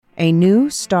A new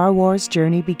Star Wars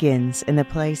journey begins in the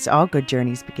place all good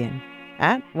journeys begin.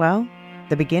 At, well,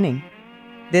 the beginning.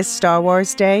 This Star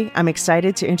Wars Day, I'm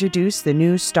excited to introduce the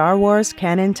new Star Wars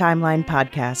Canon Timeline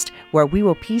podcast, where we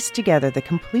will piece together the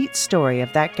complete story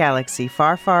of that galaxy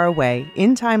far, far away,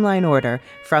 in timeline order,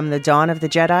 from the dawn of the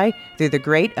Jedi through the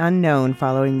great unknown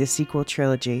following the sequel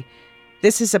trilogy.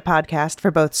 This is a podcast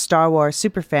for both Star Wars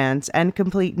superfans and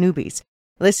complete newbies.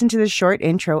 Listen to the short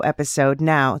intro episode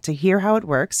now to hear how it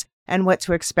works and what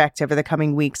to expect over the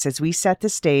coming weeks as we set the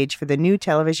stage for the new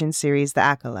television series The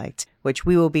Acolyte, which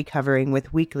we will be covering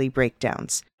with weekly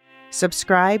breakdowns.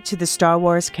 Subscribe to the Star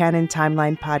Wars Canon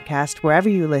Timeline podcast wherever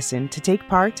you listen to take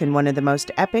part in one of the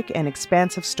most epic and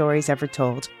expansive stories ever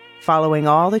told, following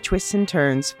all the twists and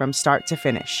turns from start to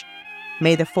finish.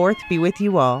 May the 4th be with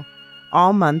you all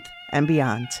month and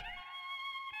beyond.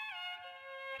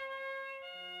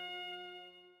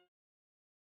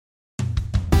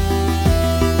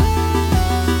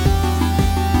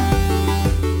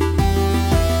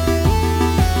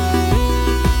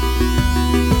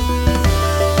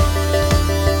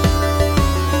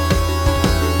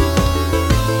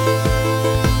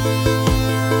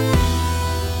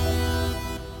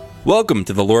 Welcome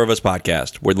to the Lore of Us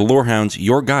podcast, where the lore hounds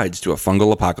your guides to a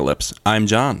fungal apocalypse. I'm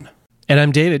John. And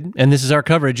I'm David, and this is our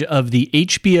coverage of the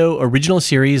HBO original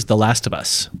series, The Last of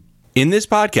Us. In this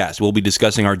podcast, we'll be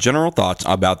discussing our general thoughts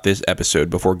about this episode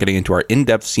before getting into our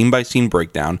in-depth scene-by-scene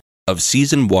breakdown of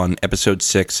Season 1, Episode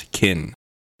 6, Kin.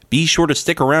 Be sure to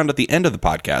stick around at the end of the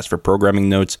podcast for programming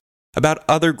notes about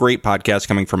other great podcasts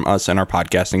coming from us and our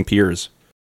podcasting peers.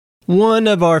 One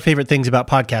of our favorite things about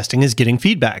podcasting is getting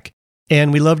feedback.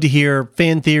 And we love to hear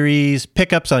fan theories,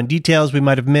 pickups on details we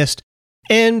might have missed,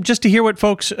 and just to hear what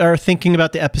folks are thinking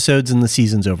about the episodes and the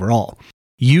seasons overall.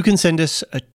 You can send us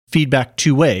feedback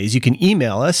two ways. You can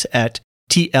email us at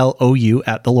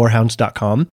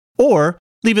TLOU@thelorehounds.com, or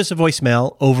leave us a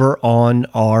voicemail over on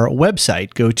our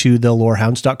website. Go to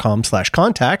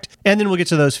thelorehounds.com/contact, and then we'll get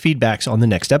to those feedbacks on the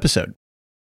next episode.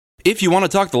 If you want to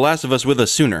talk The Last of Us with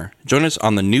us sooner, join us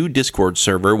on the new Discord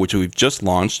server, which we've just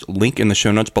launched, link in the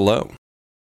show notes below.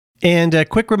 And a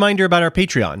quick reminder about our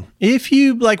Patreon. If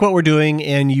you like what we're doing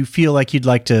and you feel like you'd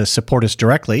like to support us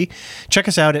directly, check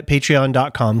us out at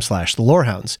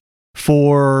patreon.com/thelorehounds.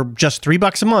 For just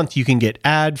 $3 a month, you can get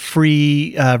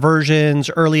ad-free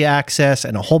versions, early access,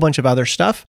 and a whole bunch of other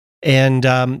stuff. And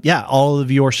all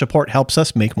of your support helps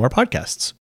us make more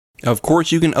podcasts. Of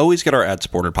course, you can always get our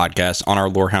ad-supported podcasts on our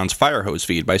Lorehounds Firehose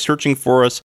feed by searching for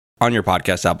us on your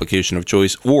podcast application of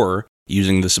choice or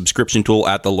using the subscription tool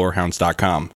at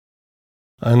thelorehounds.com.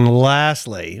 And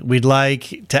lastly, we'd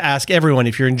like to ask everyone,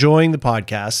 if you're enjoying the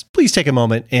podcast, please take a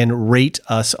moment and rate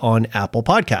us on Apple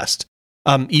Podcast.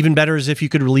 Even better is if you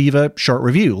could leave a short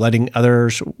review, letting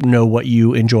others know what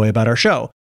you enjoy about our show.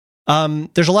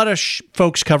 There's a lot of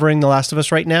folks covering The Last of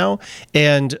Us right now,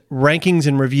 and rankings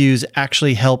and reviews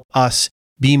actually help us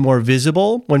be more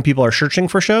visible when people are searching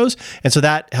for shows. And so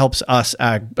that helps us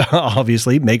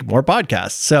obviously make more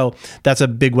podcasts. So that's a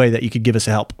big way that you could give us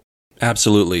a help.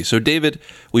 Absolutely. So David,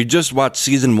 we just watched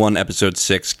Season 1, Episode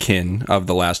 6, Kin of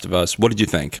The Last of Us. What did you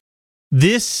think?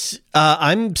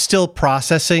 I'm still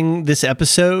processing this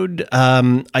episode.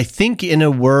 I think in a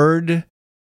word,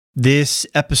 this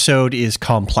episode is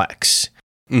complex.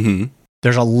 Mm-hmm.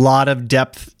 There's a lot of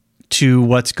depth to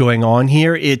what's going on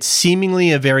here. It's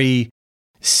seemingly a very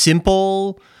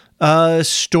simple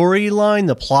storyline,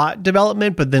 the plot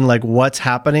development, but then like what's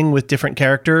happening with different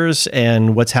characters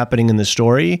and what's happening in the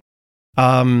story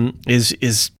there's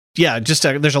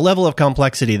a level of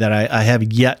complexity that I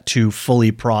have yet to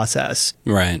fully process.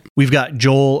 Right. We've got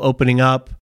Joel opening up.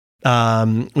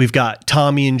 We've got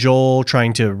Tommy and Joel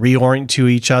trying to reorient to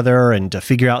each other and to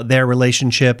figure out their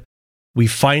relationship. We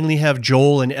finally have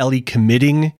Joel and Ellie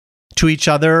committing to each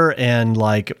other and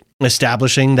like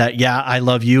establishing that, yeah, I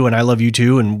love you and I love you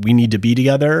too, and we need to be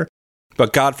together.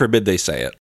 But God forbid they say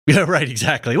it. Yeah, right,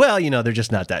 exactly. Well, they're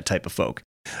just not that type of folk.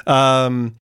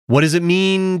 What does it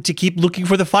mean to keep looking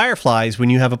for the Fireflies when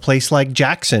you have a place like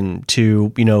Jackson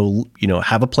to,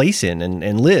 have a place in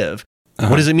and live? Uh-huh.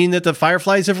 What does it mean that the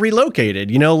Fireflies have relocated?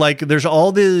 There's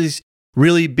all these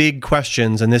really big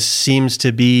questions, and this seems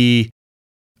to be,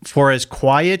 for as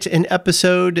quiet an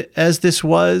episode as this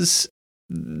was,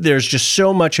 there's just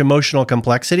so much emotional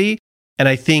complexity. And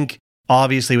I think,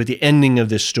 obviously, with the ending of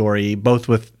this story, both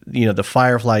with, the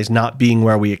Fireflies not being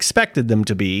where we expected them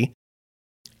to be,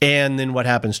 and then what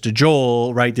happens to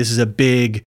Joel, right? This is a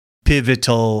big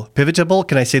pivotal,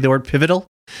 can I say the word pivotal?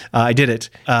 I did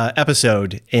it,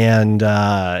 episode. And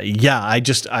I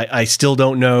still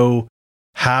don't know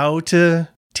how to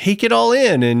take it all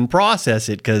in and process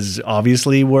it, because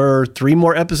obviously we're 3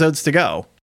 more episodes to go.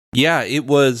 Yeah, it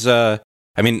was,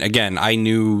 again, I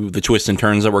knew the twists and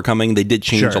turns that were coming. They did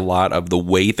change a lot of the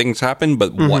way things happened,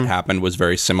 but what happened was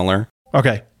very similar.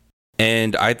 Okay.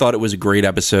 And I thought it was a great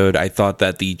episode. I thought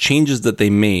that the changes that they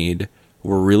made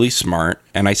were really smart.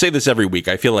 And I say this every week.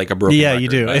 I feel like a broken record. You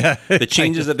do. Yeah. The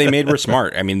changes that they made were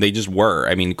smart. I mean, they just were.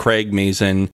 I mean, Craig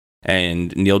Mazin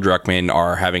and Neil Druckmann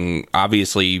are having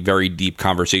obviously very deep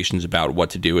conversations about what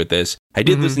to do with this. I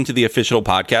did listen to the official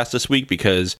podcast this week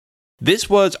because this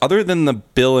was, other than the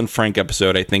Bill and Frank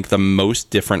episode, I think the most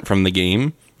different from the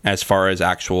game as far as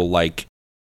actual, like,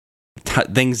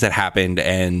 things that happened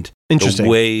and the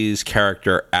ways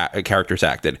characters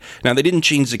acted. Now, they didn't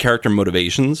change the character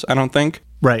motivations, I don't think.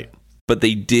 Right. But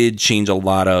they did change a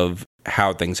lot of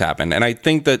how things happened. And I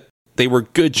think that they were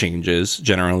good changes,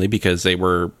 generally, because they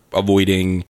were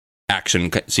avoiding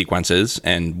action sequences,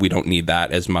 and we don't need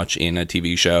that as much in a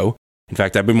TV show. In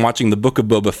fact, I've been watching the Book of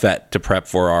Boba Fett to prep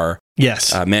for our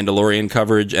Mandalorian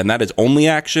coverage, and that is only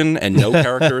action and no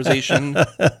characterization.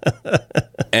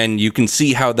 And you can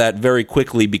see how that very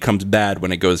quickly becomes bad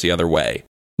when it goes the other way.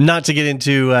 Not to get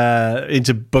into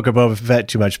Book of Boba Fett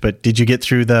too much, but did you get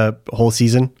through the whole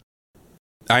season?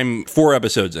 I'm 4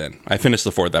 episodes in. I finished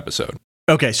the 4th episode.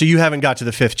 Okay, so you haven't got to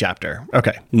the 5th chapter.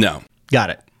 Okay. No.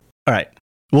 Got it. All right.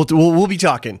 We'll be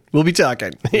talking.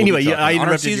 Anyway, I interrupted on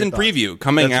our season preview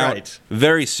coming out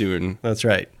very soon. That's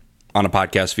right. On a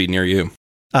podcast feed near you.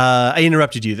 I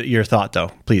interrupted your thought, though.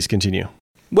 Please continue.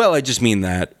 Well, I just mean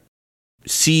that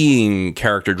seeing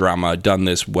character drama done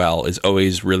this well is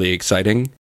always really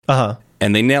exciting. Uh-huh.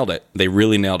 And they nailed it. They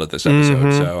really nailed it this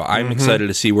episode. So I'm excited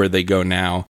to see where they go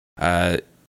now. I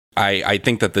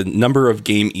think that the number of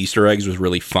game Easter eggs was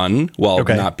really fun, while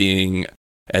not being,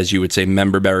 as you would say,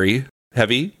 memberberry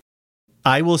heavy.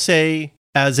 I will say,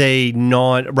 as the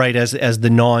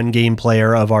non-game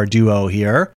player of our duo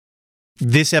here,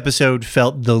 this episode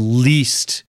felt the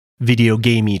least video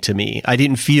gamey to me. I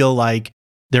didn't feel like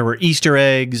there were Easter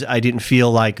eggs. I didn't feel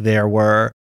like there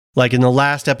were, like in the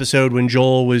last episode when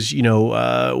Joel was,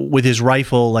 with his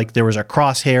rifle, like there was a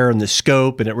crosshair and the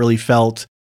scope, and it really felt,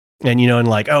 and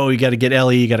like, oh, you got to get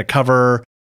Ellie, you got to cover.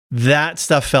 That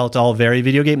stuff felt all very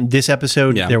video game. This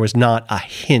episode, there was not a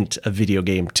hint of video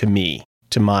game to me,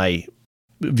 to my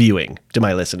viewing, to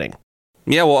my listening.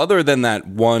 Yeah, well, other than that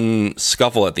one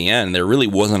scuffle at the end, there really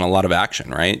wasn't a lot of action,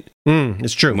 right?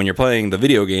 It's true. When you're playing the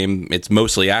video game, it's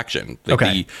mostly action.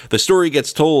 Like the story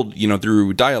gets told,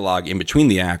 through dialogue in between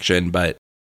the action, but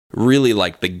really,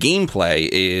 like, the gameplay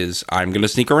is, I'm going to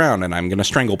sneak around and I'm going to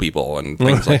strangle people and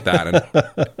things like that.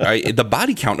 And the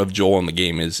body count of Joel in the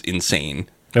game is insane.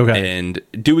 Okay. And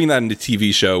doing that in the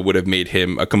TV show would have made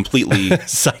him a completely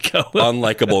psycho,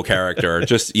 unlikable character.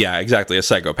 Just, yeah, exactly, a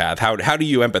psychopath. How do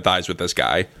you empathize with this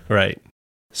guy? Right.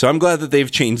 So I'm glad that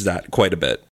they've changed that quite a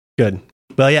bit. Good.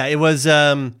 Well, yeah, it was,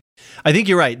 I think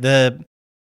you're right.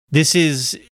 This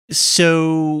is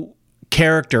so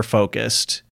character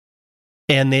focused,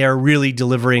 and they are really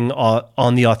delivering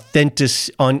on the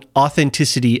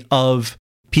authenticity of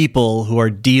people who are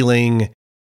dealing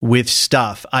with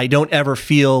stuff. I don't ever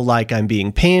feel like I'm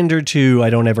being pandered to. I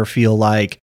don't ever feel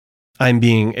like I'm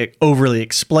being overly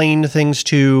explained things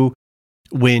to.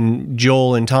 When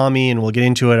Joel and Tommy, and we'll get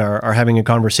into it, are having a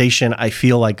conversation, I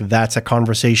feel like that's a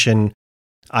conversation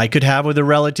I could have with a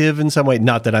relative in some way.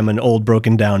 Not that I'm an old,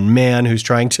 broken down man who's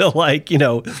trying to,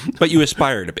 But you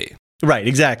aspire to be. Right,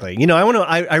 exactly.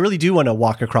 I really do want to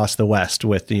walk across the West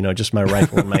with, just my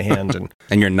rifle in my hand.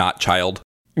 And you're not child.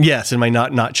 Yes, and my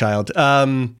not child.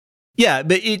 Yeah,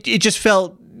 but it just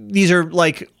felt, these are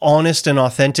like honest and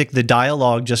authentic. The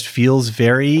dialogue just feels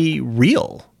very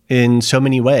real in so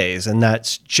many ways, and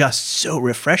that's just so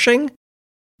refreshing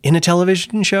in a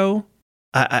television show.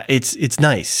 It's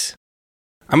nice.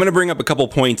 I'm going to bring up a couple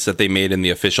points that they made in the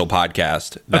official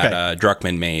podcast that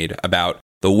Druckmann made about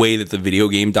the way that the video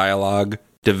game dialogue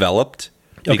developed.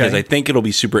 Because I think it'll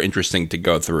be super interesting to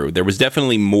go through. There was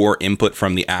definitely more input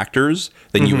from the actors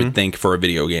than you would think for a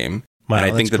video game. Wow, and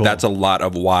I think that's a lot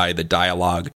of why the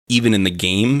dialogue, even in the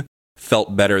game,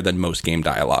 felt better than most game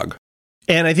dialogue.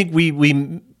 And I think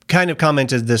we kind of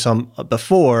commented this on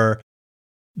before,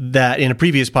 that in a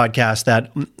previous podcast,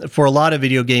 that for a lot of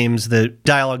video games, the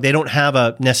dialogue, they don't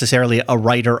have necessarily a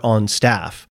writer on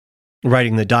staff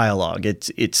writing the dialogue.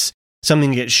 It's something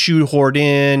that gets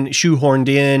shoehorned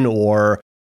in, or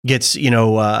gets,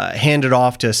 handed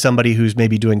off to somebody who's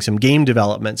maybe doing some game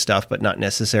development stuff, but not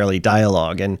necessarily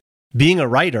dialogue. And being a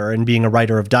writer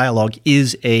of dialogue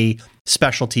is a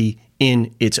specialty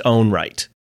in its own right.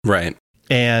 Right.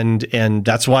 And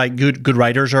that's why good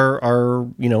writers are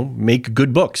make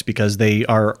good books, because they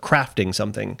are crafting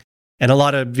something. And a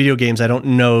lot of video games, I don't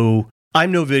know.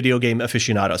 I'm no video game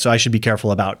aficionado, so I should be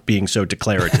careful about being so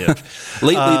declarative.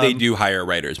 Lately, they do hire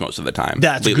writers most of the time.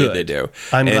 That's Lately, good. They do.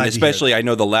 I'm glad and especially, I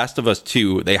know The Last of Us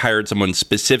 2, they hired someone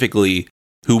specifically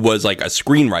who was like a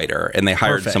screenwriter, and they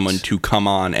hired someone to come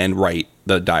on and write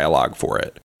the dialogue for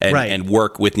it and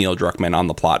work with Neil Druckmann on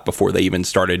the plot before they even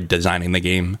started designing the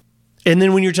game. And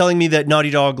then when you're telling me that Naughty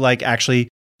Dog like actually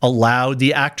allowed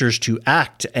the actors to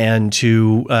act and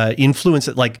to influence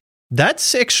it, like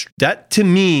that to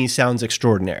me sounds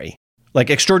extraordinary,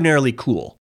 like extraordinarily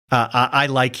cool. I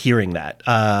like hearing that.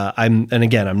 I'm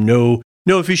no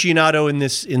aficionado in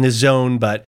this zone,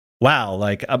 but wow,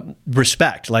 like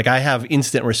respect. Like I have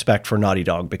instant respect for Naughty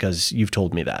Dog because you've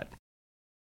told me that.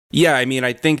 Yeah, I mean,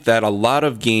 I think that a lot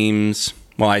of games,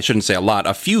 well, I shouldn't say a lot,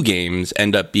 a few games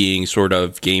end up being sort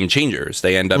of game changers.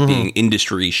 They end up being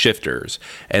industry shifters.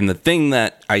 And the thing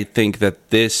that I think that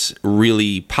this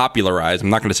really popularized, I'm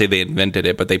not going to say they invented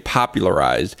it, but they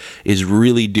popularized, is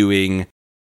really doing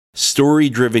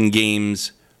story-driven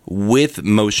games with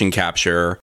motion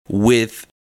capture, with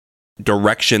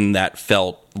direction that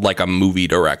felt like a movie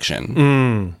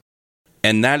direction.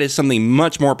 And that is something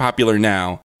much more popular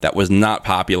now that was not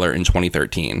popular in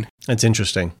 2013. That's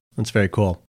interesting. That's very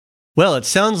cool. Well, it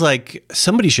sounds like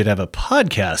somebody should have a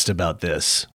podcast about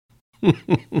this.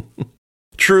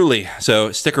 Truly.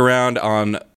 So stick around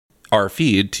on our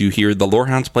feed to hear the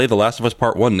Lorehounds play The Last of Us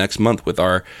Part 1 next month with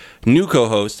our new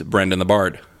co-host, Brendan the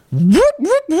Bard. Whoop,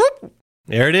 whoop, whoop.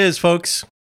 There it is, folks.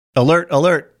 Alert,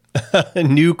 alert. A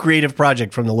new creative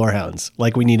project from the Lorehounds.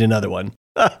 Like we need another one.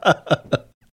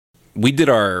 We did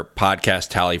our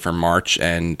podcast tally for March,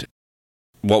 and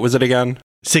what was it again?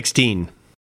 16.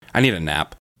 I need a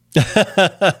nap.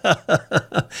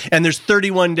 And there's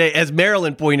 31 days, as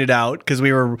Marilyn pointed out, because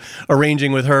we were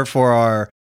arranging with her for our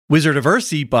Wizard of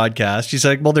Earthsea podcast. She's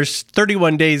like, well, there's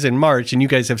 31 days in March, and you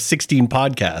guys have 16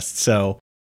 podcasts, so.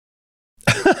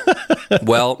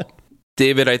 Well,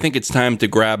 David, I think it's time to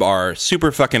grab our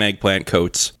super fucking eggplant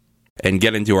coats and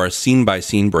get into our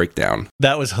scene-by-scene breakdown.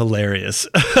 That was hilarious.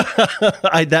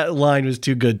 That line was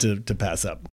too good to pass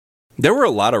up. There were a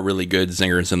lot of really good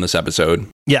zingers in this episode.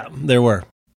 Yeah, there were.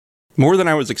 More than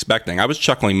I was expecting. I was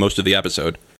chuckling most of the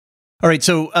episode. All right,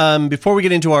 so before we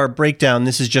get into our breakdown,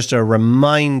 this is just a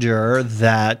reminder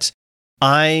that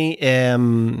I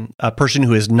am a person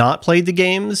who has not played the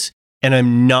games, and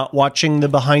I'm not watching the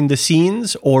behind the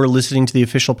scenes or listening to the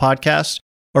official podcast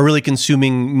or really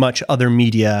consuming much other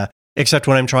media, except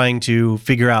when I'm trying to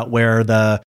figure out where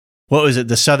the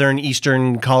Southern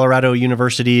Eastern Colorado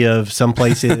University of some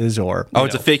places or...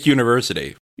 it's a fake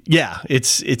university. Yeah,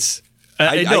 it's...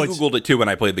 I Googled it too when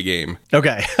I played the game.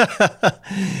 Okay.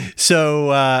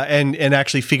 So, and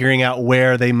actually figuring out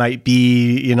where they might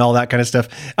be and all that kind of stuff.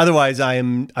 Otherwise,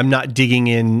 I'm not digging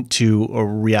into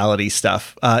reality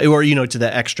stuff or, to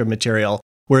the extra material.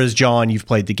 Whereas, John, you've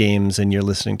played the games and you're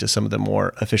listening to some of the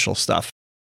more official stuff.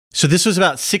 So this was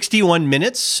about 61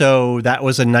 minutes. So that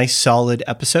was a nice, solid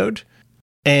episode.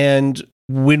 And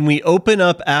when we open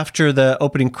up after the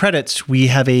opening credits, we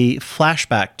have a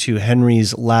flashback to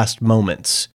Henry's last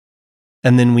moments.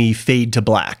 And then we fade to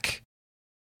black.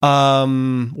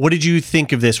 What did you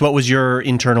think of this? What was your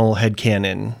internal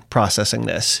headcanon processing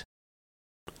this?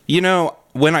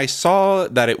 When I saw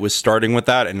that it was starting with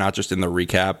that and not just in the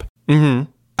recap,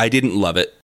 I didn't love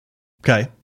it. Okay.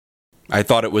 I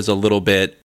thought it was a little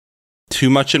bit too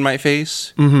much in my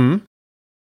face.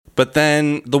 But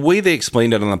then the way they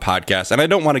explained it on the podcast, and I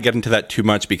don't want to get into that too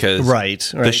much because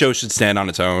the show should stand on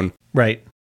its own. Right.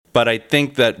 But I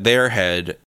think that their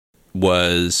head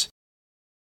was,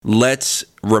 let's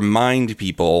remind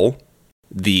people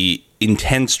the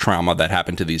intense trauma that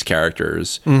happened to these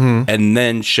characters and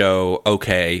then show,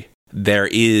 okay, there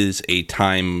is a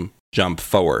time jump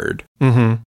forward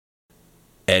and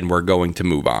we're going to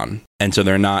move on. And so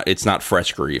it's not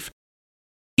fresh grief.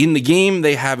 In the game,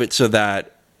 they have it so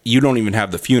that you don't even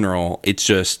have the funeral. It's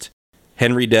just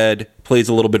Henry dead, plays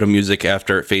a little bit of music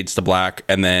after it fades to black,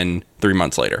 and then 3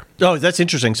 months later. Oh, that's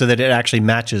interesting. So that it actually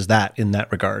matches that in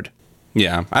that regard.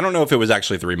 Yeah. I don't know if it was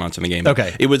actually 3 months in the game.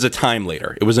 Okay. It was a time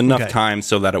later. It was enough time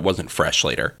so that it wasn't fresh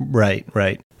later.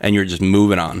 Right. And you're just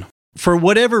moving on. For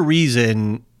whatever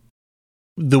reason,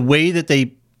 the way that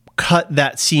they cut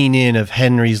that scene in of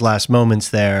Henry's last moments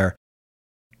there,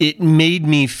 it made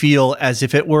me feel as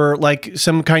if it were like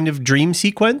some kind of dream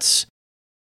sequence.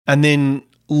 And then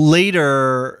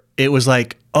later it was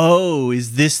like, oh,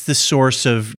 is this the source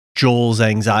of Joel's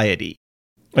anxiety?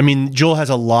 I mean, Joel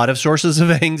has a lot of sources of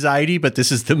anxiety, but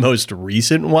this is the most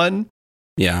recent one.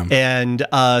 Yeah. And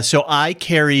so I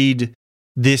carried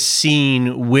this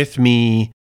scene with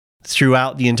me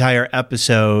throughout the entire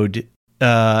episode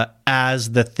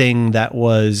as the thing that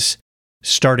was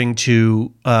starting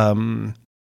to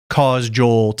cause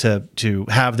Joel to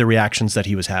have the reactions that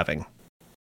he was having.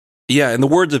 Yeah, in the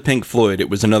words of Pink Floyd, it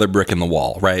was another brick in the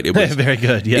wall, right? It was very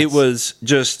good. Yes. It was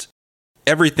just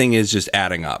everything is just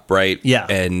adding up, right? Yeah.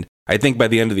 And I think by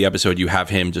the end of the episode, you have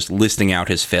him just listing out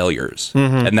his failures.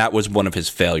 Mm-hmm. And that was one of his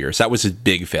failures. That was his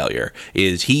big failure,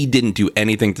 is he didn't do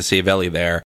anything to save Ellie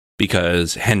there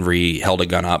because Henry held a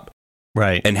gun up.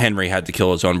 Right. And Henry had to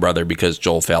kill his own brother because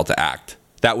Joel failed to act.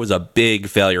 That was a big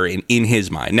failure in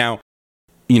his mind. Now,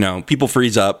 people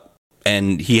freeze up,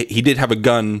 and he did have a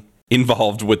gun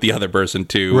involved with the other person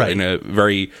too, right. And a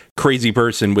very crazy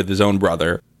person with his own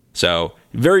brother. So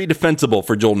very defensible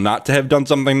for Joel not to have done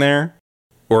something there,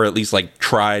 or at least like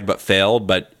tried but failed.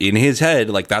 But in his head,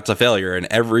 like that's a failure, and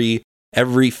every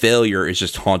failure is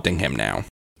just haunting him now.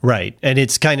 Right, and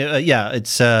it's kind of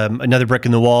it's another brick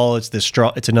in the wall. It's the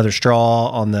straw. It's another straw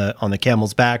on the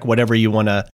camel's back, whatever you want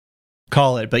to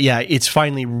call it. But yeah, it's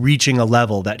finally reaching a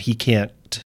level that he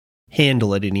can't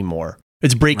handle it anymore.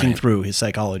 It's breaking through his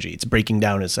psychology. It's breaking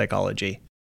down his psychology.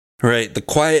 Right. The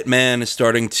quiet man is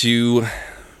starting to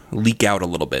leak out a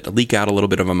little bit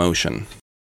of emotion.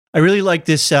 I really like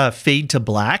this fade to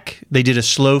black. They did a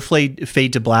slow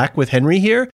fade to black with Henry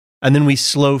here, and then we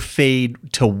slow fade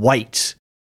to white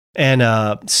and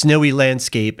a snowy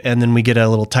landscape, and then we get a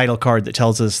little title card that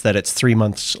tells us that it's 3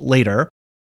 months later.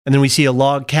 And then we see a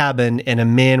log cabin and a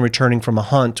man returning from a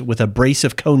hunt with a brace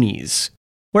of conies.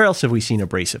 Where else have we seen a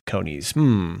brace of conies?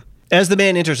 As the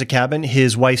man enters a cabin,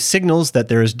 his wife signals that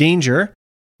there is danger.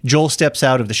 Joel steps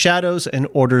out of the shadows and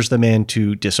orders the man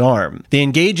to disarm. They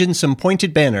engage in some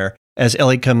pointed banter as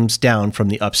Ellie comes down from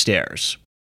the upstairs.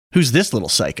 Who's this little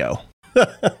psycho?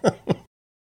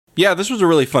 Yeah, this was a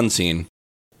really fun scene.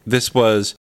 This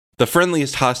was the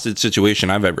friendliest hostage situation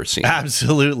I've ever seen.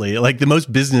 Absolutely. Like the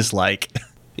most businesslike.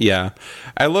 Yeah.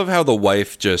 I love how the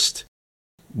wife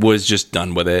was just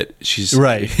done with it. She's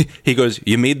right. He goes,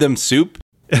 "You made them soup?"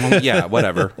 Well, yeah,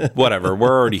 whatever.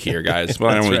 We're already here, guys.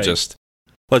 Why don't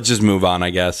let's just move on, I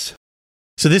guess.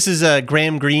 So this is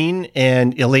Graham Greene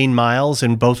and Elaine Miles,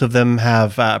 and both of them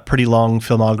have pretty long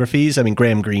filmographies. I mean,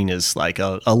 Graham Greene is like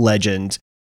a legend,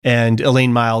 and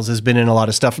Elaine Miles has been in a lot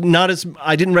of stuff.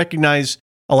 I didn't recognize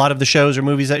a lot of the shows or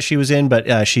movies that she was in,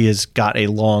 but she has got a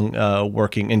long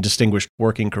working and distinguished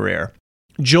working career.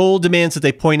 Joel demands that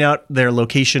they point out their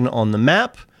location on the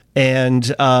map, and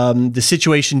the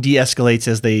situation de-escalates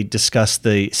as they discuss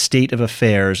the state of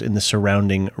affairs in the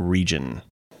surrounding region.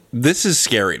 This is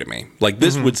scary to me. Like,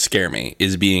 this would scare me,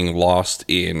 is being lost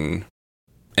in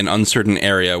an uncertain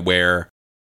area where...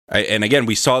 and again,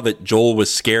 we saw that Joel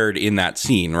was scared in that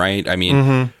scene, right? I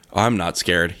mean, I'm not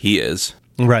scared. He is.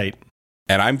 Right.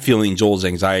 And I'm feeling Joel's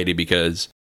anxiety because,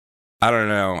 I don't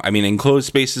know. I mean, enclosed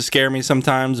spaces scare me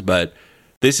sometimes, but...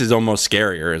 this is almost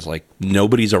scarier. It's like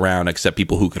nobody's around except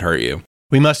people who could hurt you.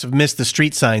 We must have missed the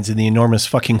street signs in the enormous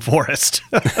fucking forest.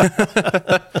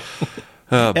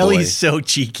 Oh, Ellie's so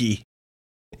cheeky.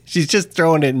 She's just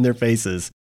throwing it in their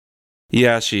faces.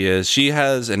 Yeah, she is. She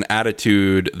has an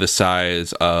attitude the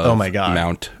size of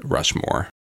Mount Rushmore.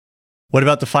 What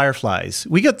about the fireflies?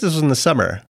 We got this in the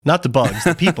summer. Not the bugs,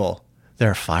 the people. There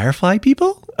are firefly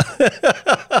people?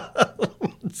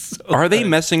 Are they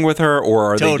messing with her,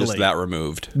 or are they just that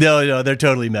removed? No, they're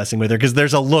totally messing with her, because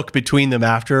there's a look between them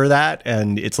after that,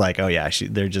 and it's like, oh yeah,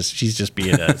 she's just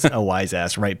being a wise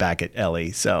ass right back at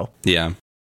Ellie. So yeah,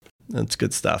 that's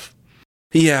good stuff.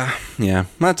 Yeah,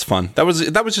 that's fun. That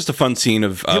was just a fun scene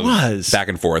of it was back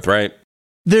and forth, right?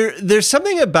 There's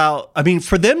something about, I mean,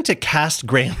 for them to cast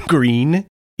Graham Greene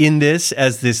in this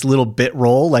as this little bit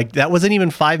role, like that wasn't even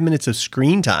 5 minutes of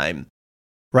screen time.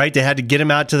 Right, they had to get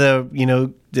him out to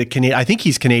the I think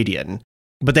he's Canadian,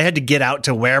 but they had to get out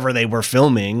to wherever they were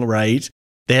filming. Right,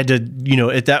 they had to,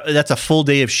 that's a full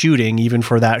day of shooting, even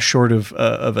for that short of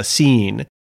a scene.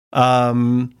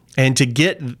 And to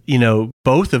get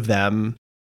both of them,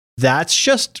 that's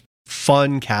just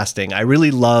fun casting. I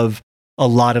really love a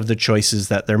lot of the choices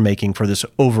that they're making for this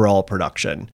overall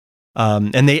production,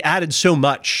 and they added so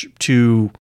much to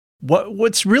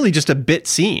what's really just a bit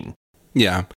scene.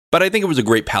 Yeah. But I think it was a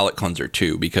great palate cleanser,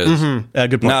 too, because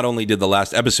not only did the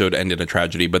last episode end in a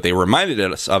tragedy, but they reminded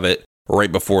us of it right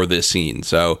before this scene.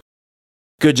 So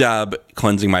good job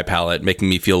cleansing my palate, making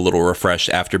me feel a little refreshed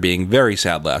after being very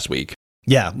sad last week.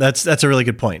 Yeah, that's a really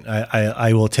good point.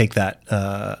 I will take that.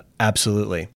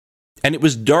 Absolutely. And it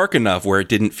was dark enough where it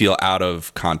didn't feel out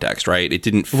of context, right? It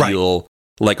didn't feel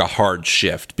like a hard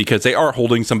shift, because they are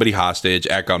holding somebody hostage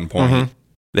at gunpoint.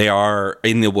 They are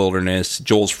in the wilderness.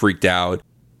 Joel's freaked out.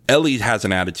 Ellie has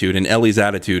an attitude, and Ellie's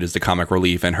attitude is the comic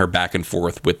relief and her back and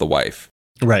forth with the wife.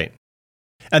 Right.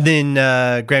 And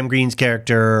then Graham Greene's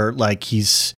character, like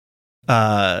he's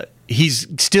still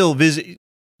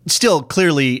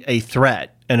clearly a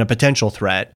threat and a potential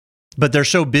threat, but they're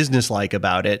so businesslike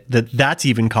about it that that's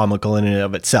even comical in and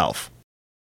of itself.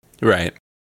 Right.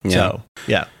 Yeah. So,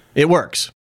 yeah, it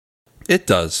works. It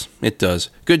does. It does.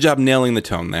 Good job nailing the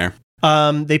tone there.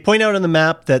 They point out on the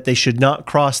map that they should not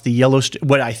cross the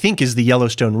what I think is the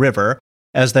Yellowstone River,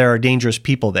 as there are dangerous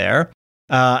people there.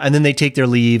 And then they take their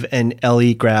leave, and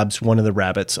Ellie grabs one of the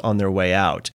rabbits on their way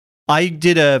out. I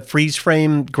did a freeze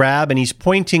frame grab, and he's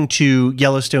pointing to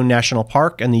Yellowstone National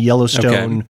Park and the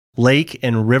Yellowstone Lake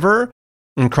and River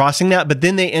and crossing that. But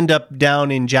then they end up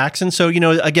down in Jackson. So,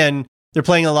 again, they're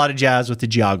playing a lot of jazz with the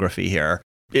geography here.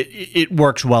 It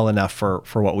works well enough for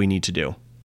what we need to do.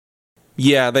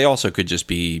 Yeah, they also could just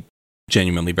be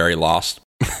genuinely very lost.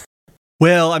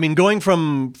 Well, I mean, going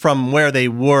from where they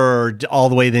were all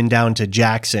the way then down to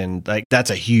Jackson, like that's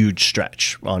a huge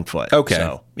stretch on foot. Okay.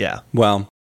 So, yeah. Well,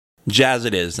 jazz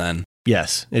it is then.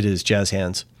 Yes, it is jazz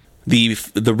hands. The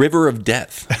River of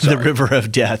Death. The River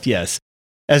of Death, yes.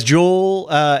 As Joel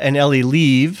and Ellie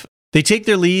leave, they take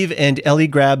their leave, and Ellie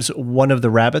grabs one of the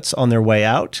rabbits on their way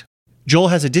out. Joel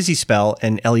has a dizzy spell,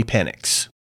 and Ellie panics.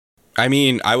 I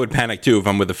mean, I would panic too if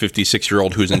I'm with a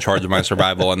 56-year-old who's in charge of my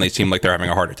survival and they seem like they're having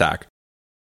a heart attack.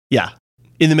 Yeah,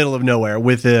 in the middle of nowhere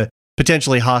with a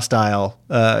potentially hostile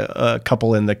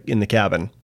couple in the cabin.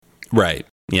 Right.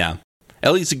 Yeah.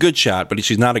 Ellie's a good shot, but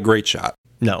she's not a great shot.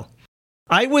 No.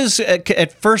 I was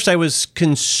at first I was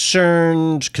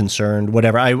concerned,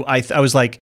 whatever. I was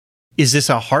like, is this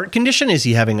a heart condition? Is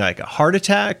he having like a heart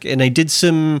attack? And I did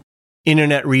some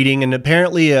internet reading, and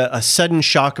apparently a sudden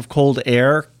shock of cold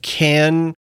air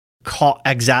can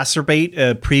exacerbate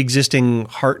a pre-existing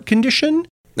heart condition.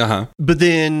 Uh-huh. But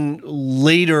then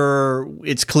later,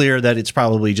 it's clear that it's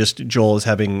probably just Joel is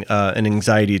having an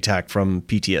anxiety attack from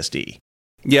PTSD.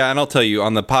 Yeah, and I'll tell you,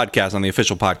 on the podcast, on the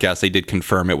official podcast, they did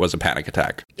confirm it was a panic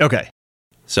attack. Okay.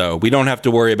 So we don't have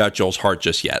to worry about Joel's heart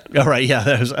just yet. All right,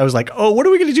 yeah. I was like, oh, what are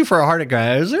we going to do for a heart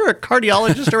attack? Is there a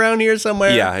cardiologist around here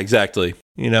somewhere? Yeah, exactly.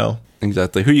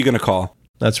 Exactly. Who are you going to call?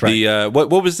 That's right. The what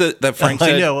was that Frank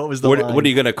said? I know, what was the line? What are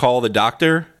you going to call the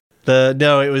doctor?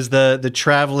 No, it was the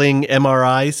traveling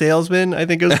MRI salesman, I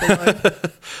think it was the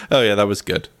line. Oh, yeah, that was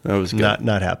good.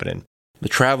 Not happening. The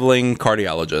traveling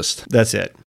cardiologist. That's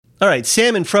it. All right,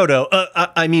 Sam and Frodo,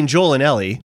 Joel and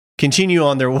Ellie, continue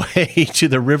on their way to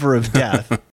the River of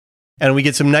Death. And we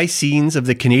get some nice scenes of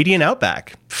the Canadian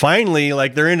outback. Finally,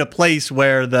 like they're in a place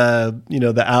where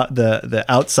the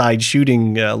outside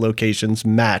shooting locations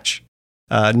match,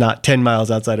 not 10 miles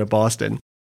outside of Boston.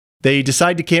 They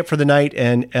decide to camp for the night,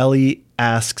 and Ellie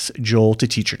asks Joel to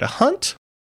teach her to hunt.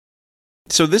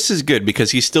 So this is good because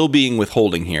he's still being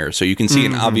withholding here, so you can see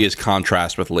an obvious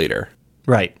contrast with later.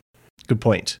 Right. Good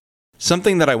point.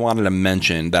 Something that I wanted to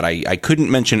mention that I couldn't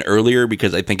mention earlier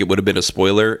because I think it would have been a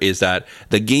spoiler is that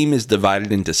the game is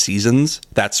divided into seasons.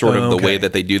 That's sort of the way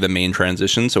that they do the main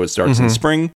transition. So it starts in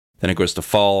spring, then it goes to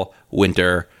fall,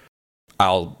 winter.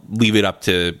 I'll leave it up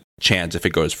to chance if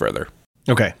it goes further.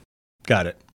 Okay. Got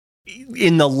it.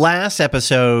 In the last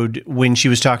episode, when she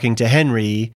was talking to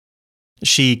Henry,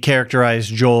 she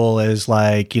characterized Joel as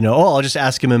like, I'll just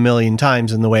ask him a million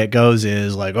times. And the way it goes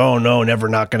is like, oh, no, never,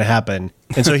 not going to happen.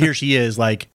 And so here she is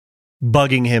like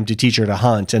bugging him to teach her to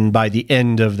hunt. And by the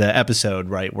end of the episode,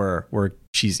 right, where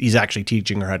he's actually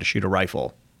teaching her how to shoot a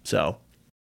rifle. So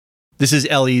this is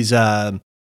Ellie's, what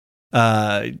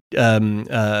do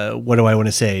I want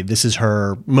to say? This is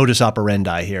her modus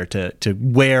operandi here to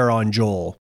wear on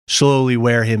Joel, slowly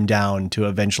wear him down to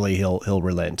eventually he'll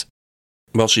relent.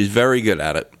 Well, she's very good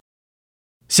at it.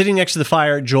 Sitting next to the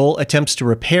fire, Joel attempts to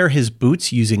repair his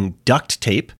boots using duct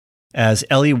tape as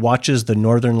Ellie watches the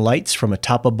northern lights from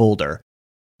atop a boulder.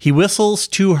 He whistles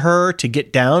to her to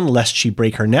get down lest she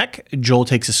break her neck. Joel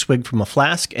takes a swig from a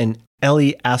flask, and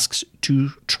Ellie asks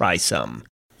to try some.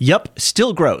 Yup,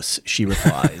 still gross, she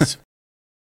replies.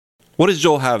 What does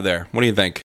Joel have there? What do you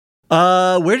think?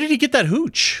 Where did he get that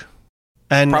hooch?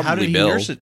 And Probably how did he Bill. nurse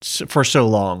it for so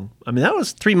long? I mean, that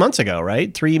was 3 months ago,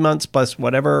 right? 3 months plus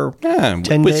whatever, 10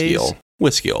 days.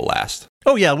 Whiskey will last.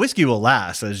 Oh, yeah, whiskey will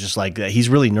last. It's just like he's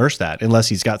really nursed that, unless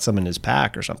he's got some in his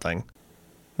pack or something.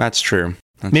 That's true.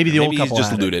 Maybe the old couple he's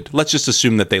just looted. Let's just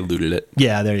assume that they looted it.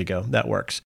 Yeah, there you go. That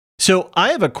works. So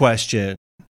I have a question.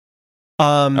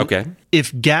 Okay.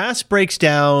 If gas breaks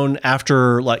down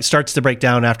starts to break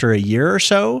down after a year or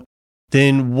so,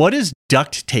 then what is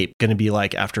duct tape going to be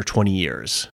like after 20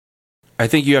 years? I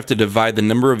think you have to divide the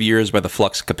number of years by the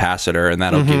flux capacitor, and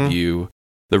that'll give you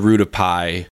the root of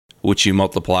pi, which you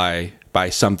multiply by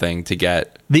something to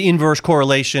get the inverse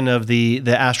correlation of the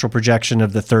astral projection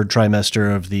of the third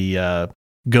trimester of the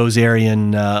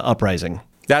Gozerian uprising.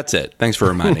 That's it. Thanks for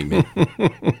reminding me.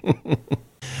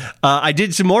 I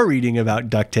did some more reading about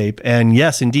duct tape, and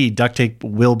yes, indeed, duct tape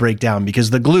will break down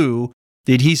because the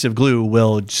adhesive glue,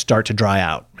 will start to dry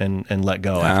out and let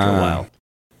go after a while.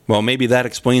 Well, maybe that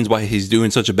explains why he's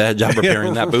doing such a bad job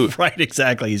repairing that boot. Right,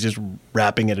 exactly. He's just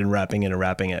wrapping it and wrapping it and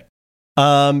wrapping it.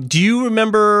 Do you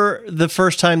remember the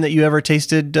first time that you ever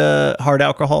tasted hard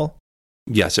alcohol?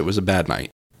 Yes, it was a bad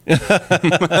night.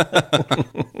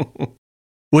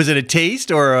 Was it a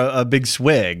taste or a big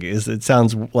swig? It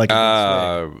sounds like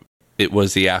a big swig. It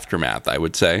was the aftermath, I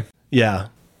would say. Yeah.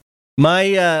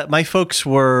 My folks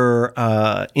were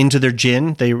into their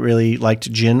gin. They really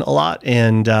liked gin a lot.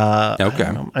 And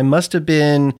I must have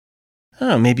been,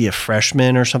 maybe a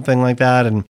freshman or something like that.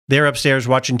 And they're upstairs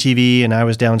watching TV and I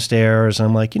was downstairs. And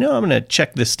I'm like, I'm going to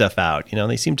check this stuff out.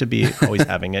 They seem to be always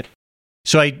having it.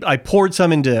 So I poured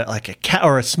some into like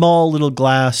a small little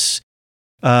glass,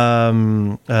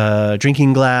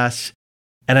 drinking glass.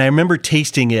 And I remember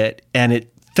tasting it, and it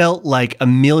felt like a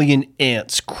million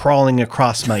ants crawling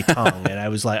across my tongue. And I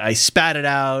was like, I spat it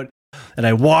out and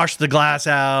I washed the glass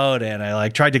out and I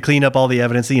tried to clean up all the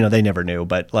evidence. They never knew,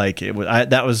 but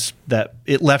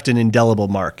it left an indelible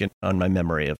mark on my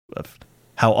memory of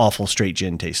how awful straight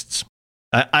gin tastes.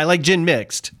 I like gin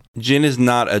mixed. Gin is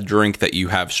not a drink that you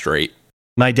have straight.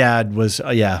 My dad was,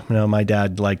 my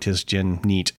dad liked his gin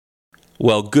neat.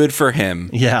 Well, good for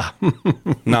him. Yeah.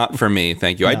 Not for me,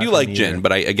 thank you. I do like gin, either.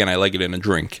 But I like it in a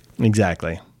drink.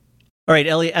 Exactly. All right,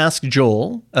 Ellie asked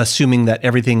Joel, assuming that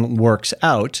everything works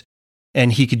out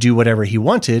and he could do whatever he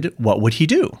wanted, what would he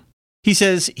do? He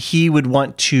says he would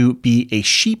want to be a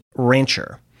sheep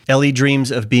rancher. Ellie dreams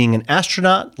of being an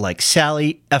astronaut like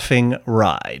Sally effing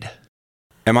Ride.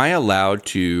 Am I allowed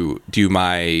to do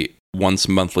my once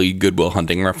monthly Goodwill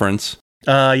Hunting reference?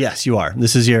 Yes, you are.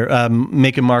 This is your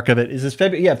make a mark of it. Is this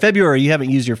February? Yeah, February. You haven't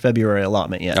used your February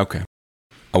allotment yet. Okay.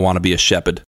 I want to be a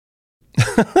shepherd.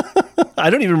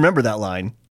 I don't even remember that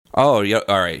line. Oh, yeah.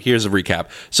 All right. Here's a recap.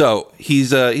 So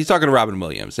he's talking to Robin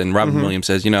Williams, and Robin Williams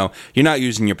says, you're not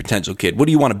using your potential, kid. What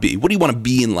do you want to be? What do you want to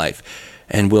be in life?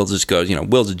 And Will just goes,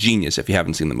 Will's a genius if you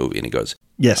haven't seen the movie. And he goes,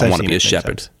 yes, I want to be a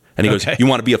shepherd. And he goes, you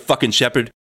want to be a fucking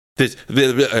shepherd? They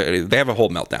have a whole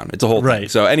meltdown. It's a whole thing.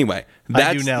 So anyway,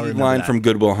 that's the line from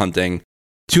Goodwill Hunting.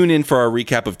 Tune in for our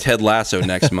recap of Ted Lasso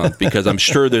next month, because I'm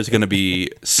sure there's going to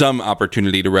be some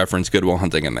opportunity to reference Goodwill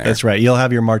Hunting in there. That's right. You'll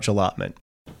have your March allotment.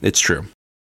 It's true.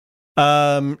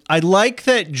 I like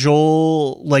that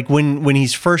Joel, when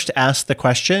he's first asked the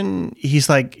question, he's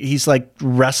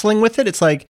wrestling with it. It's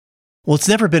like, well, it's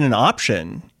never been an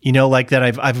option,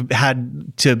 that I've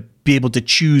had to be able to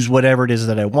choose whatever it is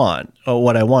that I want or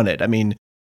what I wanted. I mean,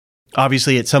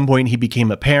 obviously at some point he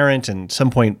became a parent, and some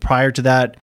point prior to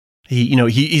that,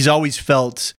 he's always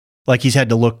felt like he's had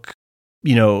to look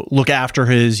after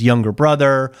his younger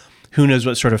brother. Who knows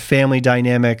what sort of family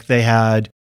dynamic they had.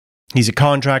 He's a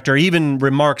contractor. He even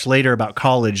remarks later about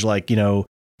college,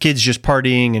 kids just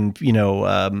partying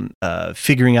and,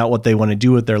 figuring out what they want to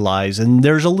do with their lives. And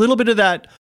there's a little bit of that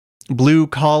blue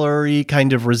collar-y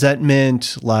kind of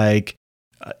resentment. Like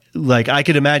I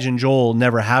could imagine Joel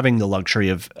never having the luxury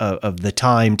of the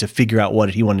time to figure out what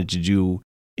he wanted to do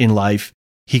in life.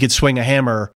 He could swing a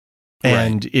hammer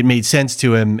and It made sense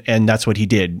to him. And that's what he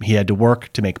did. He had to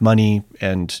work to make money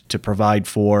and to provide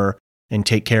for and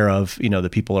take care of, the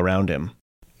people around him.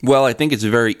 Well, I think it's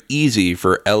very easy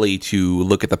for Ellie to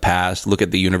look at the past, look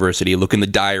at the university, look in the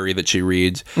diary that she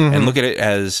reads, and look at it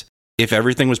as if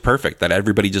everything was perfect, that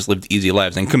everybody just lived easy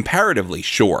lives. And comparatively,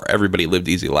 sure, everybody lived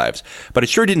easy lives, but it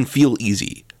sure didn't feel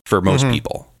easy for most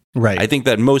people. Right. I think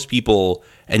that most people,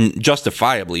 and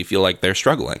justifiably, feel like they're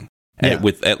struggling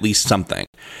with at least something.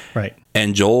 Right.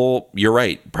 And Joel, you're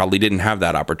right, probably didn't have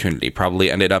that opportunity, probably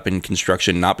ended up in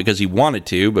construction, not because he wanted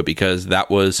to, but because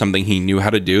that was something he knew how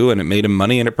to do, and it made him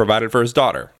money and it provided for his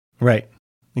daughter. Right.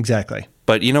 Exactly.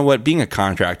 But you know what? Being a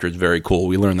contractor is very cool.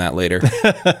 We learned that later.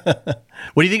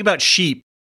 What do you think about sheep?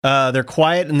 They're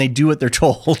quiet and they do what they're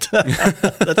told.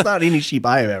 That's not any sheep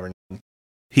I have ever known.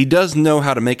 He does know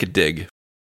how to make a dig.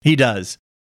 He does.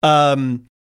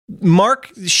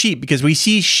 Mark sheep, because we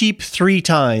see sheep 3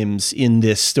 times in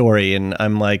this story, and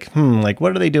I'm like,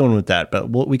 what are they doing with that? But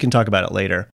we can talk about it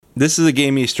later. This is a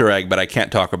game Easter egg, but I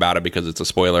can't talk about it because it's a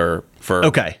spoiler for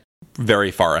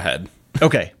very far ahead.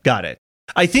 Okay, got it.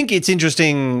 I think it's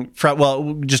interesting.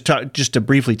 Just to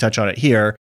briefly touch on it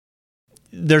here.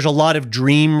 there's a lot of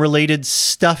dream-related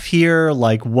stuff here,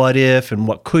 like what if and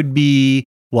what could be,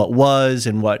 what was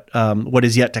and what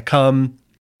is yet to come.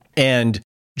 And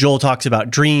Joel talks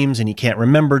about dreams, and he can't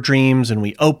remember dreams, and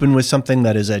we open with something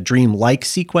that is a dream-like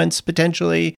sequence,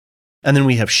 potentially. And then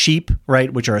we have sheep,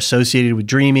 right, which are associated with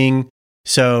dreaming.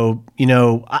 So,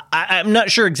 I'm not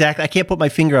sure exactly. I can't put my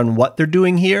finger on what they're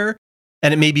doing here.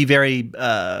 And it may be very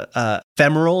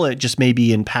ephemeral. It just may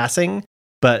be in passing.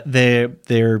 But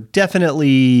they're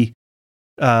definitely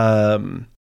some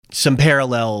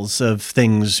parallels of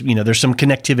things. There's some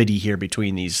connectivity here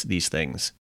between these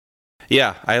things.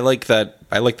 Yeah, I like that.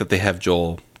 I like that they have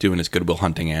Joel doing his Good Will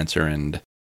Hunting answer and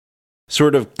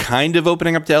sort of kind of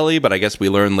opening up to Ellie, but I guess we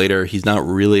learn later he's not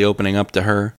really opening up to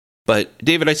her. But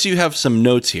David, I see you have some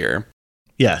notes here.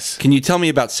 Yes. Can you tell me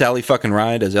about Sally fucking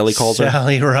Ride, as Ellie calls her?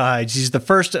 Sally Ride. She's the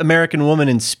first American woman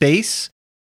in space.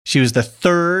 She was the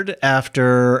third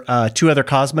after two other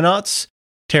cosmonauts,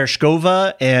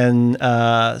 Tereshkova and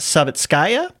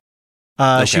Savitskaya.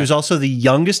 Okay. She was also the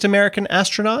youngest American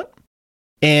astronaut.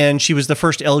 And she was the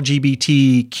first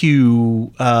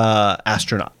LGBTQ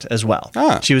astronaut as well.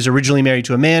 Ah. She was originally married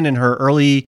to a man in her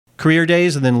early career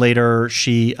days, and then later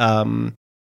she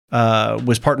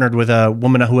was partnered with a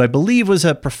woman who I believe was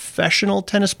a professional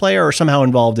tennis player or somehow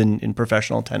involved in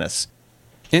professional tennis.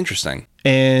 Interesting.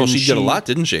 And well, she did a lot,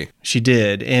 didn't she? She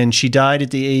did. And she died at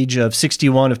the age of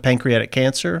 61 of pancreatic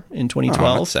cancer in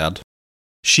 2012. Oh, that's sad.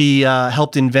 She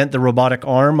helped invent the robotic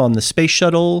arm on the space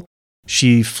shuttle.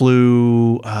 She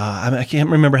flew, I can't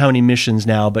remember how many missions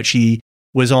now, but she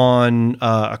was on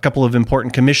a couple of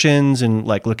important commissions and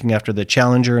like looking after the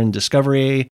Challenger and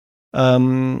Discovery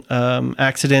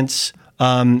accidents.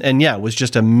 And yeah, was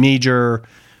just a major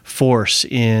force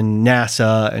in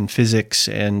NASA and physics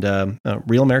and a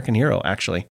real American hero,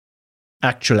 actually.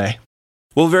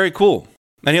 Well, very cool.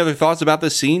 Any other thoughts about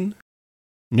this scene?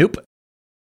 Nope.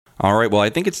 All right, well,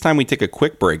 I think it's time we take a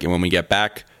quick break, and when we get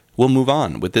back, we'll move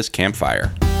on with this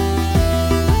campfire.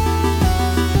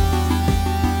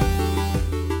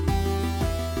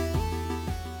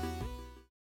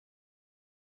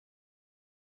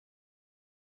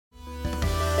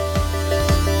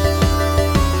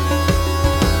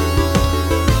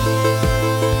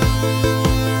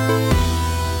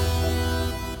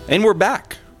 And we're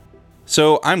back.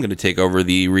 So I'm going to take over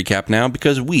the recap now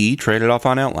because we traded off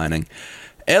on outlining.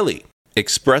 Ellie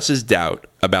expresses doubt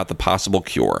about the possible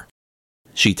cure.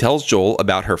 She tells Joel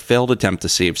about her failed attempt to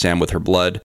save Sam with her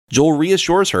blood. Joel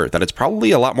reassures her that it's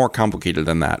probably a lot more complicated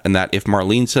than that, and that if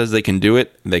Marlene says they can do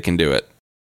it, they can do it.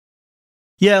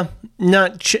 Yeah,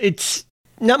 it's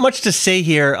not much to say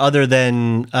here other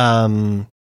than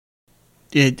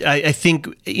I think,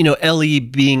 Ellie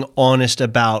being honest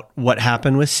about what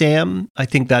happened with Sam, I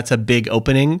think that's a big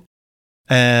opening.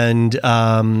 And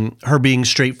her being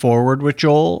straightforward with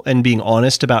Joel and being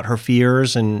honest about her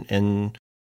fears and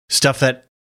stuff that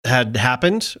had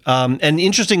happened. And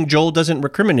interesting, Joel doesn't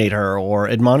recriminate her or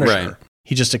admonish her.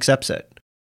 He just accepts it.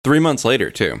 3 months later,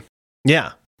 too.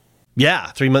 Yeah. Yeah,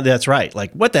 3 months. That's right.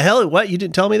 Like, what the hell? What? You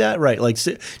didn't tell me that? Right. Like,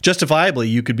 justifiably,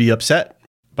 you could be upset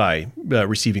by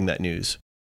receiving that news.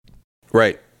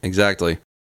 Right. Exactly.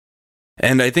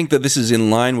 And I think that this is in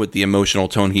line with the emotional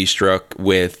tone he struck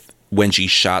with when she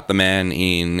shot the man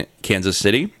in Kansas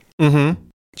City. Mm-hmm.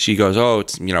 She goes, "Oh,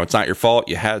 it's not your fault.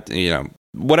 You had to,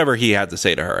 whatever he had to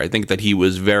say to her." I think that he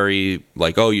was very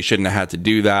like, "Oh, you shouldn't have had to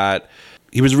do that."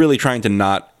 He was really trying to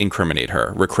not recriminate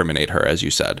her, as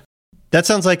you said. That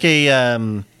sounds like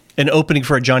an opening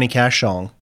for a Johnny Cash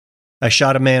song. I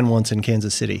shot a man once in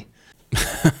Kansas City.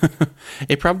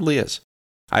 It probably is.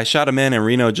 I shot a man in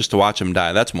Reno just to watch him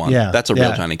die. That's one. Yeah, that's a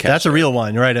real Johnny Cash. That's a real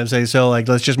one, right? I'm saying, so like,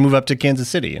 let's just move up to Kansas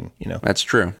City and, That's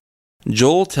true.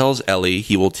 Joel tells Ellie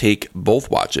he will take both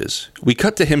watches. We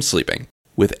cut to him sleeping,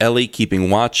 with Ellie keeping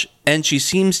watch, and she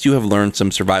seems to have learned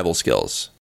some survival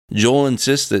skills. Joel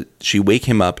insists that she wake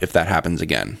him up if that happens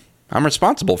again. "I'm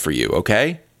responsible for you,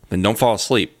 okay? Then don't fall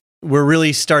asleep." We're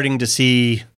really starting to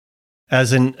see,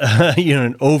 as an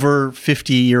over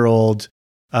 50-year-old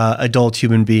adult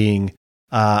human being,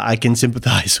 I can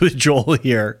sympathize with Joel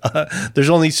here. There's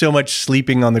only so much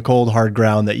sleeping on the cold, hard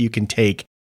ground that you can take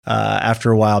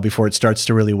after a while before it starts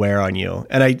to really wear on you.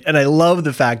 And I love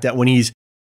the fact that when he's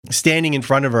standing in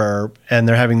front of her and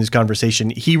they're having this conversation,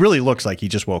 he really looks like he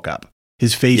just woke up.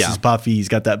 His face is puffy. He's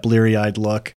got that bleary-eyed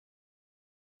look.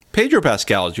 Pedro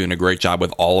Pascal is doing a great job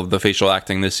with all of the facial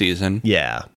acting this season.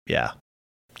 Yeah.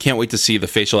 Can't wait to see the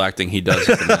facial acting he does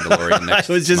with The Mandalorian next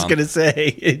I was just going to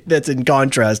say, that's in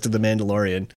contrast to The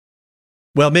Mandalorian.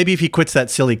 Well, maybe if he quits that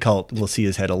silly cult, we'll see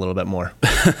his head a little bit more.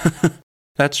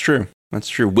 That's true.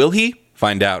 Will he?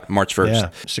 Find out March 1st. Yeah,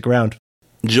 stick around.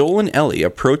 Joel and Ellie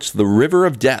approach the River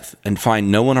of Death and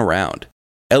find no one around.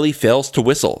 Ellie fails to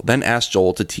whistle, then asks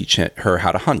Joel to teach her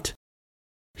how to hunt.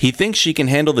 He thinks she can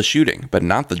handle the shooting, but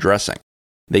not the dressing.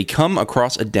 They come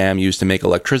across a dam used to make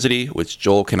electricity, which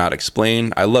Joel cannot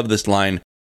explain. I love this line.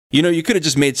 You know, you could have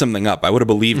just made something up. I would have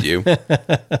believed you.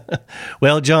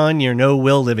 Well, John, you're no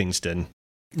Will Livingston.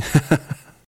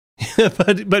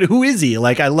 But who is he?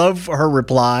 Like, I love her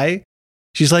reply.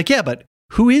 She's like, yeah, but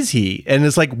who is he? And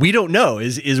it's like, we don't know.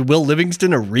 Is Will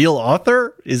Livingston a real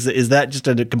author? Is that just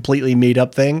a completely made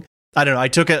up thing? I don't know. I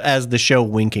took it as the show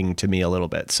winking to me a little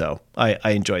bit, so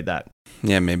I enjoyed that.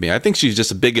 Yeah, maybe. I think she's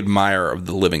just a big admirer of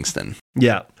the Livingston.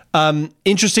 Yeah.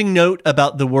 Interesting note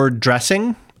about the word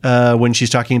dressing when she's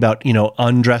talking about,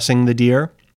 undressing the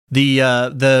deer.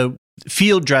 The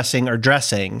field dressing or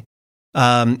dressing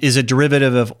is a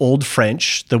derivative of Old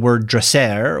French, the word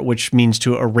dresser, which means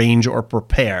to arrange or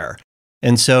prepare.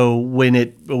 And so when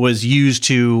it was used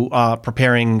to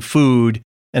preparing food,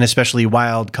 and especially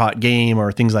wild-caught game or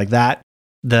things like that,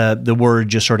 the word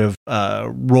just sort of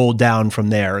rolled down from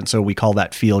there. And so we call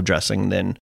that field dressing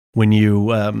then when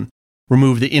you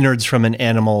remove the innards from an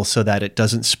animal so that it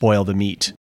doesn't spoil the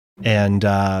meat. And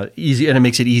it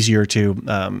makes it easier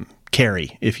to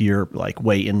carry if you're like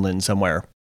way inland somewhere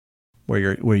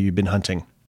where you've been hunting.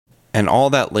 And all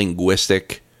that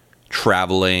linguistic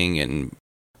traveling and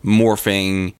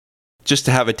morphing just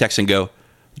to have a Texan go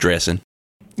dressing.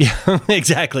 Yeah,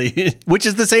 exactly. Which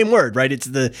is the same word, right? It's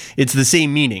the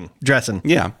same meaning, dressing.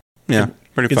 Yeah,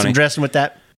 pretty Get funny. some dressing with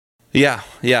that. Yeah.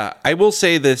 I will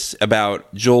say this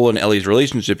about Joel and Ellie's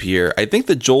relationship here. I think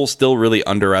that Joel still really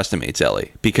underestimates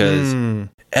Ellie because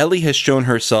Ellie has shown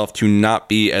herself to not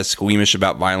be as squeamish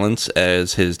about violence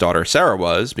as his daughter Sarah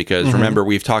was. Because remember,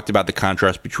 we've talked about the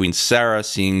contrast between Sarah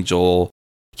seeing Joel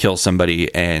kill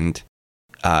somebody and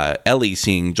Ellie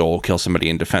seeing Joel kill somebody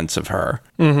in defense of her.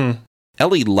 Mm-hmm.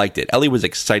 Ellie liked it. Ellie was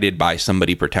excited by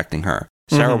somebody protecting her.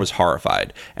 Sarah was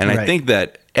horrified. And I think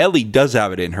that Ellie does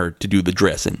have it in her to do the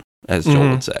dressing, as Joel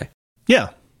would say. Yeah.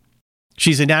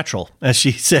 She's a natural, as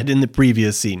she said in the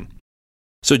previous scene.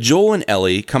 So Joel and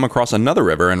Ellie come across another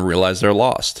river and realize they're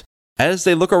lost. As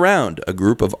they look around, a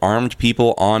group of armed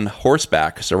people on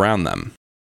horseback surround them.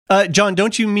 John,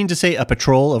 don't you mean to say a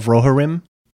patrol of Rohirrim?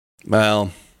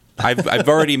 Well, we've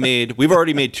already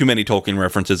made too many Tolkien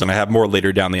references, and I have more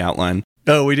later down the outline.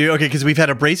 Oh, we do? Okay, because we've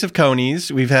had a brace of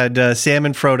conies, we've had Sam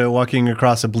and Frodo walking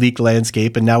across a bleak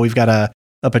landscape, and now we've got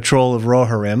a patrol of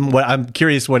Rohirrim. I'm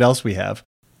curious what else we have.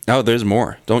 Oh, there's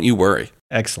more. Don't you worry.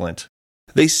 Excellent.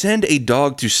 They send a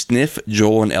dog to sniff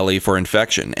Joel and Ellie for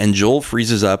infection, and Joel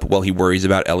freezes up while he worries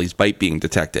about Ellie's bite being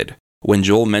detected. When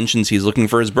Joel mentions he's looking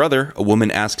for his brother, a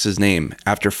woman asks his name.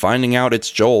 After finding out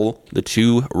it's Joel, the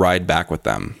two ride back with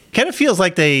them. Kind of feels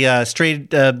like they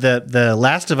strayed the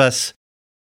Last of Us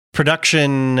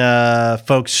production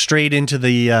folks strayed into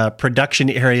the production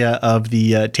area of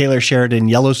the Taylor Sheridan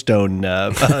Yellowstone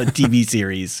TV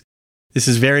series. This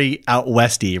is very out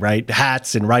westy, right?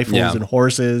 Hats and rifles and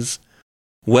horses.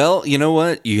 Well, you know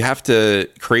what? You have to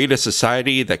create a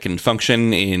society that can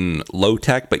function in low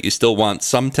tech, but you still want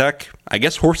some tech. I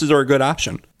guess horses are a good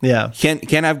option. Yeah.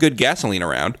 Can't have good gasoline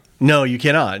around. No, you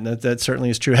cannot. That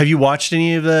certainly is true. Have you watched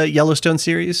any of the Yellowstone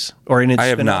series or in its I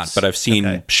have spin-offs? not, but I've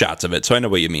seen shots of it, so I know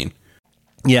what you mean.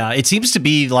 Yeah, it seems to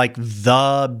be like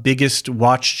the biggest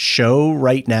watched show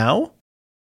right now.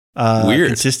 Weird.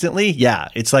 Consistently. Yeah,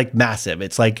 it's like massive.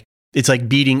 It's like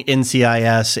beating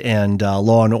NCIS and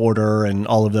Law and Order and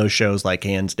all of those shows like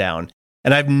hands down.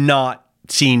 And I've not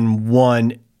seen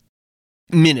 1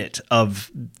 minute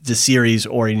of the series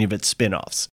or any of its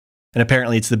spin-offs. And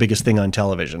apparently it's the biggest thing on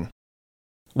television.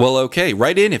 Well, okay,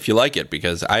 write in if you like it,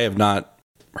 because I have not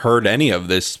heard any of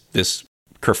this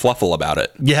kerfluffle about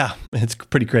it. Yeah, it's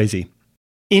pretty crazy.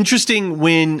 Interesting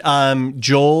when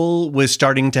Joel was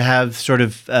starting to have sort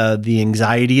of the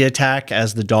anxiety attack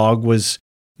as the dog was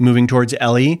moving towards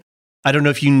Ellie. I don't know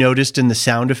if you noticed in the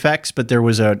sound effects, but there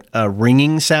was a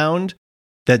ringing sound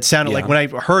that sounded like when I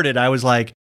heard it, I was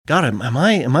like, God, am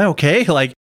I okay?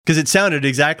 Like, because it sounded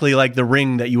exactly like the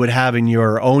ring that you would have in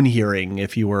your own hearing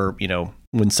if you were,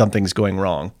 when something's going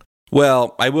wrong.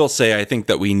 Well, I will say I think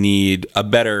that we need a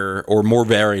better or more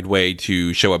varied way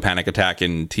to show a panic attack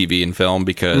in TV and film,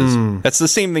 because that's the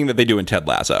same thing that they do in Ted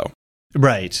Lasso.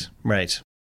 Right.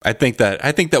 I think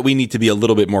that we need to be a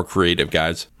little bit more creative,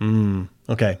 guys.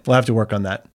 Okay, we'll have to work on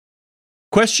that.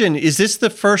 Question, is this the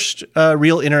first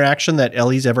real interaction that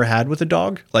Ellie's ever had with a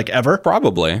dog? Like ever?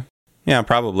 Probably. Yeah,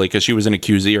 probably, because she was an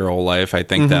QZ her whole life. I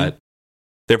think that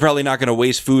they're probably not going to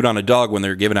waste food on a dog when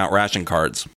they're giving out ration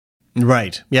cards.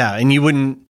 Right. Yeah, and you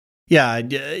wouldn't Yeah,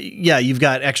 you've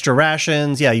got extra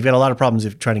rations. Yeah, you've got a lot of problems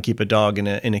if trying to keep a dog in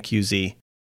a QZ.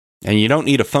 And you don't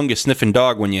need a fungus-sniffing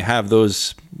dog when you have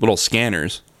those little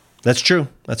scanners. That's true.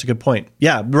 That's a good point.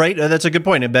 Yeah, right. That's a good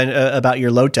point about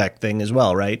your low-tech thing as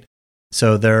well, right?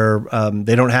 So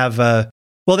they don't have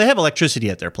they have electricity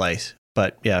at their place,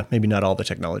 but yeah, maybe not all the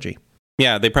technology.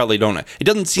 Yeah, they probably don't. It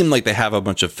doesn't seem like they have a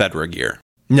bunch of Fedra gear.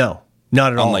 No,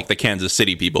 not at all. Unlike the Kansas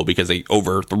City people, because they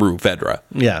overthrew Fedra.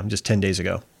 Yeah, just 10 days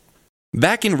ago.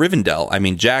 Back in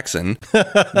Rivendell, Jackson,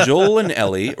 Joel and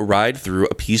Ellie ride through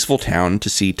a peaceful town to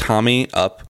see Tommy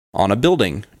up on a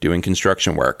building doing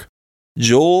construction work.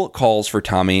 Joel calls for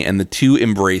Tommy, and the two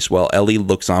embrace while Ellie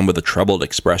looks on with a troubled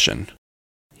expression.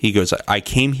 He goes, "I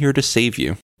came here to save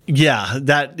you." Yeah,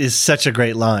 that is such a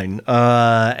great line.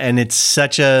 And it's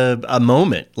such a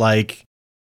moment. Like,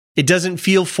 it doesn't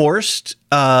feel forced.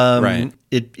 Right.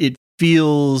 It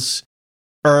feels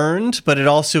earned, but it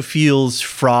also feels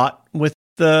fraught with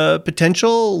the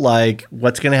potential. Like,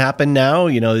 what's going to happen now?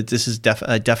 This is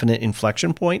a definite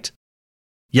inflection point.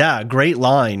 Yeah, great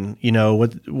line.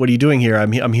 What are you doing here?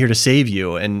 I'm here to save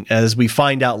you. And as we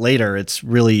find out later, it's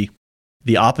really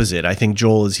the opposite. I think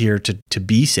Joel is here to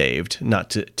be saved, not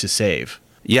to save.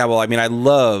 Yeah, well, I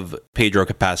love Pedro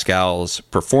Pascal's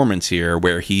performance here,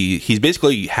 where he's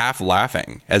basically half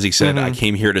laughing as he said, "I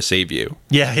came here to save you."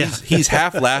 Yeah. He's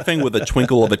half laughing with a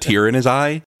twinkle of a tear in his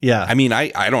eye. Yeah.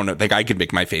 I don't know. Like, I could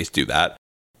make my face do that.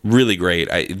 Really great.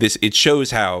 It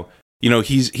shows how,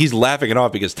 he's laughing it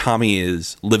off because Tommy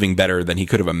is living better than he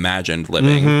could have imagined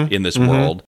living in this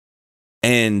world.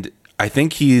 And I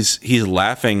think he's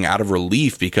laughing out of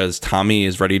relief because Tommy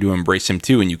is ready to embrace him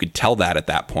too, and you could tell that at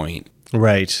that point.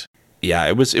 Right. Yeah,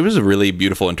 it was a really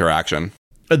beautiful interaction.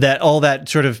 All that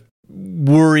sort of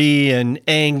worry and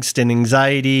angst and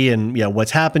anxiety and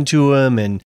what's happened to him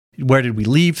and where did we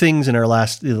leave things in the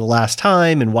last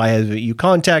time and why haven't you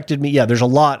contacted me? Yeah, there's a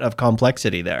lot of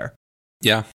complexity there.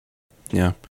 Yeah.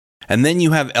 And then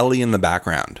you have Ellie in the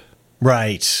background.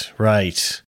 Right.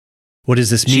 What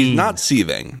does this mean?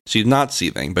 She's not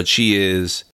seething, but she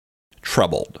is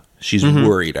troubled. She's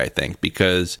worried, I think,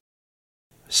 because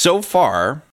so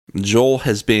far, Joel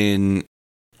has been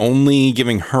only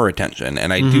giving her attention,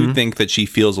 and I do think that she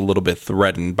feels a little bit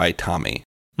threatened by Tommy.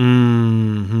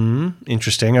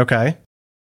 Interesting. Okay.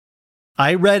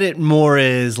 I read it more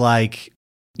as like,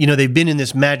 they've been in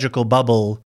this magical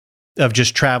bubble of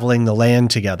just traveling the land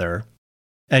together,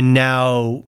 and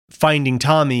now finding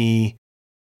Tommy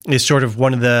is sort of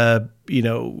one of the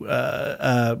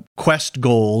quest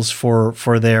goals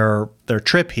for their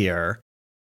trip here.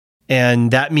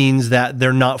 And that means that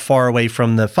they're not far away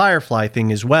from the Firefly thing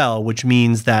as well, which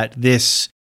means that this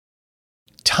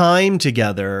time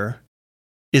together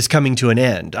is coming to an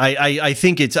end. I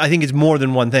think it's more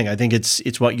than one thing. I think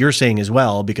it's what you're saying as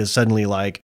well, because suddenly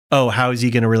like, oh, how is he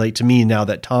going to relate to me now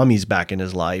that Tommy's back in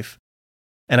his life?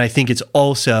 And I think it's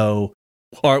also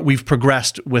we've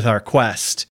progressed with our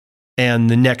quest, and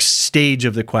the next stage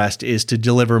of the quest is to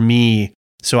deliver me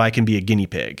so I can be a guinea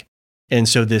pig. And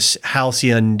so this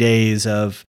halcyon days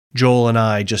of Joel and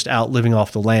I just out living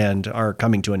off the land are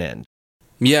coming to an end.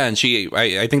 Yeah, and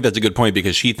I think that's a good point,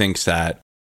 because she thinks that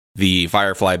the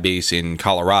Firefly base in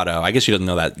Colorado, I guess she doesn't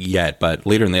know that yet, but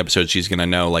later in the episode she's going to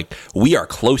know, like, we are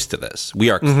close to this. We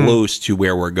are close to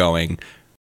where we're going.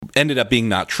 Ended up being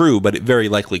not true, but it very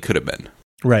likely could have been.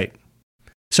 Right.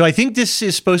 So I think this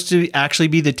is supposed to actually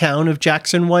be the town of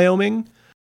Jackson, Wyoming.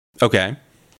 Okay.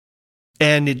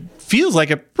 And it feels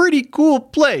like a pretty cool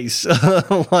place.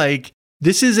 Like,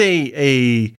 this is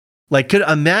could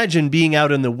imagine being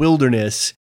out in the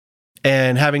wilderness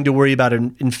and having to worry about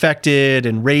infected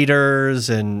and raiders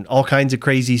and all kinds of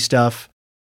crazy stuff.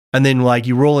 And then like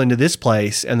you roll into this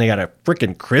place and they got a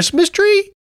freaking Christmas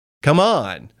tree? Come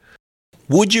on.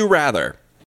 Would you rather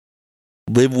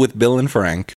live with Bill and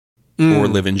Frank or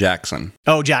live in Jackson?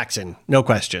 Oh, Jackson. No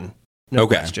question. No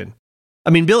question. I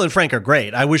mean, Bill and Frank are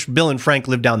great. I wish Bill and Frank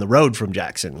lived down the road from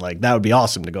Jackson. Like, that would be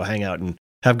awesome to go hang out and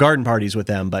have garden parties with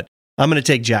them. But I'm going to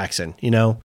take Jackson,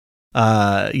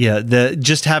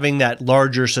 just having that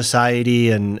larger society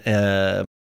and the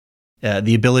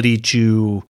ability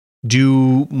to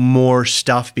do more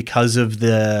stuff because of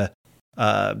the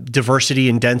diversity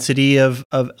and density of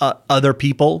other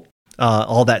people,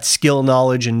 all that skill,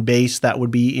 knowledge, and base that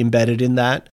would be embedded in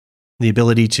that, the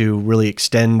ability to really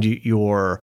extend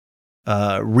your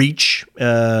reach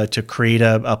to create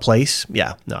a place.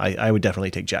 Yeah, no, I would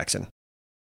definitely take Jackson.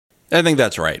 I think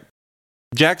that's right.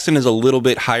 Jackson is a little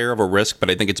bit higher of a risk, but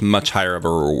I think it's much higher of a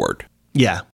reward.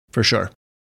 Yeah, for sure.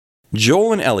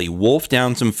 Joel and Ellie wolf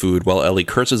down some food while Ellie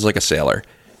curses like a sailor.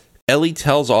 Ellie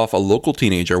tells off a local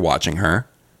teenager watching her.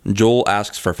 Joel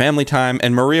asks for family time,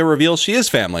 and Maria reveals she is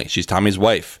family. She's Tommy's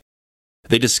wife.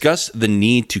 They discuss the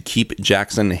need to keep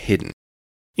Jackson hidden.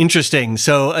 Interesting.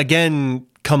 So again,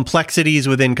 complexities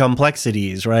within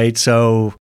complexities, right?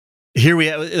 So here we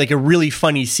have like a really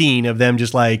funny scene of them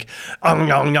just like,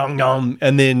 nom, nom, nom.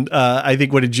 And then I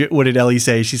think what did Ellie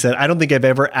say? She said, "I don't think I've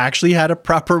ever actually had a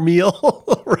proper meal."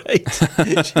 Right?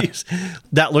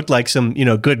 That looked like some,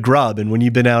 good grub. And when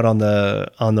you've been out on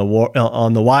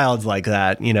the wilds like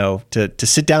that, to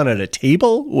sit down at a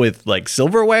table with like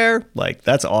silverware, like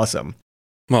that's awesome.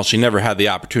 Well, she never had the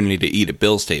opportunity to eat at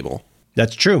Bill's table.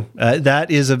 That's true. That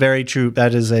is a very true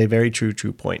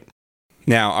point.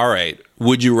 Now, all right,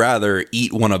 would you rather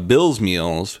eat one of Bill's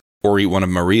meals or eat one of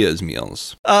Maria's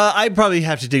meals? I'd probably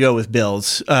have to go with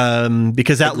Bill's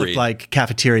because that Agreed. looked like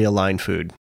cafeteria line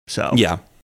food. So yeah,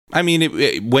 I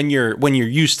mean, when you're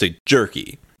used to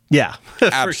jerky, yeah,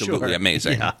 absolutely sure.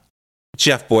 amazing. Yeah.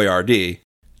 Chef Boyardee,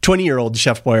 20-year-old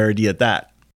Chef Boyardee at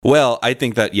that. Well, I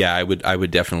think that I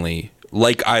would definitely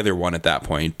like either one at that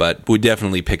point, but would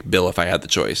definitely pick Bill if I had the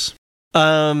choice.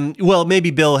 Well,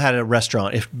 maybe Bill had a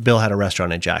restaurant. If Bill had a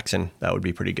restaurant at Jackson, that would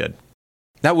be pretty good.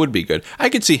 That would be good. I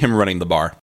could see him running the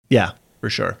bar. Yeah, for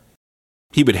sure.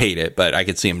 He would hate it, but I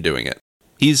could see him doing it.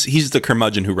 He's the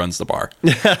curmudgeon who runs the bar.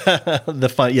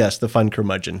 the fun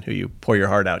curmudgeon who you pour your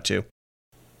heart out to.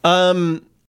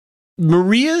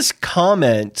 Maria's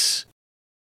comments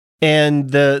and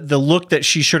the look that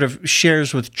she sort of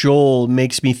shares with Joel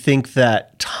makes me think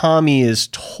that Tommy has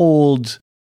told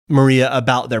Maria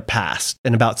about their past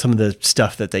and about some of the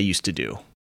stuff that they used to do.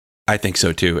 I think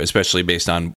so too, especially based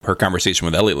on her conversation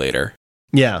with Ellie later.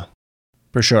 Yeah,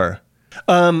 for sure.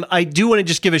 I do want to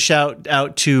just give a shout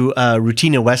out to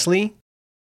Rutina Wesley,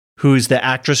 who's the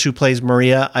actress who plays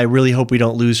Maria. I really hope we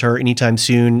don't lose her anytime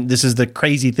soon. This is the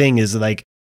crazy thing is like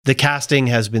the casting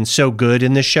has been so good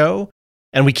in this show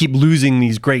and we keep losing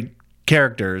these great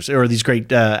characters or these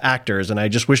great actors. And I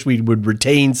just wish we would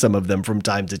retain some of them from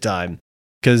time to time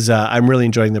because I'm really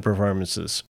enjoying the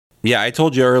performances. Yeah, I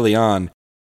told you early on,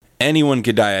 anyone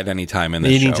could die at any time in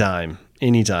this show.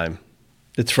 Anytime.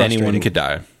 It's frustrating. Anyone could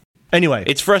die. Anyway.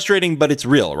 It's frustrating, but it's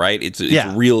real, right? It's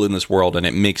real in this world, and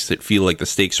it makes it feel like the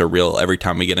stakes are real every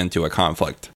time we get into a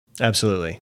conflict.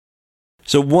 Absolutely.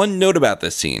 So one note about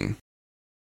this scene.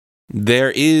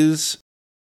 There is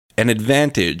an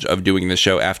advantage of doing the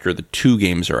show after the 2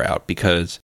 games are out,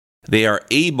 because they are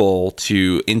able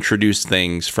to introduce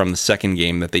things from the second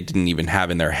game that they didn't even have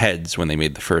in their heads when they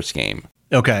made the first game.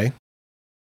 Okay.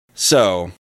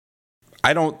 So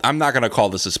I'm not going to call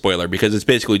this a spoiler because it's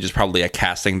basically just probably a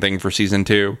casting thing for season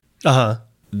 2. Uh-huh.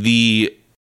 The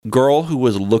girl who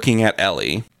was looking at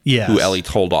Ellie, who Ellie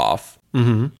told off,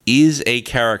 is a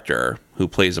character who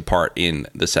plays a part in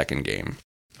the second game.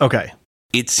 Okay.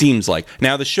 It seems like.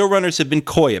 Now, the showrunners have been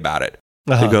coy about it.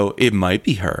 They go, it might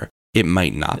be her. It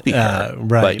might not be her.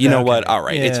 Right. But you know what? All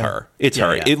right, it's her. It's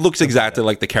her. Yeah. It looks exactly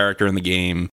like the character in the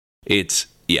game. It's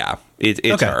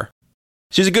her.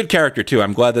 She's a good character, too.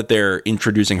 I'm glad that they're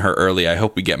introducing her early. I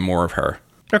hope we get more of her.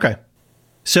 Okay.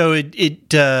 So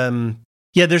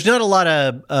there's not a lot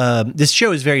of, this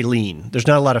show is very lean. There's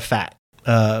not a lot of fat.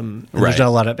 There's not a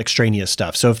lot of extraneous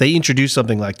stuff. So if they introduce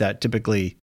something like that,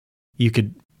 typically you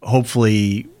could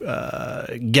hopefully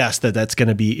guess that it's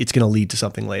going to lead to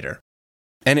something later.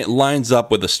 And it lines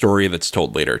up with a story that's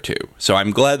told later, too. So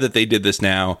I'm glad that they did this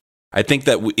now. I think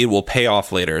that it will pay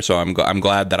off later. So I'm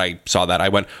glad that I saw that. I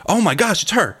went, oh my gosh,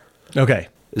 it's her. Okay.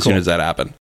 As soon as that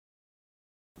happened.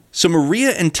 So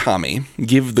Maria and Tommy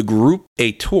give the group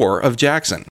a tour of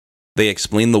Jackson. They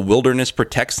explain the wilderness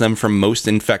protects them from most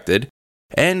infected,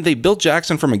 and they built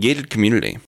Jackson from a gated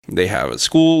community. They have a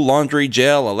school, laundry,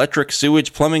 jail, electric,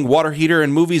 sewage, plumbing, water heater,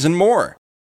 and movies and more.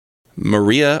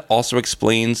 Maria also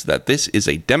explains that this is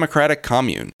a democratic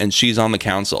commune, and she's on the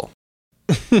council.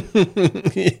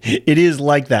 It is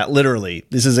like that, literally.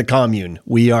 This is a commune.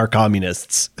 We are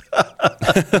communists.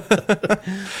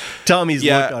 Tommy's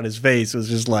look on his face was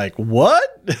just like,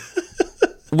 what?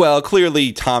 Well,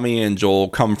 clearly Tommy and Joel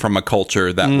come from a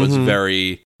culture that was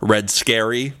very red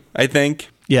scary, I think.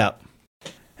 Yeah.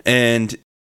 And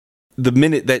the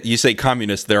minute that you say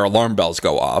communist, their alarm bells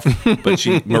go off. But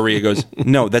Maria goes,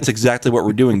 no, that's exactly what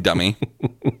we're doing, dummy.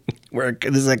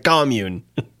 This is a commune.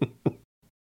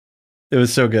 It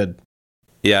was so good.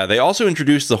 Yeah, they also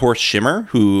introduced the horse Shimmer,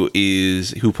 who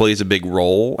plays a big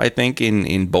role, I think,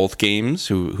 in both games,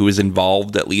 who is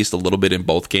involved at least a little bit in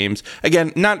both games.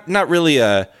 Again, not really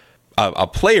a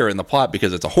player in the plot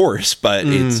because it's a horse, but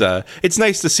it's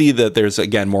nice to see that there's,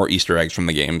 again, more Easter eggs from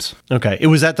the games. Okay. It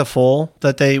was at the foal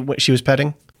that she was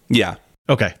petting? Yeah.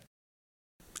 Okay.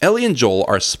 Ellie and Joel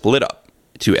are split up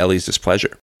to Ellie's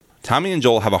displeasure. Tommy and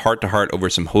Joel have a heart-to-heart over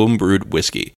some home-brewed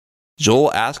whiskey.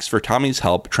 Joel asks for Tommy's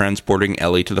help transporting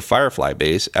Ellie to the Firefly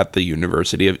base at the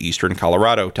University of Eastern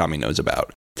Colorado Tommy knows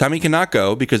about. Tommy cannot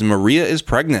go because Maria is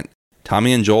pregnant.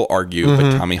 Tommy and Joel argue,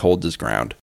 but Tommy holds his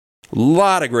ground. A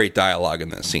lot of great dialogue in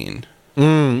this scene.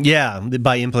 Yeah,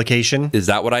 by implication. Is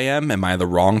that what I am? Am I the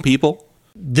wrong people?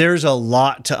 There's a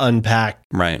lot to unpack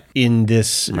in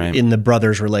this, in the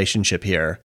brothers' relationship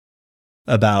here.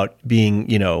 About being,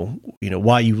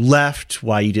 why you left,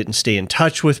 why you didn't stay in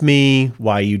touch with me,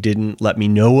 why you didn't let me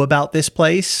know about this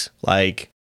place. Like,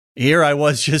 here I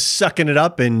was just sucking it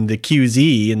up in the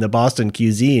QZ, in the Boston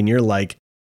QZ, and you're like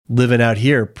living out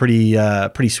here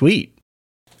pretty sweet.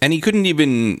 And he couldn't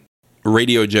even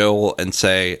radio Joel and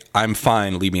say, I'm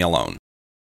fine, leave me alone.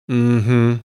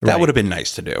 That would have been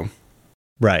nice to do.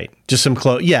 Right. Just some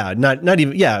closure. Yeah, not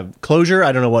even, closure.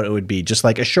 I don't know what it would be. Just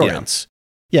like assurance.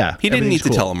 Yeah, he didn't need to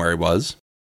tell him where he was.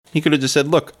 He could have just said,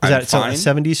 "Look, I'm fine. Is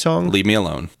that a '70s song? Leave me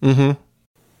alone."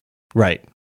 Right.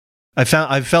 I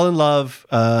fell in love.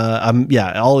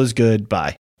 All is good.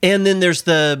 Bye. And then there's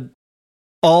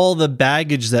all the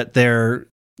baggage that they're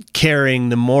carrying,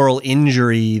 the moral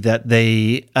injury that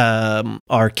they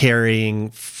are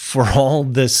carrying for all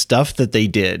this stuff that they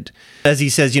did. As he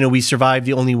says, we survived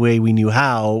the only way we knew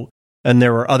how. And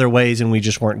there were other ways and we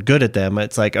just weren't good at them.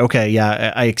 It's like, okay,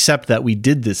 yeah, I accept that we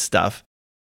did this stuff,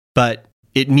 but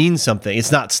it means something.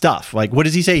 It's not stuff. Like, what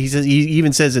does he say? He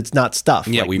even says it's not stuff.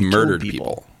 Yeah, like, we murdered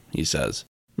people, he says.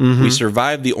 We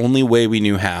survived the only way we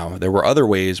knew how. There were other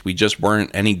ways, we just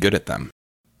weren't any good at them.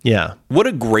 Yeah. What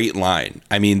a great line.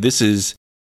 I mean, this is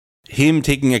him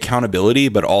taking accountability,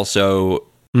 but also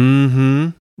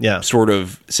sort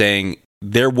of saying,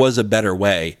 there was a better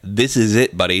way. This is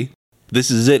it, buddy. This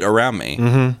is it around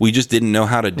me. We just didn't know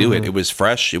how to do it. It was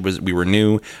fresh. We were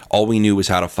new. All we knew was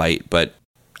how to fight, but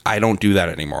I don't do that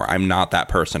anymore. I'm not that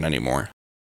person anymore.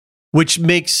 Which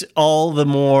makes all the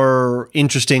more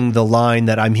interesting the line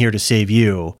that I'm here to save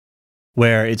you,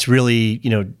 where it's really,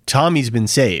 Tommy's been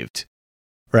saved,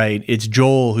 right? It's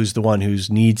Joel who's the one who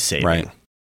needs saving. Right.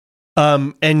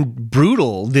 And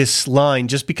brutal, this line,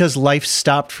 just because life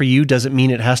stopped for you doesn't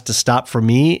mean it has to stop for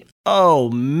me. Oh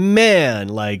man,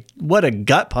 like what a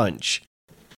gut punch.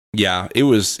 Yeah, it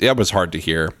was hard to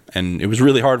hear, and it was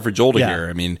really hard for Joel to hear.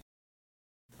 I mean,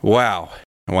 wow.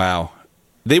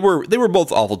 They were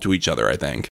both awful to each other, I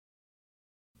think.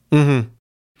 I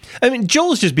mean,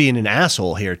 Joel's just being an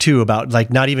asshole here too, about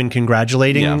like not even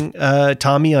congratulating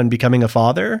Tommy on becoming a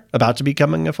father, about to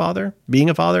becoming a father, being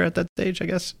a father at that stage, I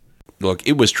guess. Look,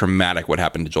 it was traumatic what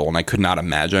happened to Joel, and I could not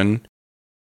imagine.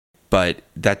 But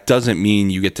that doesn't mean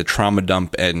you get to trauma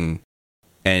dump and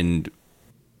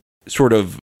sort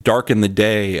of darken the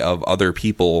day of other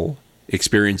people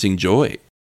experiencing joy,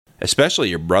 especially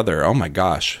your brother. Oh my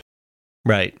gosh.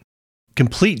 Right.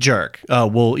 Complete jerk.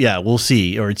 We'll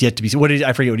see. Or it's yet to be seen.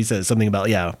 I forget what he says. Something about,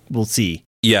 we'll see.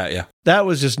 Yeah. That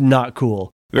was just not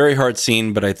cool. Very hard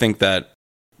scene, but I think that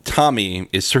Tommy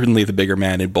is certainly the bigger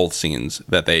man in both scenes,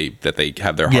 that they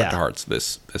have their heart-to-hearts.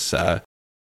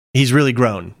 He's really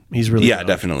grown. Grown.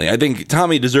 Definitely. I think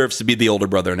Tommy deserves to be the older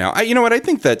brother now. You know what? I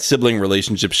think that sibling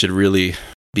relationships should really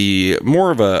be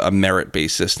more of a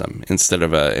merit-based system instead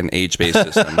of an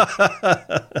age-based system.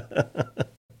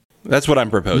 That's what I'm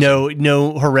proposing.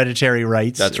 No hereditary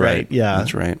rights. That's right. Yeah,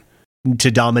 that's right.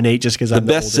 To dominate just because I'm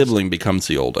the best sibling becomes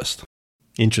the oldest.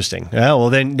 Interesting. Yeah, well,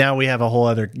 then now we have a whole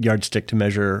other yardstick to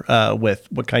measure with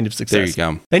what kind of success. There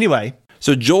you go. Anyway.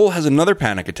 So Joel has another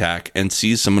panic attack and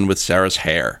sees someone with Sarah's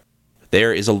hair.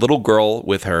 There is a little girl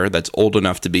with her that's old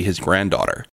enough to be his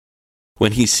granddaughter.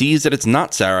 When he sees that it's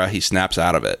not Sarah, he snaps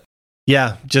out of it.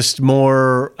 Yeah, just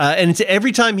more... and it's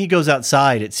every time he goes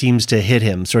outside, it seems to hit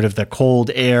him. Sort of the cold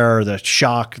air, the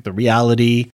shock, the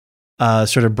reality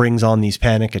sort of brings on these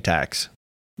panic attacks.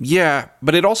 Yeah,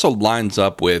 but it also lines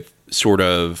up with sort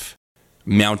of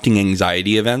mounting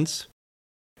anxiety events.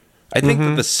 I think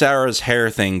that the Sarah's hair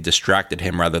thing distracted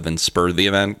him rather than spurred the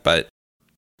event, but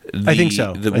I think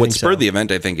so. What spurred the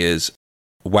event, I think, is,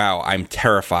 wow, I'm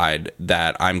terrified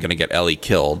that I'm going to get Ellie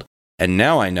killed, and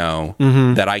now I know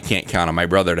that I can't count on my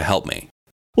brother to help me.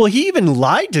 Well, he even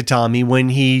lied to Tommy when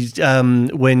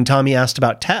Tommy asked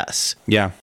about Tess.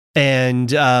 Yeah.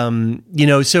 And,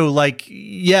 so like,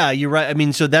 yeah, you're right. I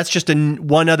mean, so that's just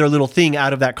one other little thing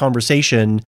out of that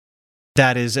conversation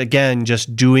that is, again,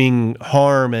 just doing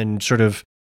harm and sort of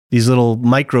these little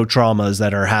micro traumas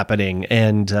that are happening.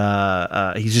 And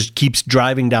he just keeps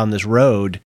driving down this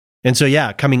road. And so,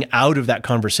 yeah, coming out of that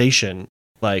conversation,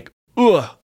 like, ugh,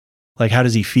 like, how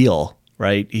does he feel?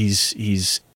 Right.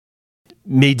 He's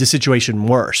made the situation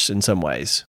worse in some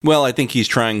ways. Well, I think he's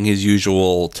trying his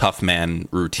usual tough man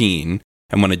routine.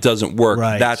 And when it doesn't work,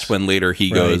 that's when later he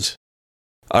goes,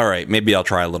 all right, maybe I'll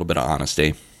try a little bit of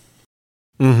honesty.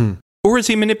 Mm-hmm. Or is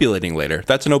he manipulating later?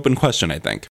 That's an open question, I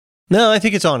think. No, I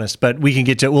think it's honest, but we'll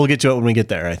get to it when we get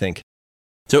there, I think.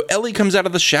 So Ellie comes out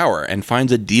of the shower and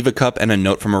finds a Diva cup and a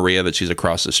note from Maria that she's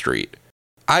across the street.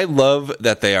 I love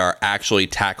that they are actually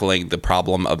tackling the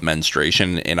problem of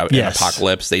menstruation in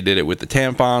Apocalypse. They did it with the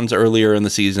tampons earlier in the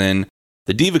season.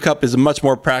 The Diva cup is a much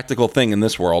more practical thing in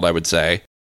this world, I would say.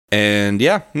 And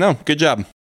yeah, no, good job.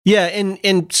 Yeah,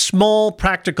 and small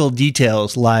practical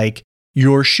details like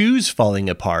your shoes falling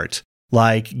apart,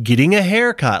 like getting a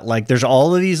haircut, like there's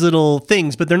all of these little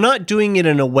things, but they're not doing it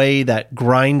in a way that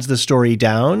grinds the story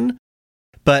down,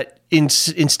 but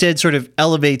instead sort of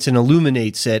elevates and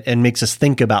illuminates it and makes us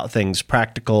think about things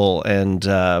practical and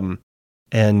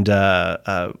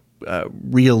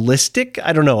realistic.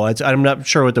 I don't know. I'm not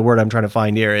sure what the word I'm trying to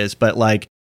find here is, but like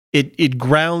it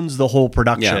grounds the whole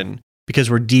production because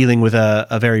we're dealing with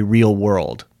a very real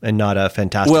world and not a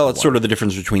fantastic Well, it's one. sort of the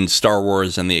difference between Star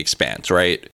Wars and The Expanse,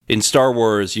 right? In Star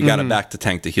Wars, you got a back to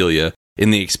tank to heal you.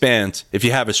 In The Expanse, if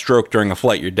you have a stroke during a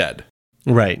flight, you're dead.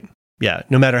 Right. Yeah.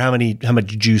 No matter how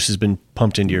much juice has been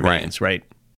pumped into your veins, right?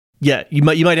 Yeah. You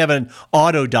might have an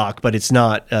auto dock, but it's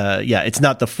not. It's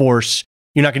not the Force.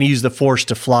 You're not going to use the Force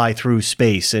to fly through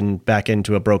space and back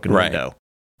into a broken window.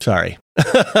 Sorry.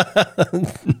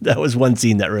 That was one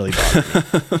scene that really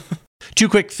bothered me. Two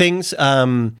quick things.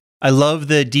 I love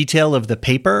the detail of the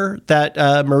paper that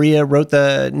Maria wrote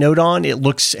the note on. It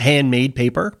looks handmade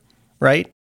paper, right?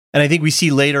 And I think we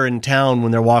see later in town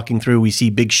when they're walking through, we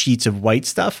see big sheets of white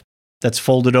stuff that's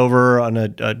folded over on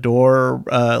a door,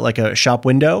 like a shop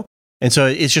window. And so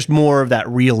it's just more of that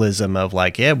realism of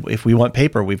like, yeah, if we want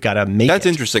paper, we've got to make it. That's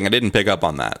interesting. I didn't pick up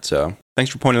on that. So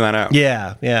thanks for pointing that out.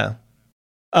 Yeah, yeah.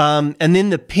 And then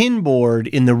the pin board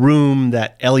in the room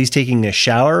that Ellie's taking a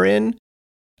shower in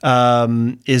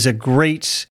is a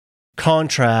great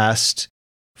contrast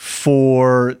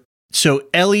for... So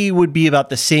Ellie would be about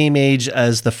the same age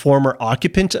as the former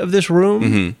occupant of this room.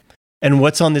 Mm-hmm. And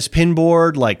what's on this pin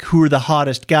board? Like, who are the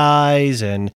hottest guys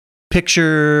and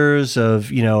pictures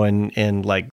of, and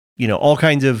like, all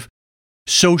kinds of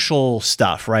social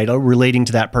stuff, right? Relating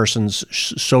to that person's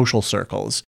social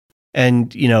circles.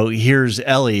 And, here's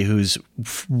Ellie, who's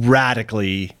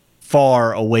radically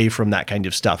far away from that kind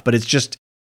of stuff. But it's just,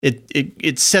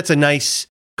 it sets a nice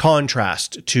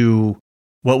contrast to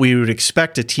what we would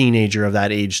expect a teenager of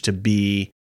that age to be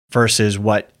versus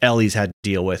what Ellie's had to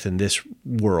deal with in this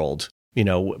world,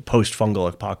 post-fungal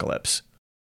apocalypse.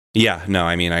 Yeah, no,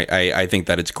 I mean, I think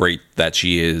that it's great that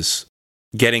she is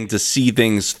getting to see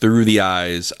things through the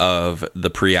eyes of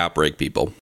the pre-outbreak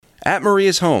people. At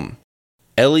Maria's home,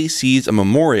 Ellie sees a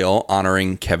memorial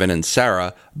honoring Kevin and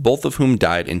Sarah, both of whom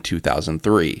died in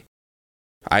 2003.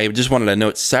 I just wanted to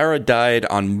note, Sarah died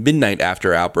on midnight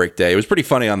after Outbreak Day. It was pretty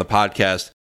funny on the podcast.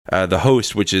 The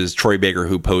host, which is Troy Baker,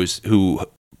 who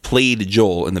played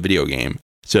Joel in the video game,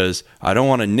 says, I don't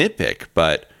want to nitpick,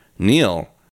 but Neil,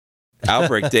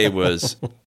 Outbreak Day was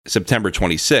September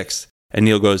 26th. And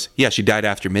Neil goes, yeah, she died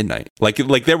after midnight. Like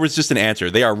there was just an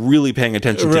answer. They are really paying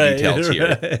attention to details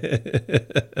here.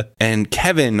 And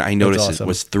Kevin, I noticed,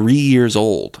 was 3 years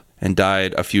old and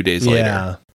died a few days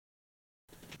later.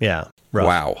 Yeah. Rough.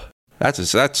 Wow.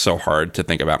 That's so hard to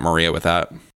think about Maria with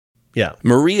that. Yeah.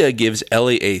 Maria gives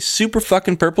Ellie a super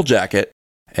fucking purple jacket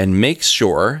and makes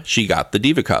sure she got the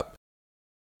Diva Cup.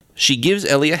 She gives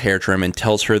Ellie a hair trim and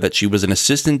tells her that she was an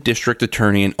assistant district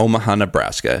attorney in Omaha,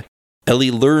 Nebraska.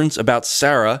 Ellie learns about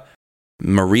Sarah.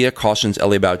 Maria cautions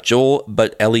Ellie about Joel,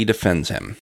 but Ellie defends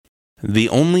him. The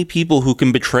only people who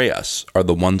can betray us are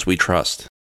the ones we trust.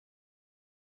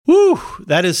 Woo!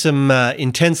 That is some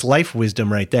intense life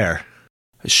wisdom right there.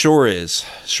 Sure is.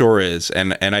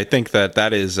 And I think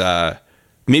that is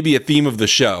maybe a theme of the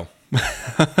show.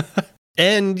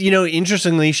 And,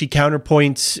 interestingly, she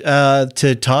counterpoints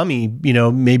to Tommy,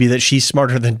 maybe that she's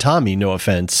smarter than Tommy, no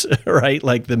offense, right?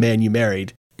 Like the man you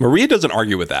married. Maria doesn't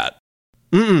argue with that.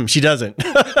 She doesn't.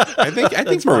 I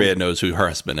think Maria knows who her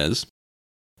husband is.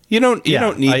 You don't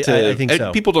need to. I think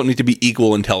so. People don't need to be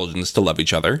equal intelligence to love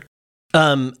each other.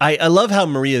 I love how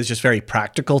Maria is just very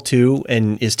practical too,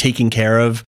 and is taking care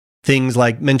of things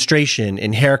like menstruation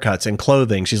and haircuts and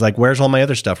clothing. She's like, "Where's all my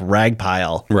other stuff? Rag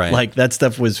pile." Right. Like that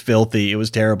stuff was filthy. It was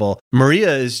terrible.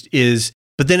 Maria is.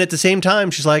 But then at the same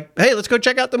time, she's like, "Hey, let's go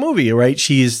check out the movie." Right?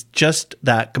 She's just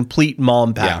that complete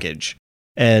mom package. Yeah.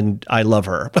 And I love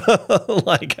her.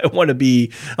 Like I want to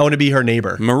be her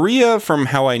neighbor. Maria, from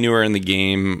how I knew her in the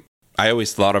game, I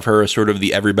always thought of her as sort of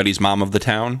the everybody's mom of the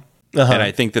town. And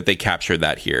I think that they captured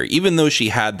that here. Even though she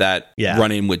had that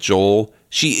run-in with Joel,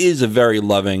 she is a very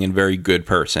loving and very good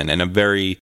person and a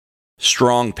very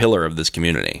strong pillar of this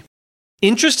community.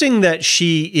 Interesting that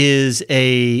she is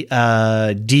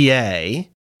a DA,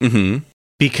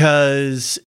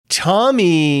 because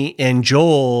Tommy and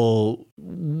Joel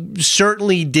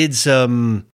certainly did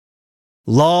some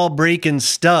law-breaking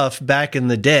stuff back in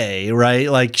the day, right?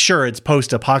 Like, sure, it's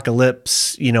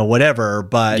post-apocalypse, whatever,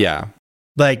 but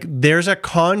like, there's a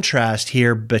contrast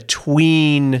here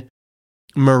between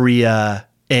Maria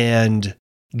and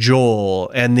Joel.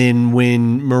 And then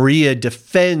when Maria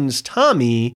defends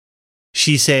Tommy,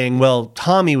 she's saying, well,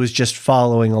 Tommy was just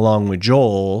following along with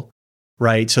Joel,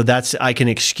 right? So I can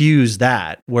excuse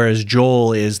that. Whereas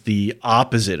Joel is the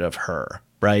opposite of her,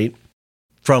 right?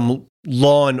 From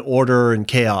law and order and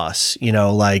chaos,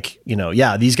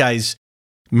 these guys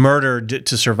murdered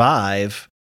to survive,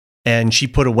 and she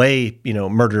put away,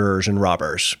 murderers and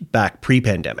robbers back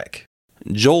pre-pandemic.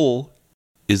 Joel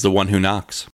is the one who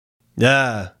knocks.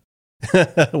 Yeah.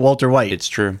 Walter White. It's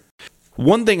true.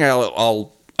 One thing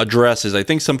I'll address is I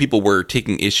think some people were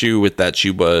taking issue with that she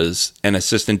was an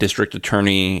assistant district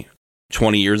attorney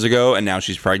 20 years ago, and now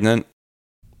she's pregnant.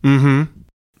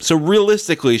 So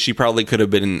realistically, she probably could have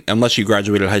been, unless she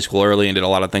graduated high school early and did a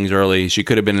lot of things early, she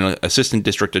could have been an assistant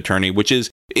district attorney, which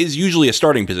is usually a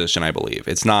starting position, I believe.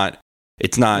 It's not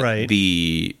right.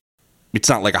 It's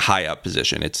not like a high up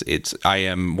position. I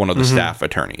am one of the staff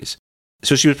attorneys.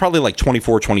 So she was probably like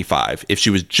 24, 25 if she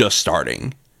was just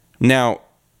starting. Now,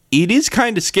 it is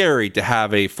kind of scary to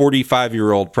have a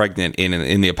 45-year-old pregnant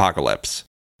in the apocalypse.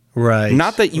 Right.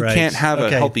 Not that you can't have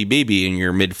a healthy baby in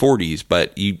your mid 40s,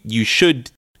 but you should,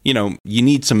 you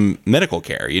need some medical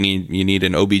care. You need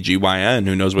an OBGYN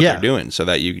who knows what they're doing so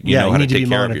that you know how to take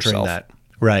care of yourself. That.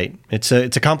 Right. It's a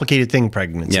complicated thing,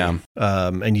 pregnancy. Yeah.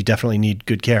 And you definitely need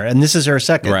good care. And this is her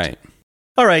second. Right.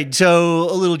 All right. So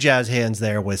a little jazz hands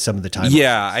there with some of the time.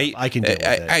 Yeah. I can deal with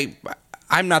it.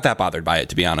 I'm not that bothered by it,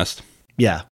 to be honest.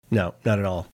 Yeah. No, not at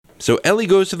all. So Ellie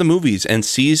goes to the movies and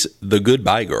sees The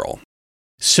Goodbye Girl.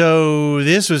 So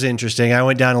this was interesting. I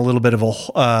went down a little bit of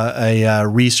a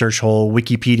research hole,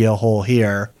 Wikipedia hole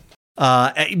here,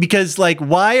 because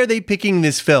why are they picking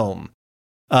this film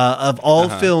of all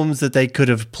films that they could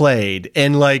have played?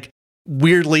 And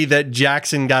weirdly, that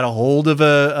Jackson got a hold of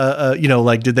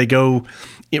did they go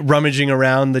rummaging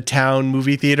around the town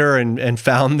movie theater and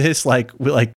found this?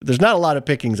 There's not a lot of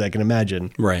pickings, I can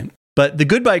imagine. Right. But The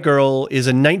Goodbye Girl is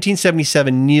a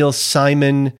 1977 Neil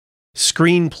Simon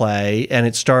screenplay, and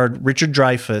it starred Richard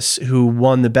Dreyfuss, who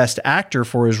won the Best Actor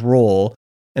for his role,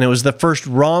 and it was the first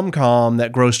rom-com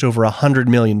that grossed over $100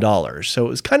 million. So it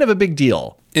was kind of a big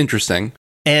deal. Interesting.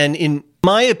 And in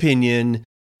my opinion,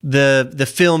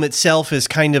 the film itself is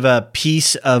kind of a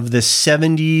piece of the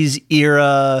 70s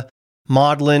era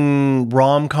maudlin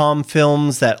rom-com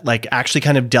films that actually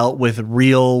kind of dealt with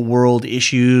real world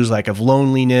issues of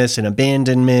loneliness and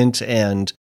abandonment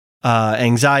and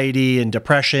anxiety and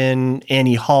depression.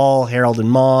 Annie Hall, Harold and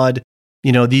Maude,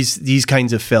 these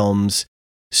kinds of films.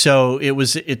 So it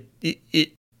wasn't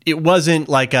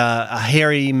like a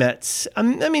Harry Met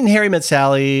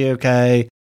Sally, okay,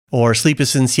 or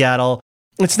Sleepless in Seattle.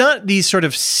 It's not these sort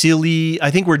of silly.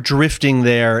 I think we're drifting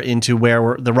there into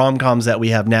where the rom-coms that we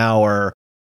have now are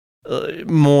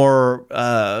more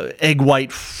egg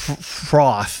white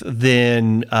froth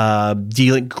than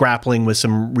grappling with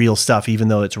some real stuff, even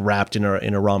though it's wrapped in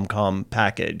a rom-com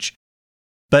package.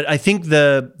 But I think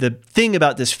the thing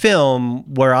about this film,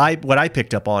 what I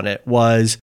picked up on it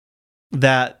was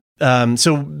that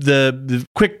so the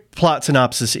quick plot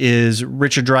synopsis is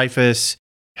Richard Dreyfuss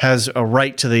has a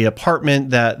right to the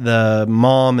apartment that the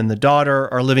mom and the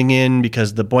daughter are living in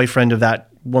because the boyfriend of that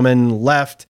woman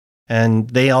left, and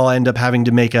they all end up having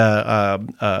to make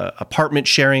a apartment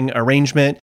sharing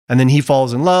arrangement. And then he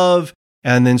falls in love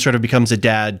and then sort of becomes a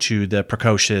dad to the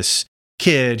precocious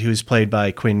kid who's played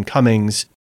by Quinn Cummings.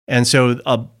 And so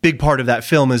a big part of that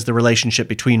film is the relationship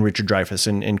between Richard Dreyfuss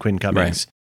and Quinn Cummings,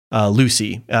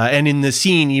 Lucy. And in the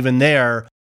scene, even there,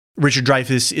 Richard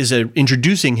Dreyfuss is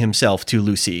introducing himself to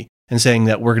Lucy and saying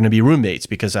that we're going to be roommates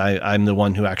because I'm the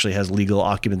one who actually has legal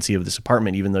occupancy of this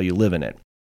apartment, even though you live in it.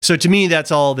 So to me,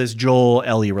 that's all this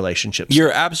Joel-Ellie relationship.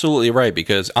 You're absolutely right,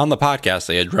 because on the podcast,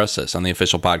 they addressed this on the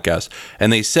official podcast,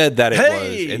 and they said that it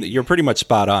was, and you're pretty much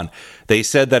spot on. They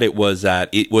said that it was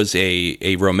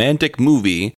a romantic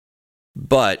movie,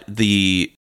 but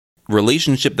the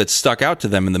relationship that stuck out to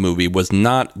them in the movie was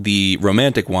not the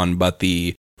romantic one, but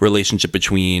the relationship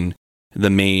between the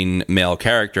main male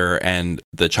character and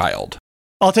the child.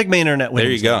 I'll take my internet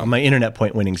winnings. There you go. My internet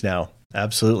point winnings now.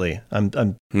 absolutely.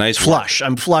 I'm Nice flush.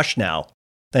 I'm flush now.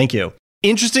 Thank you.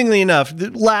 Interestingly enough,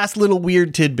 the last little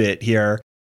weird tidbit here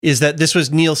is that this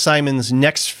was Neil Simon's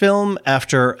next film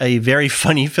after a very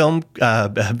funny film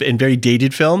and very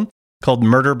dated film called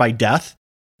Murder by Death,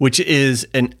 which is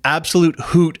an absolute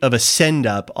hoot of a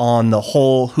send-up on the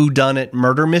whole whodunit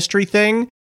murder mystery thing,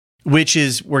 which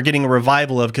is we're getting a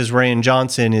revival of because Rian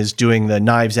Johnson is doing the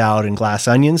Knives Out and Glass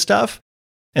Onion stuff.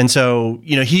 And so,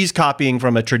 he's copying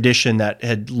from a tradition that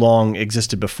had long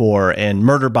existed before, and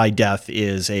Murder by Death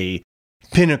is a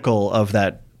pinnacle of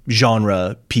that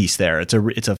genre piece there. It's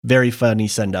a very funny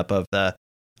send-up of the,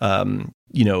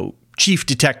 chief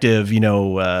detective,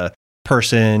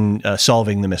 person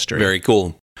solving the mystery. Very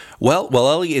cool. Well, while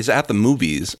Ellie is at the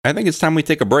movies, I think it's time we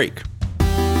take a break.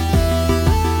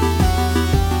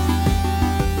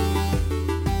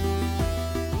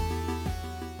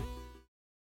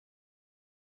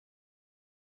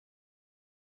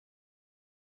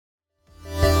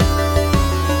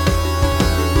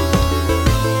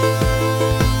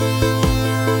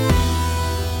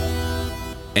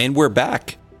 And we're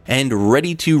back and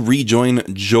ready to rejoin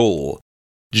Joel.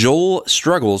 Joel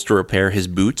struggles to repair his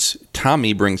boots.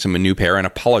 Tommy brings him a new pair and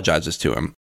apologizes to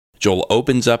him. Joel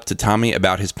opens up to Tommy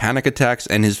about his panic attacks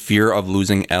and his fear of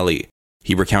losing Ellie.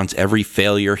 He recounts every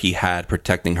failure he had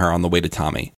protecting her on the way to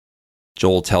Tommy.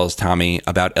 Joel tells Tommy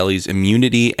about Ellie's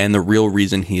immunity and the real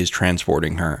reason he is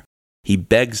transporting her. He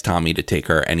begs Tommy to take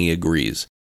her and he agrees.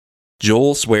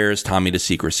 Joel swears Tommy to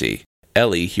secrecy.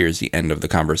 Ellie hears the end of the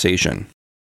conversation.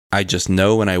 I just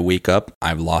know when I wake up,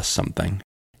 I've lost something.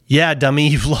 Yeah, dummy,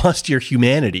 you've lost your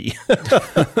humanity.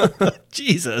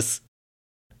 Jesus.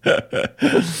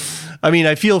 I mean,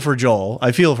 I feel for Joel,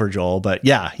 but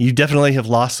yeah, you definitely have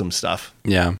lost some stuff.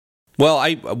 Yeah. Well,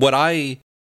 I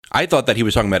thought that he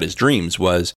was talking about his dreams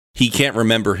was he can't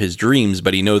remember his dreams,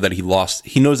 but he knows that he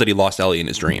lost Ellie in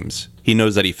his dreams. He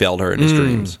knows that he failed her in his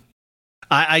dreams.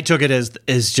 I took it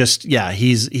as just, yeah,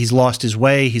 he's lost his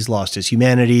way, he's lost his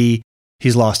humanity.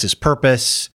 He's lost his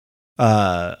purpose.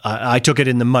 I took it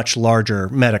in the much larger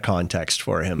meta context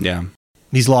for him. Yeah.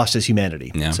 He's lost his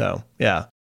humanity. Yeah. So, yeah.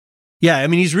 Yeah, I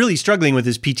mean, he's really struggling with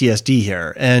his PTSD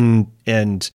here. And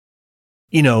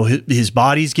his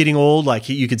body's getting old. Like,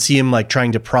 you could see him, like,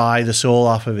 trying to pry the sole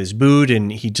off of his boot,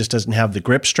 and he just doesn't have the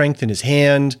grip strength in his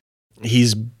hand.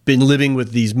 He's been living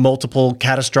with these multiple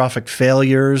catastrophic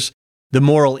failures. The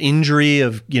moral injury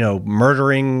of,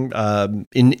 murdering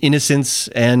innocents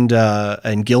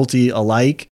and guilty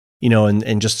alike,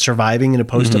 and just surviving in a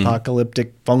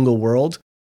post-apocalyptic fungal world.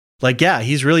 Like, yeah,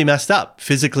 he's really messed up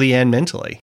physically and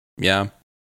mentally. Yeah.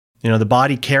 The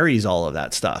body carries all of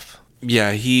that stuff.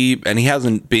 Yeah, he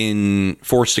hasn't been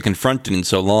forced to confront it in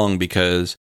so long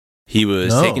because he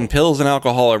was taking pills and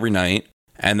alcohol every night.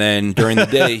 And then during the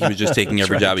day, he was just taking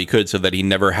every job he could so that he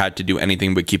never had to do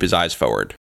anything but keep his eyes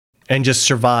forward. And just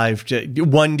survived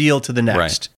one deal to the next,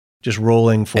 right. Just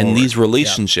rolling forward. And these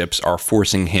relationships are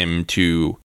forcing him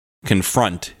to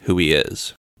confront who he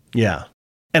is. Yeah.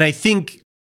 And I think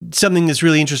something that's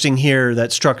really interesting here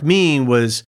that struck me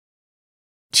was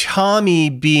Tommy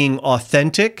being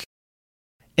authentic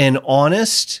and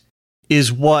honest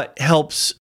is what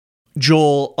helps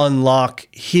Joel unlock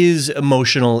his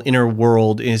emotional inner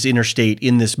world, his inner state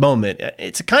in this moment.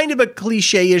 It's a kind of a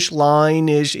cliche-ish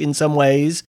line-ish in some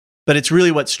ways, but it's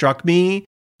really what struck me.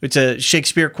 It's a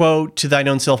Shakespeare quote, "To thine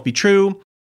own self be true."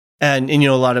 And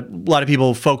a lot of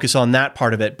people focus on that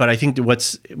part of it. But I think that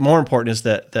what's more important is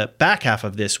the back half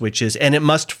of this, which is, "And it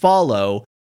must follow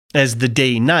as the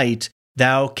day night,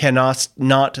 thou canst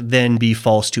not then be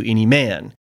false to any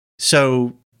man."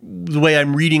 So the way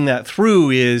I'm reading that through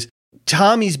is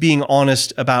Tommy's being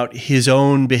honest about his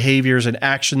own behaviors and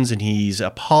actions, and he's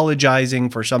apologizing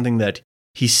for something that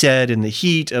he said in the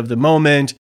heat of the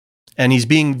moment. And he's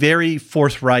being very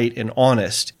forthright and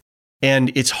honest. And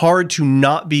it's hard to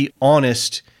not be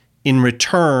honest in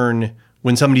return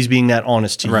when somebody's being that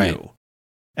honest to you.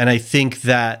 And I think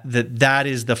that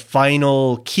is the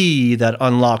final key that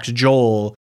unlocks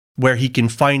Joel, where he can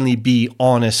finally be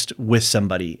honest with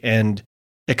somebody and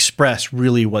express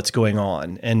really what's going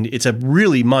on. And it's a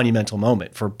really monumental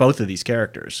moment for both of these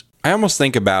characters. I almost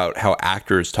think about how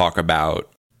actors talk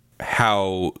about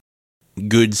how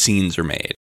good scenes are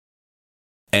made.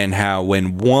 And how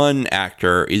when one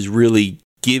actor is really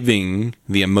giving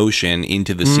the emotion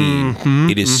into the scene,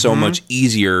 it is so much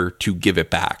easier to give it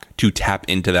back, to tap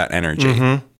into that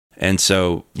energy. And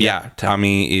so,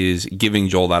 Tommy is giving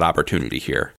Joel that opportunity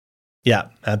here. Yeah,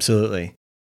 absolutely.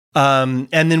 And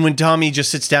then when Tommy just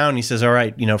sits down, he says, "All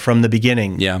right, from the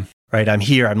beginning, right, I'm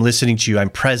here, I'm listening to you, I'm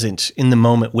present in the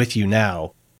moment with you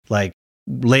now. Like,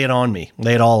 lay it on me.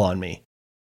 Lay it all on me.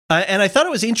 And I thought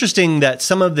it was interesting that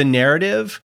some of the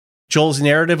narrative, Joel's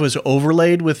narrative, was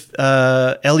overlaid with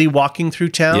Ellie walking through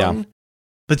town. Yeah.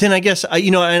 But then I guess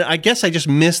I just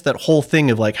missed that whole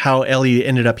thing of like how Ellie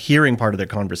ended up hearing part of their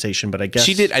conversation. But I guess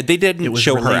she did. They didn't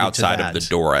show her outside of the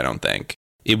door, I don't think.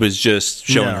 It was just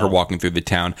showing her walking through the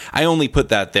town. I only put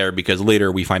that there because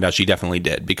later we find out she definitely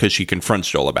did, because she confronts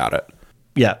Joel about it.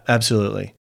 Yeah,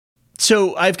 absolutely.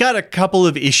 So I've got a couple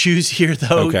of issues here,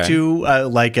 though, too,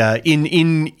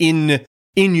 in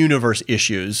universe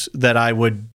issues that I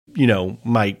would,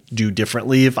 might do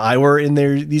differently if I were in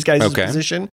these guys'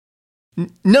 position.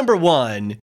 Number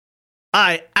one,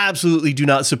 I absolutely do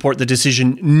not support the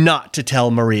decision not to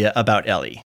tell Maria about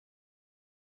Ellie.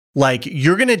 Like,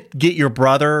 you're going to get your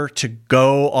brother to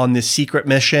go on this secret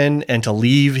mission and to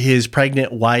leave his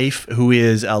pregnant wife, who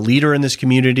is a leader in this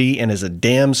community and is a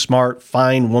damn smart,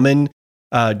 fine woman,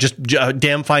 just a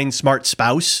damn fine, smart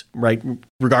spouse, right?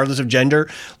 Regardless of gender.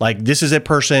 Like, this is a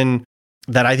person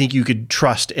that I think you could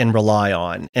trust and rely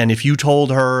on. And if you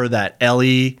told her that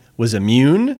Ellie was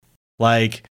immune,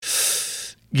 like,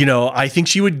 I think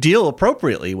she would deal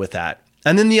appropriately with that.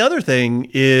 And then the other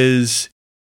thing is,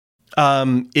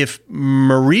 if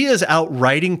Maria's out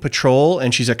riding patrol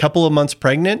and she's a couple of months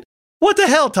pregnant, what the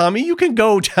hell, Tommy? You can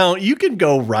go down, you can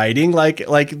go riding. Like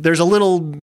there's a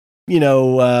little,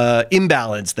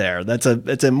 imbalance there. That's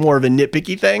a more of a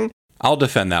nitpicky thing. I'll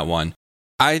defend that one.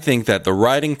 I think that the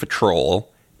riding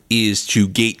patrol is to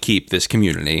gatekeep this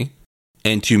community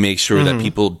and to make sure that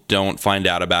people don't find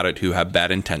out about it who have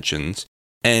bad intentions,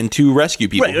 and to rescue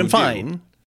people who do.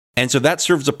 And so that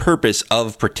serves a purpose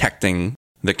of protecting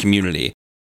the community.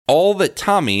 All that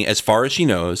Tommy, as far as she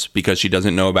knows, because she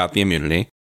doesn't know about the immunity,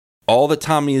 all that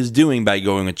Tommy is doing by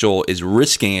going with Joel is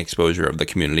risking exposure of the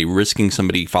community, risking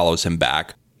somebody follows him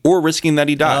back, or risking that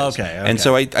he dies. And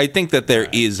so I think that there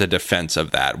is a defense of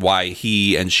that, why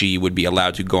he and she would be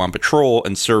allowed to go on patrol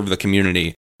and serve the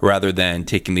community rather than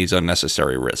taking these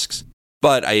unnecessary risks.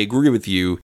 But I agree with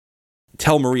you.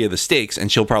 Tell Maria the stakes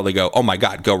and she'll probably go, oh my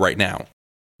God, go right now.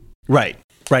 Right.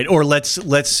 Or let's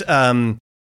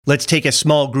take a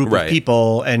small group of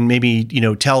people and maybe,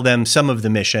 tell them some of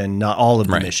the mission, not all of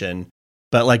the mission.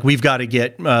 But like, we've got to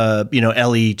get,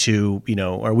 Ellie to,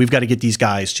 or we've got to get these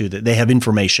guys to that they have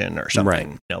information or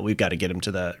something. We've got to get them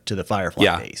to the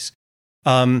Firefly base.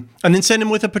 And then send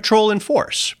them with a patrol in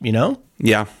force,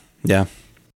 Yeah.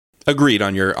 Agreed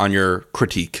on your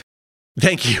critique.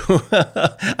 Thank you.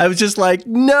 I was just like,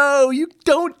 no, you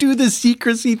don't do the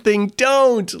secrecy thing.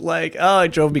 Don't. Like,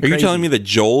 it drove me crazy. Are you telling me that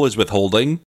Joel is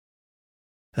withholding?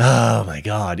 Oh my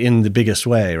God. In the biggest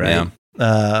way, right?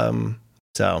 Yeah.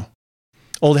 So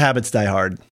old habits die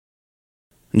hard.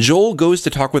 Joel goes to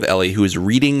talk with Ellie, who is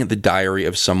reading the diary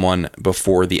of someone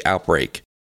before the outbreak.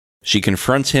 She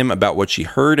confronts him about what she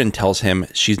heard and tells him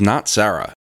she's not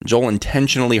Sarah. Joel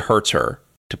intentionally hurts her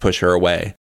to push her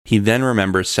away. He then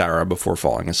remembers Sarah before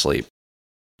falling asleep.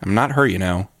 I'm not her,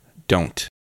 Don't.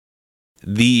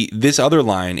 This other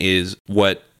line is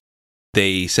what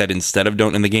they said instead of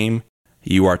don't in the game.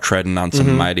 You are treading on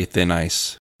some mighty thin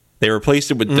ice. They replaced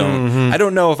it with don't. I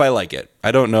don't know if I like it.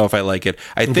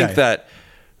 I think that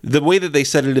the way that they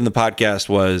said it in the podcast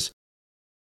was,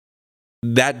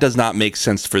 that does not make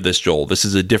sense for this Joel. This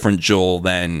is a different Joel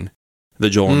than the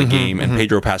Joel in the game. And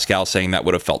Pedro Pascal saying that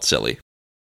would have felt silly.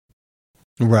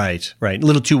 Right. A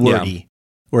little too wordy,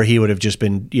 where he would have just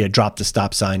been, dropped the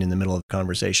stop sign in the middle of the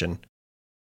conversation.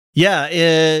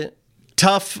 Yeah,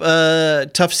 tough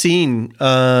scene.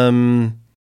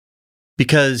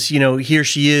 Because, here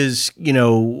she is,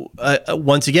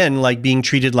 once again, like being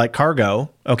treated like cargo.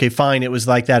 Okay, fine, it was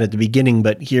like that at the beginning,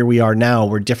 but here we are now.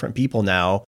 We're different people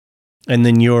now. And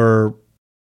then you're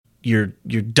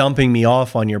dumping me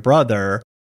off on your brother.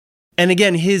 And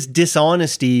again, his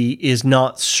dishonesty is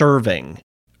not serving,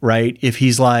 right? If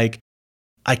he's like,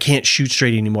 I can't shoot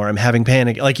straight anymore, I'm having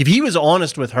panic. Like, if he was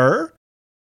honest with her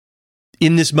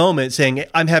in this moment, saying,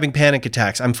 I'm having panic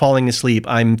attacks, I'm falling asleep,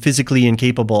 I'm physically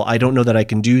incapable, I don't know that I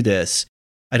can do this,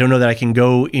 I don't know that I can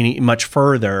go any much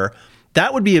further,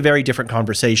 that would be a very different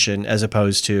conversation, as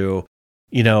opposed to,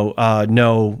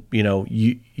 no,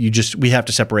 you just, we have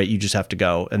to separate, you just have to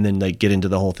go. And then like get into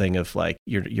the whole thing of like,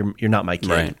 you're not my kid.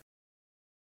 Right.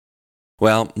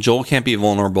 Well, Joel can't be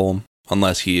vulnerable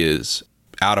unless he is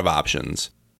out of options.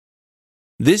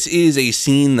 This is a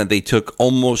scene that they took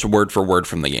almost word for word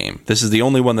from the game. This is the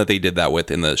only one that they did that with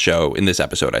in the show, in this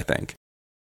episode, I think.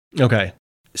 Okay.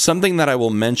 Something that I will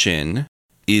mention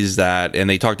is that, and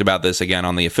they talked about this again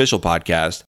on the official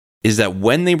podcast, is that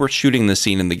when they were shooting the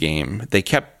scene in the game, they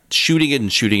kept shooting it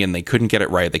and they couldn't get it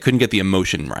right. They couldn't get the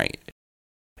emotion right.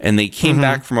 and they came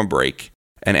back from a break,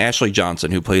 and Ashley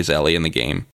Johnson, who plays Ellie in the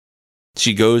game,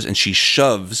 she goes and she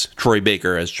shoves Troy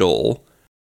Baker as Joel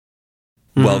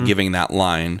while giving that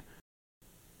line.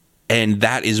 And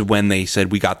that is when they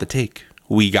said, we got the take.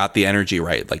 We got the energy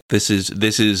right. Like, this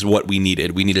is what we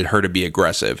needed. We needed her to be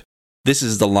aggressive. This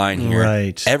is the line here.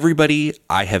 Right. Everybody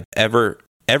I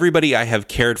have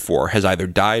cared for has either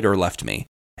died or left me.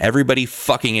 Everybody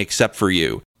fucking except for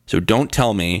you. So don't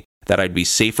tell me that I'd be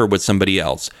safer with somebody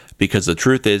else, because the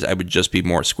truth is I would just be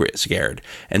more scared.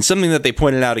 And something that they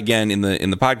pointed out again in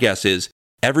the podcast is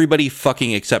everybody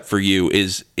fucking except for you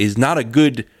is not a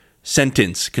good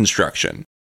sentence construction.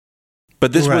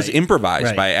 But this was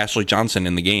improvised by Ashley Johnson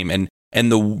in the game, and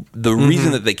the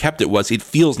reason that they kept it was it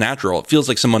feels natural. It feels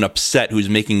like someone upset who's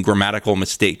making grammatical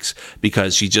mistakes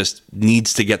because she just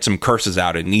needs to get some curses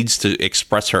out and needs to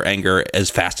express her anger as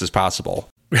fast as possible.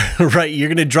 Right, you're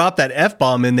going to drop that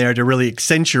F-bomb in there to really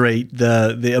accentuate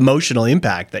the emotional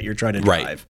impact that you're trying to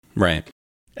drive. Right.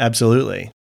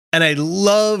 Absolutely. And I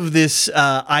love this,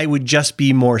 I would just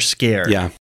be more scared.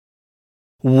 Yeah.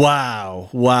 Wow.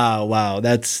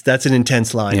 That's an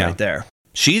intense line right there.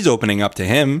 She's opening up to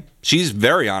him. She's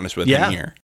very honest with him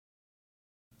here.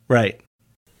 Right.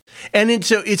 And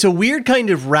it's a weird kind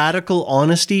of radical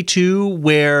honesty too,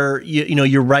 where you know,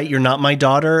 you're right, you're not my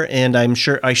daughter, and I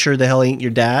sure the hell ain't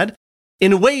your dad.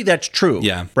 In a way, that's true.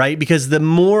 Yeah. Right? Because the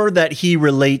more that he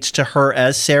relates to her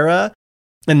as Sarah,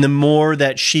 and the more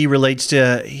that she relates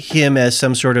to him as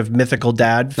some sort of mythical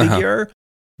dad figure,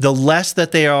 the less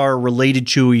that they are related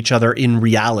to each other in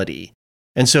reality.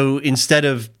 And so instead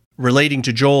of relating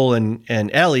to Joel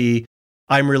and Ellie,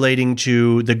 I'm relating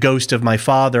to the ghost of my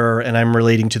father, and I'm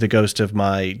relating to the ghost of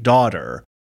my daughter.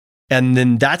 And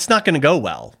then that's not going to go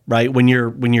well, right? When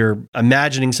you're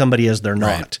imagining somebody as they're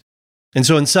not. Right. And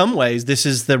so in some ways, this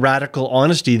is the radical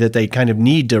honesty that they kind of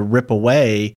need to rip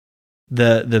away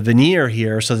the veneer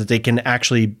here, so that they can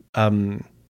actually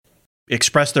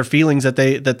express their feelings that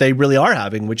they really are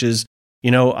having, which is,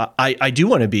 you know, I do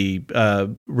want to be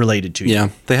related to you. Yeah,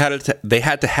 they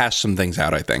had to hash some things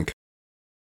out, I think.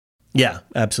 Yeah,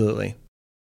 absolutely.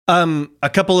 A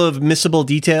couple of missable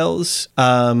details.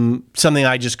 Something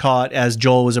I just caught as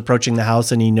Joel was approaching the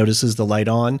house and he notices the light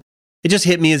on. It just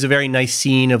hit me as a very nice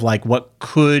scene of like what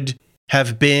could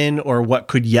have been or what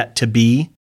could yet to be,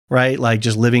 right? Like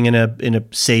just living in a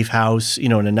safe house, you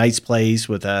know, in a nice place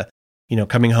with a, you know,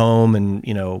 coming home and,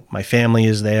 you know, my family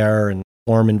is there and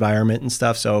warm environment and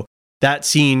stuff. So that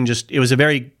scene it was a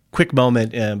very quick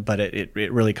moment, but it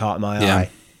really caught my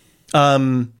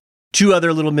eye. Two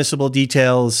other little missable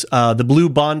details. The blue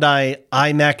Bondi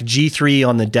iMac G3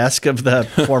 on the desk of the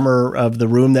former of the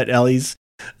room that Ellie's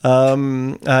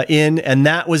in, and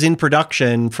that was in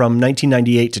production from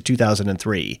 1998 to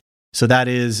 2003. So that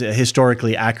is a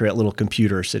historically accurate little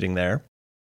computer sitting there.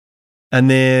 And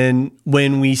then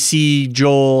when we see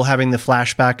Joel having the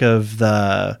flashback of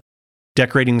the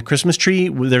decorating the Christmas tree,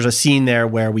 there's a scene there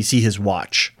where we see his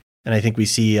watch. And I think we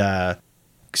see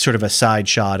sort of a side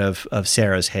shot of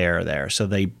Sarah's hair there. So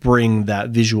they bring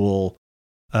that visual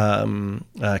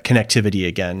connectivity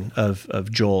again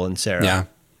of Joel and Sarah. Yeah.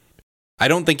 I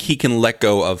don't think he can let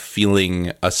go of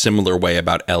feeling a similar way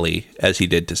about Ellie as he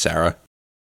did to Sarah.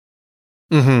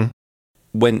 Mm-hmm.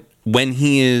 When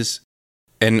he is...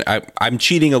 And I'm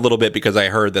cheating a little bit because I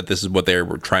heard that this is what they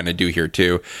were trying to do here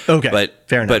too. Okay,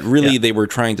 fair enough. But really, they were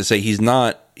trying to say he's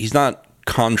not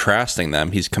contrasting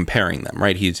them. He's comparing them,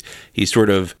 right? He's sort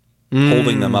of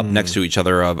holding them up next to each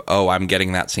other. Of I'm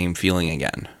getting that same feeling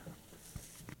again.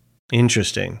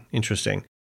 Interesting.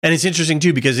 And it's interesting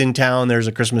too because in town there's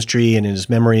a Christmas tree, and in his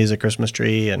memory is a Christmas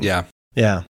tree, and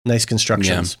nice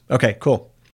constructions. Yeah. Okay,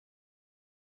 cool.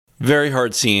 Very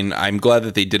hard scene. I'm glad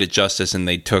that they did it justice, and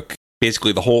they took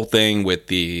basically the whole thing with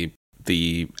the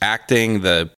acting,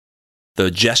 the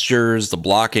gestures, the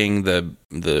blocking,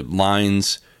 the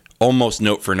lines, almost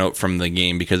note for note from the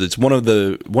game, because it's one of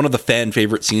the fan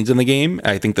favorite scenes in the game.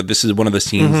 I think that this is one of the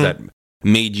scenes that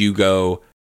made you go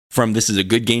from this is a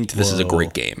good game to this is a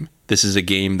great game. This is a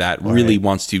game that really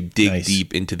wants to dig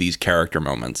deep into these character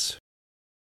moments.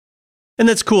 And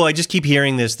that's cool. I just keep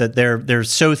hearing this, that they're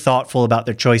so thoughtful about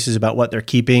their choices, about what they're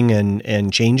keeping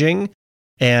and changing.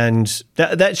 And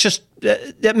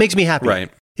that makes me happy. Right.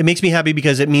 It makes me happy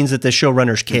because it means that the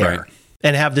showrunners care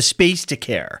and have the space to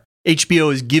care.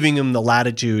 HBO is giving them the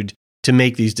latitude to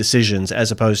make these decisions,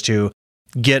 as opposed to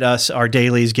get us our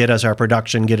dailies, get us our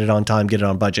production, get it on time, get it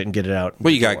on budget, and get it out.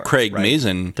 Well, you got Craig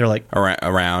Mazin. They're like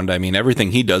around. I mean,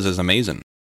 everything he does is amazing.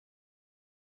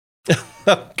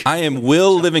 I am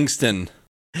Will Livingston.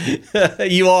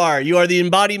 You are the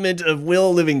embodiment of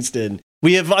Will Livingston.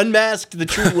 We have unmasked the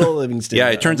true Will Livingston. Yeah,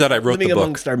 it turns out I wrote the book. Living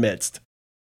amongst our midst.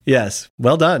 Yes.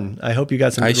 Well done. I hope you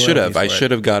got some good royalties. I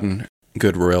should have gotten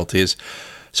good royalties.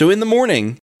 So in the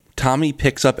morning, Tommy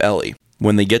picks up Ellie.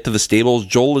 When they get to the stables,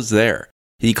 Joel is there.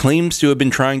 He claims to have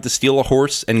been trying to steal a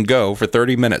horse and go for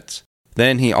 30 minutes.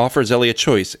 Then he offers Ellie a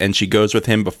choice, and she goes with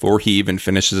him before he even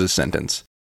finishes his sentence.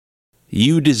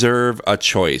 You deserve a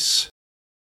choice.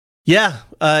 Yeah,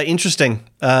 interesting.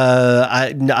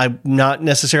 I'm not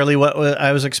necessarily what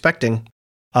I was expecting.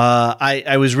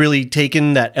 I was really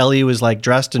taken that Ellie was like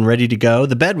dressed and ready to go.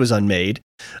 The bed was unmade,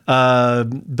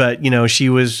 but you know she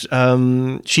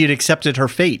had accepted her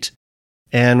fate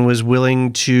and was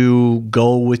willing to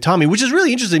go with Tommy, which is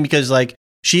really interesting because like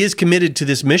she is committed to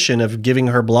this mission of giving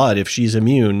her blood if she's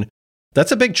immune.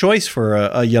 That's a big choice for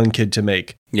a young kid to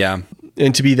make. Yeah.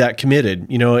 And to be that committed,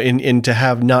 you know, and to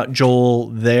have not Joel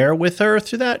there with her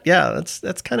through that. Yeah,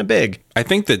 that's kind of big. I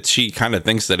think that she kind of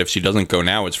thinks that if she doesn't go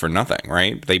now, it's for nothing,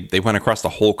 right? They went across the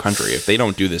whole country. If they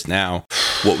don't do this now,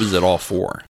 what was it all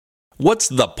for? What's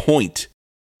the point?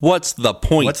 What's the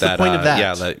point of that?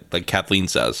 Yeah, like Kathleen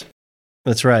says.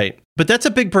 That's right. But that's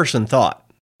a big person thought.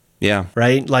 Yeah.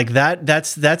 Right? Like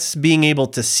that's being able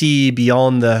to see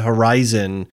beyond the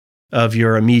horizon of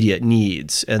your immediate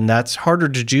needs, and that's harder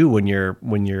to do when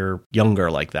you're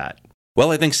younger like that.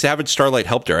 Well, I think Savage Starlight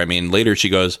helped her. I mean, later she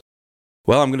goes,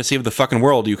 "Well, I'm going to save the fucking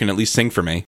world. You can at least sing for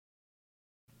me."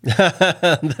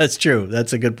 That's true.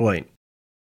 That's a good point.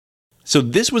 So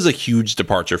this was a huge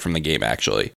departure from the game,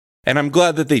 actually, and I'm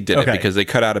glad that they did it because they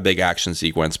cut out a big action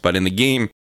sequence. But in the game,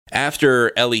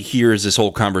 after Ellie hears this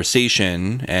whole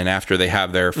conversation and after they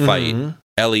have their fight,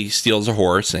 Ellie steals a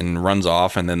horse and runs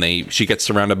off, and then she gets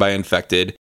surrounded by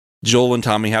infected. Joel and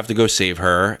Tommy have to go save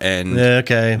her, and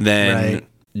then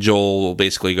Joel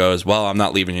basically goes, "Well, I'm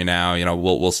not leaving you now. You know,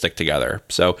 we'll stick together."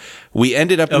 So we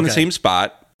ended up in the same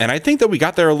spot, and I think that we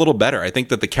got there a little better. I think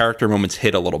that the character moments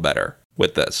hit a little better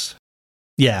with this.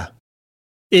 Yeah,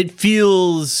 it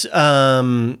feels.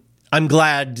 I'm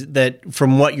glad that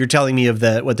from what you're telling me of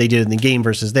what they did in the game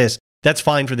versus this. That's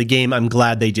fine for the game. I'm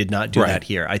glad they did not do that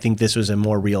here. I think this was a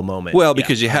more real moment. Well,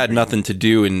 because you had nothing to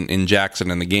do in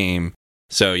Jackson in the game,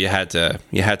 so you had to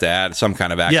add some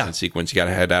kind of action sequence. You got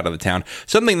to head out of the town.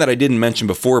 Something that I didn't mention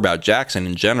before about Jackson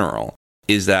in general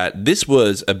is that this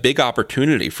was a big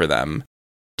opportunity for them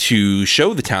to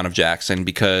show the town of Jackson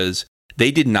because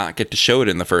they did not get to show it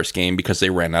in the first game because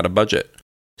they ran out of budget.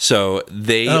 So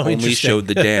they only showed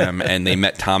the dam, and they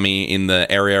met Tommy in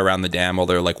the area around the dam while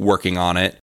they're like working on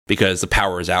it, because the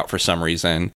power is out for some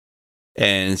reason.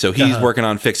 And so he's working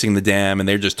on fixing the dam, and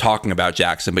they're just talking about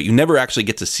Jackson, but you never actually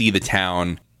get to see the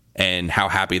town and how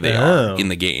happy they are in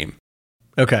the game.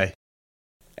 Okay.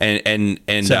 And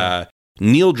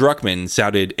Neil Druckmann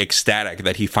sounded ecstatic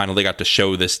that he finally got to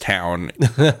show this town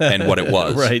and what it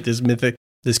was. Right,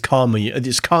 this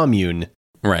commune.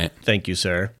 Right. Thank you,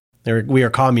 sir. We are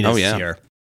communists here.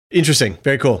 Interesting.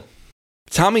 Very cool.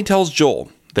 Tommy tells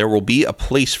Joel there will be a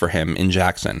place for him in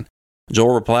Jackson.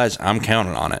 Joel replies, "I'm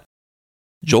counting on it."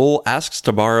 Joel asks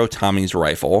to borrow Tommy's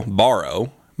rifle,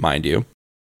 mind you,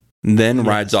 then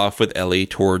rides off with Ellie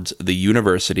towards the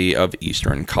University of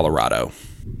Eastern Colorado.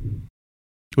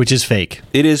 Which is fake.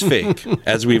 It is fake,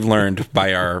 as we've learned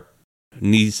by our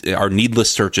needless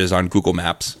searches on Google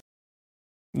Maps.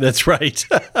 That's right.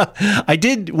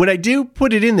 When I do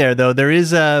put it in there, though, there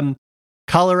is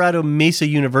Colorado Mesa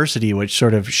University, which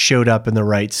sort of showed up in the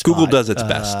right spot. Google does its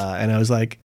best. And I was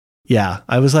like,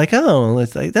 oh,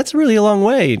 that's really a long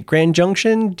way. Grand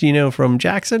Junction, from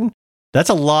Jackson? That's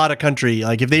a lot of country.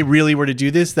 Like, if they really were to do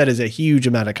this, that is a huge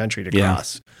amount of country to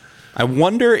cross. I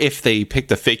wonder if they picked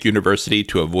a fake university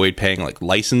to avoid paying, like,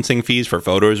 licensing fees for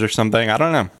photos or something. I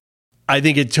don't know. I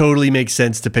think it totally makes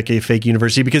sense to pick a fake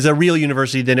university, because a real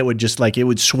university, then it would just, it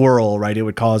would swirl, right? It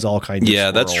would cause all kinds of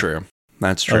swirl. That's true.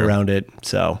 That's true. Around it.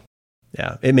 So,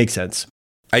 yeah, it makes sense.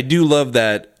 I do love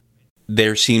that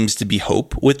there seems to be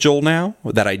hope with Joel now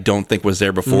that I don't think was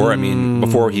there before. I mean,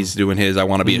 before he's doing his I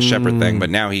want to be a shepherd thing, but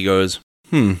now he goes,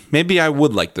 maybe I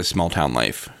would like this small town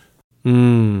life.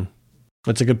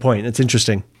 That's a good point. That's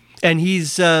interesting. And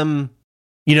he's,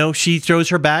 she throws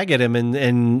her bag at him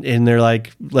and they're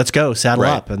like, let's go, saddle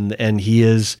up. And he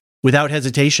is, without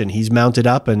hesitation, he's mounted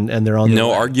up and they're on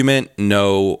no argument,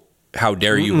 no how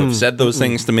dare you have said those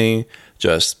things to me,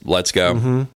 just let's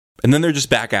go. And then they're just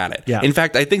back at it. In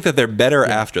fact, I think that they're better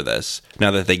after this,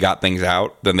 now that they got things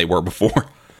out, than they were before.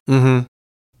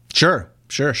 Sure.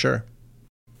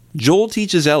 Joel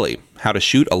teaches Ellie how to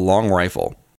shoot a long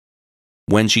rifle.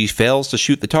 When she fails to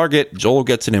shoot the target, Joel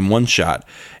gets it in one shot.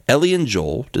 Ellie and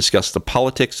Joel discuss the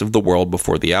politics of the world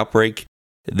before the outbreak.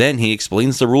 Then he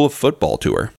explains the rule of football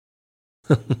to her.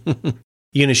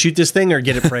 You gonna shoot this thing or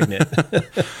get it pregnant?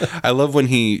 I love when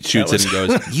he shoots it and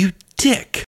goes, "You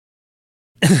dick."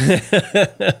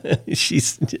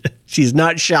 she's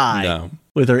not shy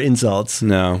with her insults.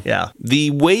 No. Yeah.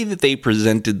 The way that they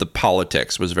presented the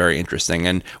politics was very interesting.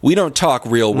 And we don't talk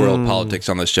real world politics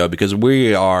on this show because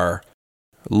we are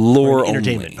lore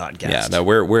entertainment only podcast. Yeah, no,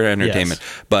 we're entertainment.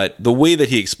 Yes. But the way that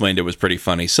he explained it was pretty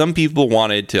funny. Some people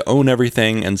wanted to own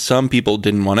everything, and some people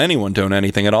didn't want anyone to own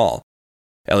anything at all.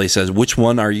 Ellie says, "Which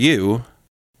one are you?"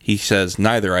 He says,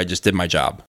 "Neither. I just did my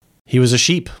job." He was a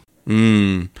sheep.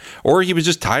 Or he was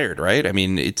just tired, right? I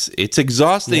mean, it's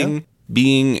exhausting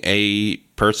being a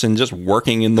person just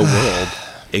working in the world,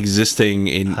 existing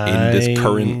in this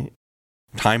current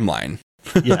timeline.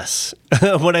 Yes.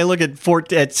 When I look at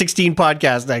 16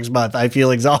 podcasts next month, I feel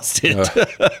exhausted.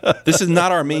 This is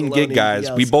not our main gig,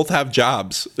 guys. We both have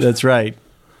jobs. That's right.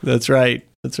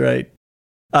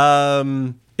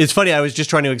 It's funny. I was just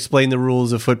trying to explain the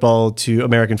rules of football to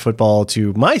American football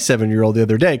to my 7-year-old the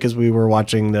other day because we were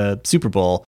watching the Super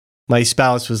Bowl. My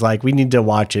spouse was like, "We need to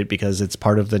watch it because it's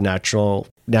part of the national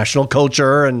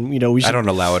culture, and we should." I don't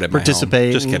allow it at participate. My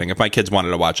home. Just kidding. If my kids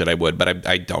wanted to watch it, I would, but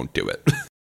I don't do it.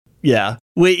 Yeah.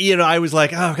 I was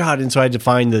like, oh God. And so I had to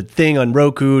find the thing on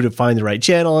Roku to find the right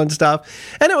channel and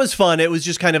stuff. And it was fun. It was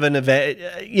just kind of an event,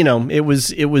 it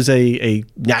was a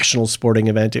national sporting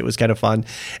event. It was kind of fun.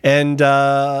 And,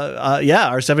 our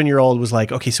 7-year-old was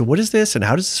like, okay, so what is this? And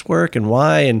how does this work? And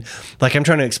why? And like, I'm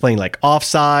trying to explain like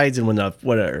offsides and when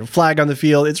a flag on the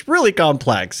field, it's really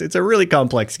complex. It's a really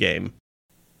complex game.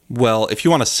 Well, if you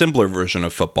want a simpler version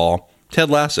of football, Ted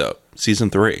Lasso,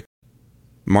 season 3,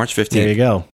 March 15th. There you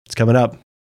go. It's coming up.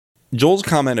 Joel's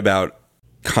comment about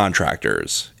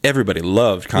contractors. Everybody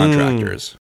loved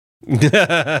contractors.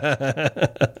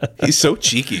 He's so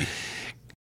cheeky.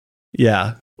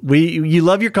 Yeah. You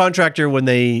love your contractor when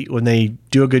they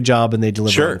do a good job and they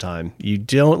deliver on time. You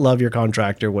don't love your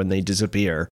contractor when they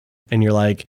disappear and you're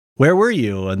like, "Where were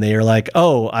you?" And they are like,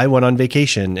 "Oh, I went on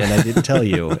vacation and I didn't tell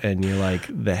you." And you're like,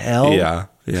 "The hell?" Yeah.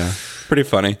 Pretty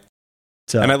funny.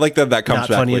 So, and I like that comes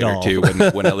back later too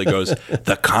when Ellie goes,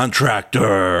 "The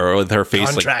contractor," with her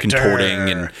face like contorting.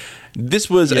 And this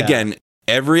was again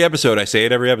every episode. I say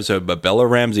it every episode, but Bella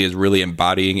Ramsey is really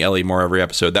embodying Ellie more every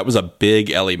episode. That was a big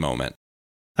Ellie moment.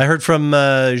 I heard from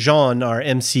Jean, our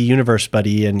MC Universe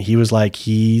buddy, and he was like,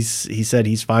 he said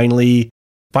he's finally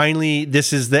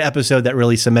this is the episode that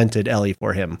really cemented Ellie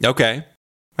for him. Okay,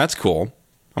 that's cool.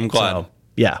 I'm glad. So,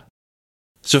 yeah.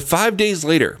 So 5 days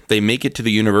later, they make it to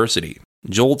the university.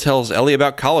 Joel tells Ellie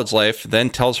about college life, then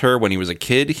tells her when he was a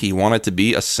kid, he wanted to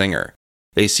be a singer.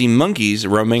 They see monkeys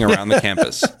roaming around the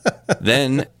campus,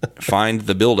 then find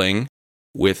the building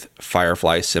with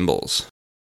firefly symbols.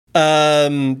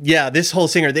 This whole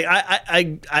singer thing,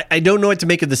 I don't know what to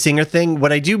make of the singer thing.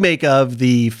 What I do make of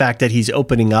the fact that he's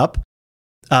opening up,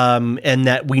 and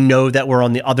that we know that we're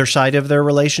on the other side of their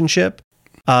relationship,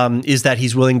 is that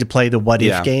he's willing to play the what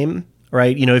if game.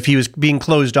 Right? If he was being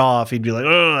closed off, he'd be like,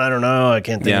 "Oh, I don't know. I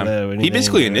can't think of anything." He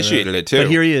basically initiated it too. But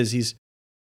here he is.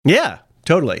 Yeah,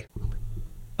 totally.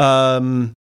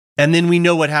 And then we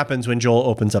know what happens when Joel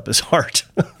opens up his heart.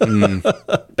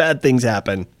 Bad things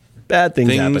happen.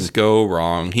 Things go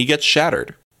wrong. He gets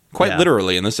shattered. Quite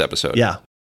literally in this episode. Yeah.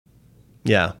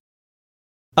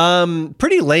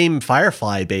 Pretty lame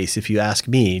Firefly base, if you ask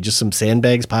me. Just some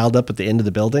sandbags piled up at the end of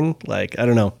the building. Like, I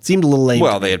don't know. Seemed a little lame.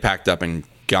 Well, they had packed up and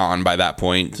gone by that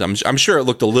point. I'm sure it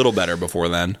looked a little better before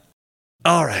then.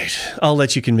 All right. I'll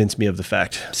let you convince me of the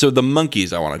fact. So the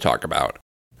monkeys I want to talk about.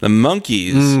 The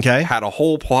monkeys had a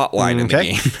whole plot line in the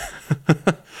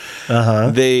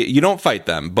game. You don't fight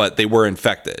them, but they were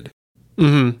infected.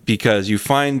 Because you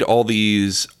find all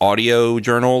these audio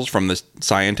journals from the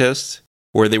scientists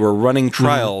where they were running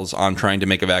trials on trying to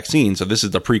make a vaccine. So this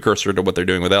is the precursor to what they're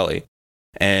doing with Ellie.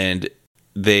 And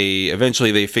they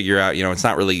eventually figure out, it's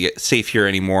not really safe here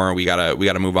anymore. We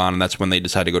gotta move on. And that's when they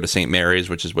decide to go to St. Mary's,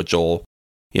 which is what Joel,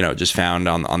 just found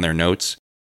on their notes.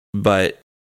 But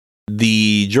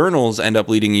the journals end up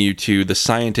leading you to the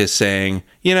scientist saying,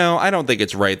 I don't think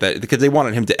it's right because they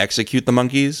wanted him to execute the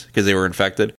monkeys because they were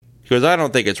infected. He goes, I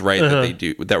don't think it's right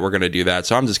that we're going to do that.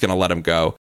 So I'm just going to let him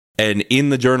go. And in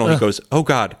the journal, he goes, oh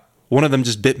God, one of them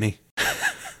just bit me.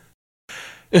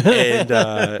 And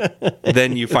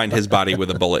then you find his body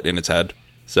with a bullet in its head.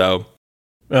 So,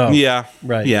 yeah.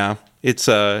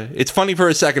 It's funny for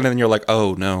a second, and then you're like,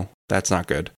 oh no, that's not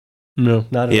good. No,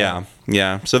 not at all.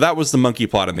 Yeah. So that was the monkey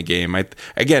plot in the game.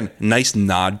 Again, nice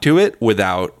nod to it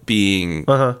without being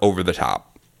over the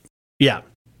top. Yeah.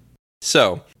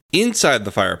 So inside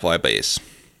the Firefly base,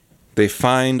 They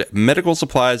find medical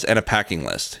supplies and a packing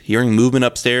list. Hearing movement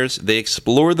upstairs, they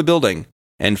explore the building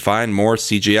and find more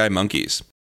CGI monkeys.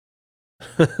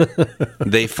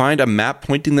 They find a map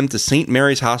pointing them to St.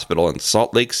 Mary's Hospital in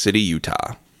Salt Lake City,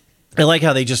 Utah. I like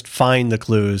how they just find the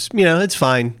clues. It's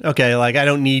fine. Okay, like I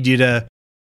don't need you to,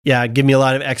 give me a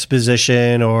lot of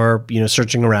exposition or,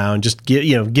 searching around. Just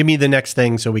give me the next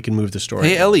thing so we can move the story.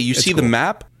 Hey, Ellie, you see the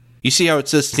map? You see how it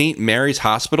says St. Mary's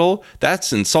Hospital?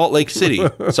 That's in Salt Lake City.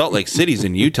 Salt Lake City's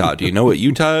in Utah. Do you know what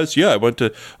Utah is? Yeah, I went to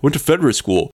Federal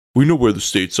School. We know where the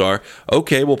states are.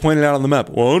 Okay, we'll point it out on the map.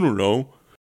 Well, I don't know.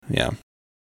 Yeah.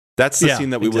 That's the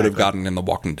scene that we would have gotten in The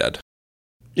Walking Dead.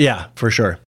 Yeah, for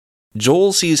sure.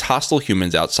 Joel sees hostile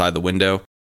humans outside the window.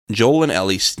 Joel and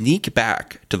Ellie sneak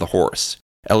back to the horse.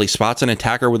 Ellie spots an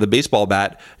attacker with a baseball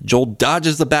bat. Joel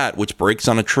dodges the bat, which breaks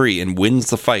on a tree, and wins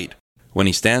the fight. When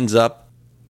he stands up,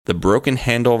 the broken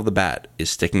handle of the bat is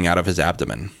sticking out of his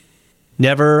abdomen.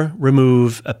 Never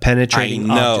remove a penetrating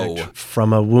object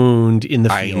from a wound in the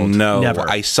field. I know. Never.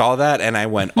 I saw that and I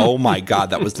went, oh my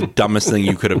God, that was the dumbest thing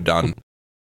you could have done.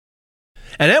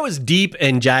 And that was deep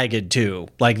and jagged too.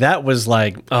 Like that was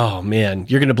like, oh man,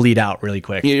 you're going to bleed out really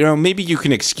quick. Maybe you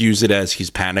can excuse it as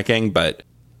he's panicking, but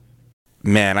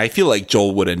man, I feel like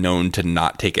Joel would have known to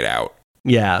not take it out.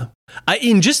 Yeah.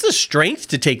 In just the strength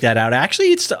to take that out,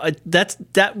 actually,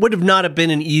 that would have not have been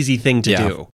an easy thing to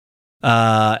do.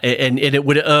 And it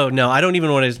would. Oh no, I don't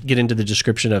even want to get into the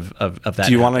description of that.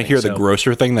 Do you want to hear the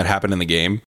grosser thing that happened in the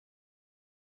game?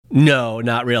 No,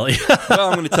 not really. Well,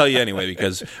 I'm going to tell you anyway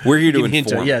because we're here to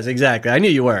inform. Yes, exactly. I knew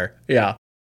you were. Yeah.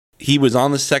 He was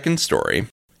on the second story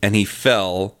and he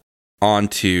fell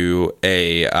onto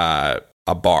a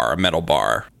metal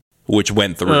bar, which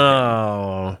went through.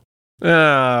 Oh.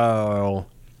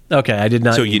 Okay, I did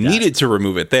not. So you needed to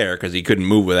remove it there because he couldn't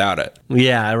move without it.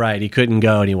 Yeah, right. He couldn't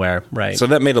go anywhere. Right. So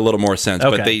that made a little more sense.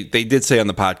 Okay. But they did say on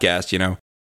the podcast,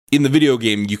 in the video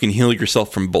game, you can heal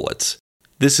yourself from bullets.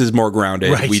 This is more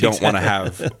grounded. Right, we don't want to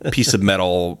have a piece of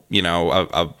metal,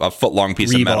 a foot-long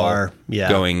piece of metal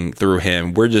going through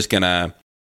him. We're just gonna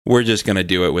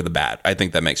do it with a bat. I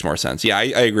think that makes more sense. Yeah, I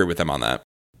agree with him on that.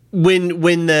 When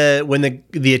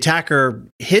the attacker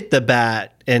hit the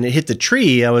bat and it hit the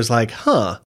tree, I was like,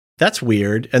 huh, that's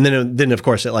weird. And then of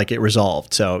course it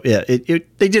resolved. So yeah,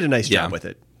 they did a nice job with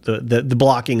it. The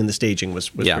blocking and the staging was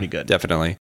pretty good.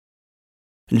 Definitely.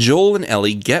 Joel and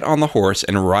Ellie get on the horse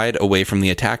and ride away from the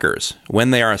attackers.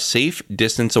 When they are a safe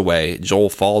distance away, Joel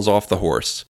falls off the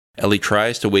horse. Ellie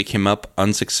tries to wake him up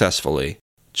unsuccessfully.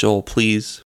 Joel,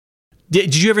 please.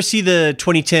 Did you ever see the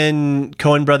 2010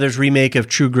 Coen Brothers remake of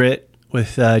True Grit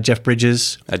with Jeff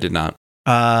Bridges? I did not.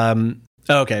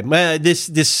 Okay.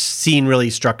 This scene really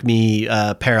struck me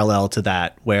parallel to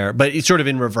that, but it's sort of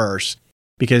in reverse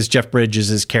because Jeff Bridges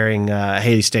is carrying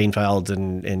Haley Steinfeld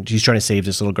and she's trying to save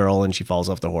this little girl and she falls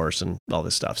off the horse and all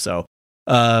this stuff. So,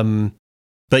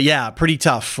 but yeah, pretty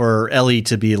tough for Ellie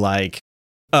to be like,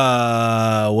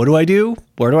 what do I do?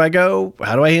 Where do I go?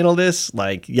 How do I handle this?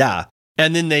 Like, yeah.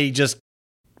 And then they just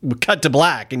cut to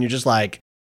black and you're just like,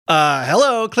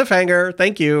 hello, cliffhanger.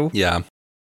 Thank you. Yeah.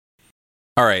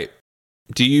 All right.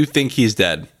 Do you think he's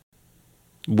dead?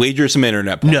 Wager some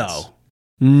internet points.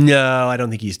 No, I don't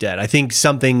think he's dead. I think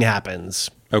something happens.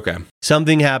 Okay.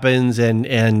 Something happens and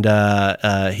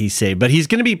he's saved. But he's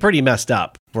going to be pretty messed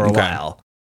up for a while.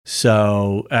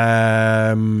 So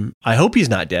I hope he's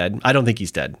not dead. I don't think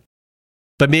he's dead.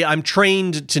 But I'm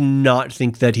trained to not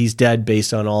think that he's dead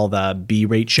based on all the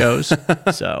B-rate shows.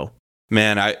 So,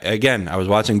 man, I was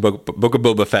watching Book of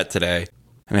Boba Fett today,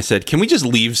 and I said, "Can we just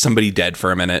leave somebody dead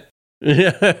for a minute?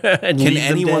 Can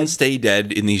anyone stay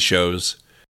dead in these shows?"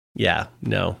 Yeah,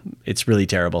 no, it's really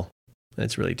terrible.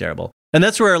 It's really terrible, and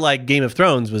that's where like Game of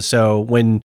Thrones was. So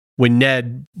when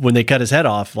they cut his head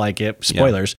off,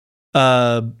 spoilers,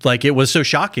 it was so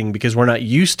shocking because we're not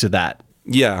used to that.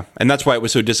 Yeah, and that's why it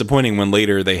was so disappointing when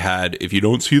later they had, if you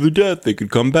don't see the death, they could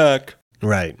come back.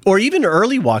 Right. Or even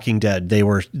early Walking Dead, they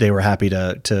were happy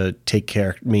to take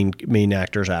main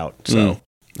actors out. So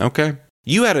okay.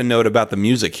 You had a note about the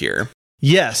music here.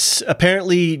 Yes.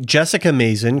 Apparently Jessica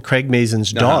Mason, Craig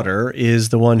Mason's daughter, is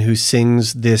the one who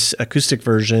sings this acoustic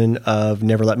version of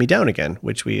Never Let Me Down Again,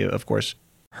 which we, of course,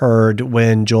 heard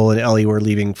when Joel and Ellie were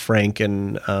leaving Frank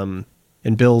and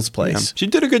Bill's place. Yeah. She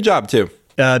did a good job, too.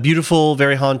 Beautiful,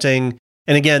 very haunting.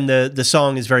 And again, the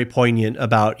song is very poignant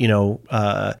about,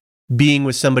 being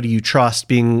with somebody you trust,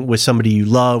 being with somebody you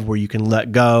love, where you can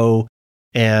let go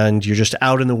and you're just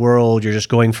out in the world. You're just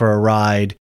going for a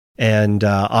ride. And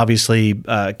obviously,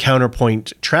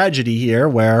 counterpoint tragedy here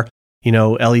where,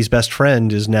 Ellie's best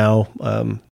friend is now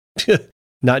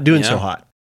not doing so hot.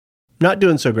 Not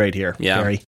doing so great here,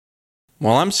 Gary.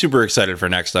 Well, I'm super excited for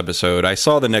next episode. I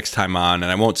saw the next time on,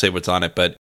 and I won't say what's on it,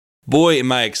 but boy,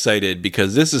 am I excited,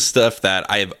 because this is stuff that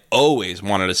I have always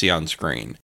wanted to see on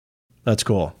screen. That's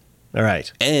cool. All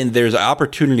right. And there's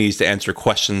opportunities to answer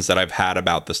questions that I've had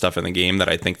about the stuff in the game that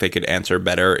I think they could answer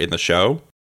better in the show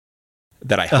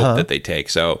that I hope that they take.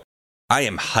 So I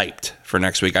am hyped for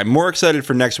next week. I'm more excited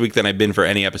for next week than I've been for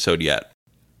any episode yet.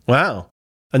 Wow.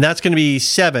 And that's going to be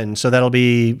 7, so that'll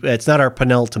be, it's not our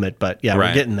penultimate, but yeah,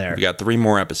 we're getting there. We got 3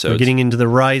 more episodes. We're getting into the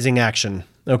rising action.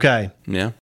 Okay.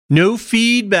 Yeah. No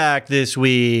feedback this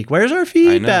week. Where's our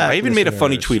feedback? I even made a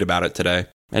funny tweet about it today,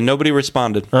 and nobody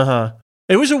responded.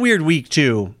 It was a weird week,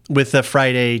 too, with the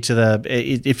Friday to the,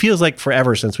 it feels like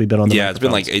forever since we've been on the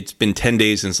it's been 10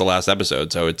 days since the last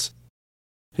episode, so it's,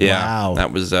 wow.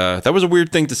 That was a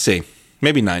weird thing to see.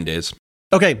 Maybe 9 days.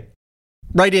 Okay.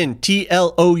 Write in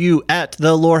TLOU at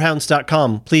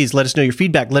thelorehounds.com. Please let us know your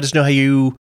feedback. Let us know how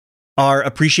you are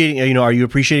appreciating, are you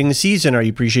appreciating the season? Are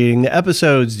you appreciating the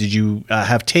episodes? Did you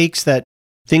have takes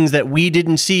things that we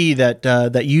didn't see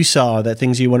that you saw, that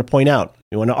things you want to point out?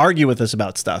 You want to argue with us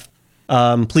about stuff?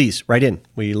 Please write in.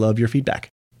 We love your feedback.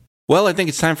 Well, I think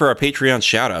it's time for our Patreon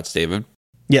shout outs, David.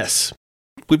 Yes.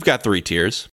 We've got 3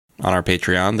 tiers on our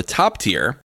Patreon. The top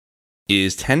tier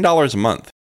is $10 a month.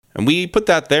 And we put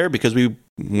that there because we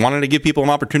wanted to give people an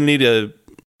opportunity to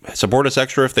support us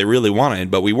extra if they really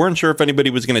wanted, but we weren't sure if anybody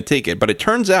was going to take it. But it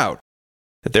turns out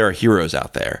that there are heroes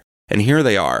out there. And here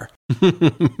they are.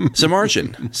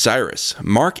 Samarjan, Cyrus,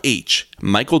 Mark H.,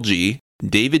 Michael G.,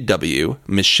 David W.,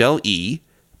 Michelle E.,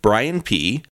 Brian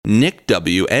P., Nick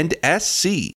W., and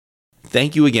SC.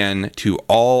 Thank you again to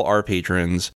all our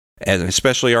patrons, and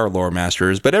especially our lore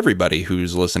masters, but everybody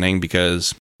who's listening,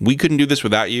 because we couldn't do this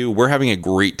without you. We're having a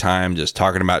great time just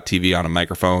talking about TV on a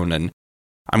microphone, and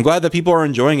I'm glad that people are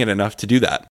enjoying it enough to do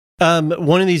that.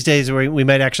 One of these days we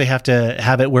might actually have to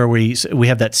have it where we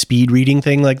have that speed reading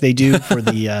thing like they do for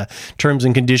the terms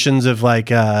and conditions of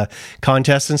like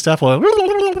contests and stuff. Well,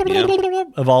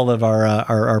 of all of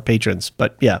our patrons.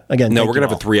 But yeah, again, no, we're going to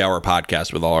have a 3-hour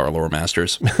podcast with all our lore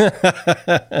masters.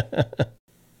 The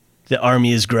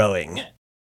army is growing.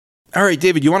 All right,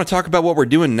 David, you want to talk about what we're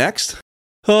doing next?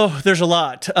 Oh, there's a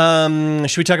lot.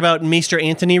 Should we talk about Maester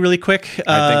Anthony really quick?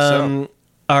 I think so.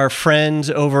 Our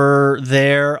friends over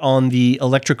there on the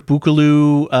Electric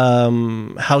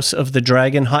Boogaloo House of the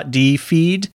Dragon Hot D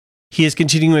feed. He is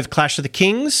continuing with Clash of the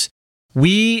Kings.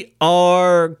 We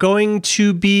are going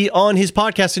to be on his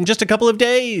podcast in just a couple of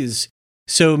days.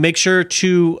 So make sure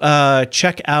to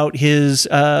check out his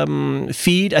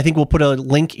feed. I think we'll put a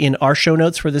link in our show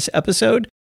notes for this episode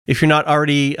if you're not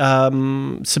already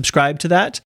subscribed to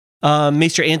that.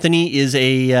 Maester Anthony is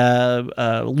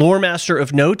a lore master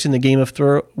of note in the Game of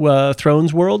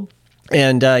Thrones world,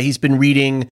 and he's been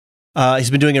doing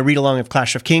a read-along of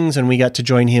Clash of Kings, and we got to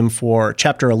join him for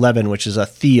Chapter 11, which is a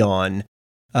Theon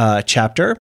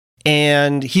chapter.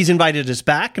 And he's invited us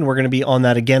back, and we're going to be on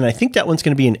that again. I think that one's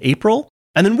going to be in April.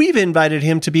 And then we've invited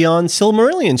him to be on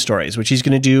Silmarillion Stories, which he's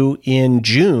going to do in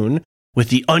June with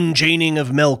the Unchaining of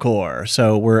Melkor.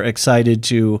 So we're excited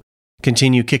to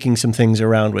continue kicking some things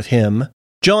around with him.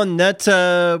 John, that's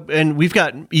and we've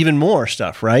got even more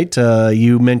stuff, right?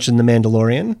 You mentioned The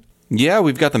Mandalorian. Yeah,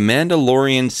 we've got The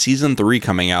Mandalorian Season 3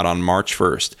 coming out on March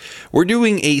 1st. We're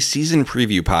doing a season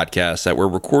preview podcast that we're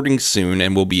recording soon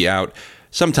and will be out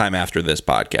sometime after this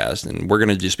podcast. And we're going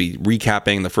to just be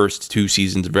recapping the first 2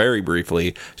 seasons very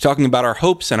briefly, talking about our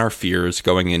hopes and our fears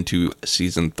going into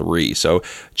Season 3. So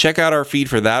check out our feed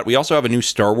for that. We also have a new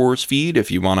Star Wars feed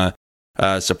if you want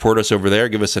to support us over there,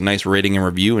 give us a nice rating and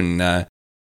review, and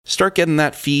start getting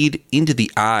that feed into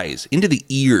the eyes, into the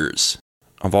ears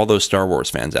of all those Star Wars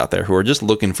fans out there who are just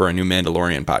looking for a new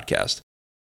Mandalorian podcast.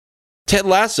 Ted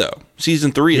Lasso,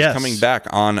 Season 3 is coming back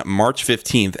on March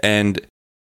 15th, and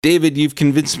David, you've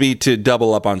convinced me to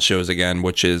double up on shows again,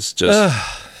 which is just...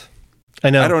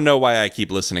 I know. I don't know why I keep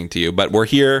listening to you, but we're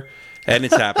here, and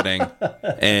it's happening,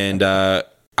 and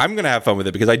I'm going to have fun with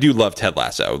it because I do love Ted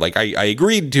Lasso. Like, I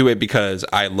agreed to it because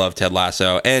I love Ted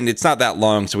Lasso, and it's not that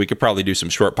long, so we could probably do some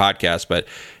short podcasts, but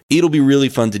it'll be really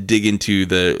fun to dig into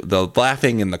the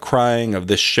laughing and the crying of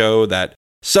this show that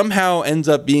somehow ends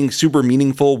up being super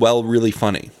meaningful while really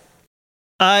funny.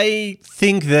 I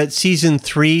think that Season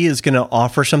 3 is going to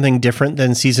offer something different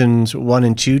than Seasons 1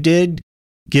 and 2 did,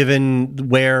 given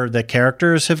where the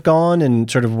characters have gone and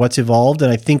sort of what's evolved,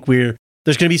 and I think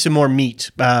there's going to be some more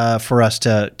meat for us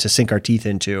to sink our teeth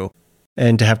into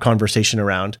and to have conversation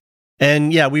around.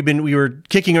 And yeah, we were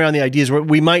kicking around the ideas where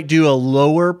we might do a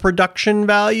lower production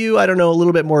value. I don't know, a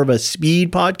little bit more of a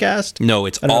speed podcast. No,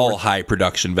 it's all high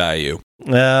production value.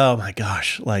 Oh my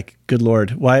gosh. Like, good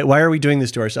Lord. Why are we doing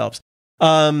this to ourselves?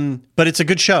 But it's a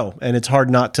good show, and it's hard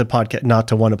not to want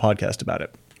to podcast about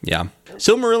it. Yeah.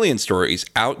 Silmarillion Stories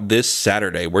out this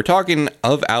Saturday. We're talking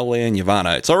of Aule and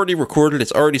Yavanna. It's already recorded.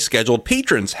 It's already scheduled.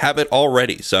 Patrons have it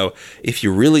already. So if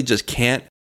you really just can't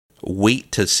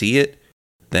wait to see it,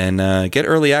 then get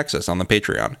early access on the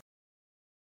Patreon.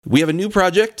 We have a new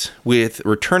project with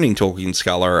returning Tolkien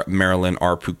scholar Marilyn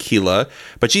R. Pukila,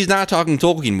 but she's not talking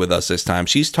Tolkien with us this time.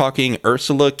 She's talking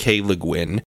Ursula K. Le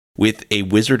Guin with A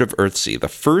Wizard of Earthsea, the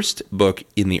first book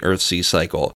in the Earthsea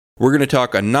cycle. We're going to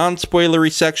talk a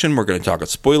non-spoilery section, we're going to talk a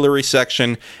spoilery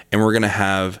section, and we're going to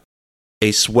have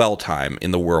a swell time in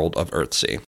the world of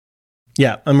Earthsea.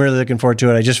 Yeah, I'm really looking forward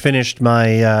to it. I just finished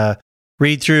my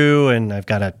read through, and I've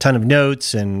got a ton of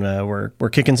notes, and we're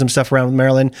kicking some stuff around with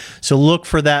Marilyn. So look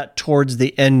for that towards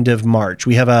the end of March.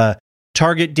 We have a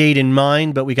target date in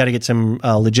mind, but we got to get some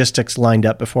logistics lined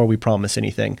up before we promise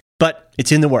anything. But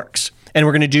it's in the works, and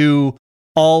we're going to do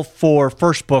all 4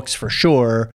 first books for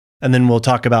sure. And then we'll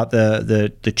talk about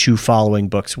the 2 following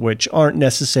books, which aren't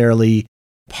necessarily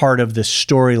part of the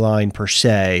storyline per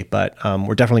se, but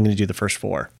we're definitely going to do the first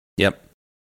 4. Yep.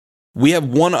 We have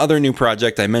one other new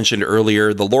project I mentioned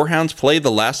earlier. The Lorehounds play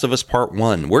The Last of Us Part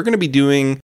 1. We're going to be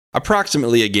doing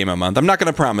approximately a game a month. I'm not going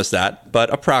to promise that,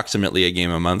 but approximately a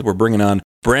game a month. We're bringing on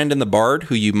Brandon the Bard,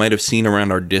 who you might have seen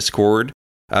around our Discord,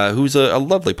 who's a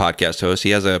lovely podcast host.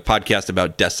 He has a podcast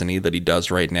about Destiny that he does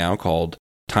right now called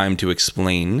Time to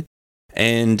Explain.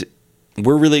 And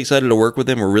we're really excited to work with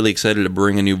him. We're really excited to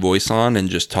bring a new voice on and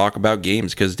just talk about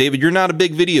games. Because, David, you're not a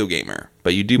big video gamer,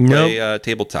 but you do play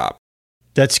tabletop.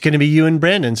 That's going to be you and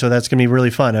Brandon, so that's going to be really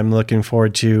fun. I'm looking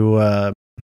forward to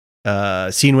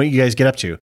seeing what you guys get up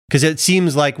to. Because it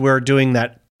seems like we're doing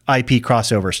that IP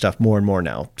crossover stuff more and more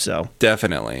now. So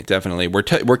definitely. We're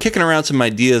kicking around some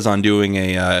ideas on doing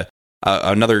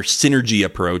another synergy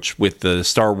approach with the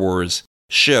Star Wars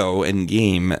show and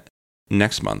game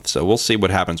next month. So we'll see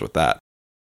what happens with that.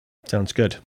 Sounds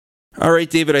good. All right,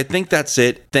 David, I think that's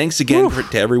it. Thanks again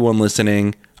to everyone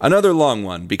listening. Another long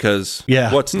one because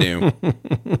what's new?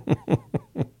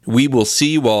 We will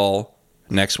see you all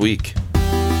next week.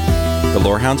 The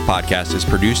Lorehounds podcast is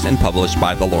produced and published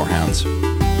by The Lorehounds.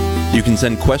 You can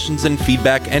send questions and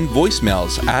feedback and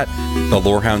voicemails at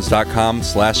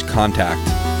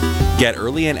thelorehounds.com/contact. Get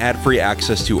early and ad-free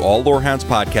access to all Lorehounds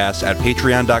podcasts at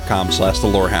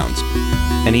patreon.com/thelorehounds.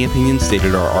 Any opinions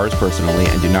stated are ours personally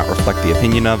and do not reflect the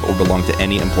opinion of or belong to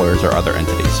any employers or other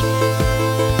entities.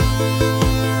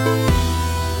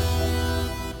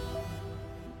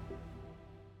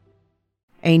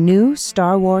 A new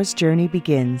Star Wars journey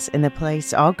begins in the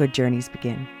place all good journeys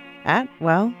begin. At,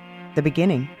 well, the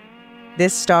beginning.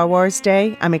 This Star Wars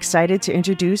Day, I'm excited to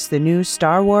introduce the new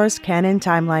Star Wars Canon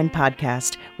Timeline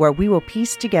podcast, where we will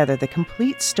piece together the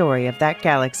complete story of that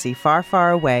galaxy far,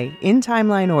 far away, in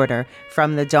timeline order,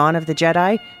 from the dawn of the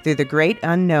Jedi through the great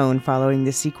unknown following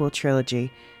the sequel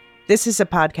trilogy. This is a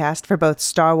podcast for both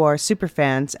Star Wars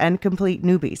superfans and complete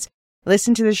newbies.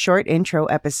 Listen to the short intro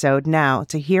episode now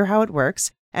to hear how it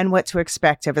works and what to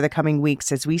expect over the coming weeks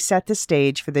as we set the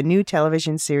stage for the new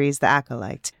television series The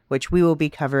Acolyte, which we will be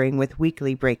covering with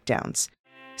weekly breakdowns.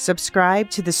 Subscribe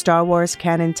to the Star Wars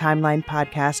Canon Timeline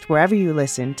podcast wherever you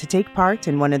listen to take part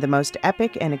in one of the most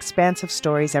epic and expansive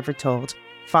stories ever told,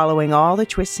 following all the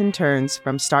twists and turns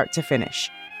from start to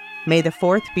finish. May the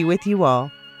 4th be with you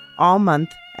all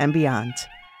month and beyond.